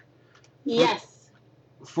talk. Yes.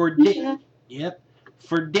 Yep.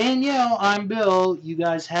 For Danielle, I'm Bill. You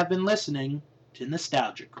guys have been listening to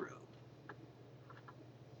Nostalgia Crew.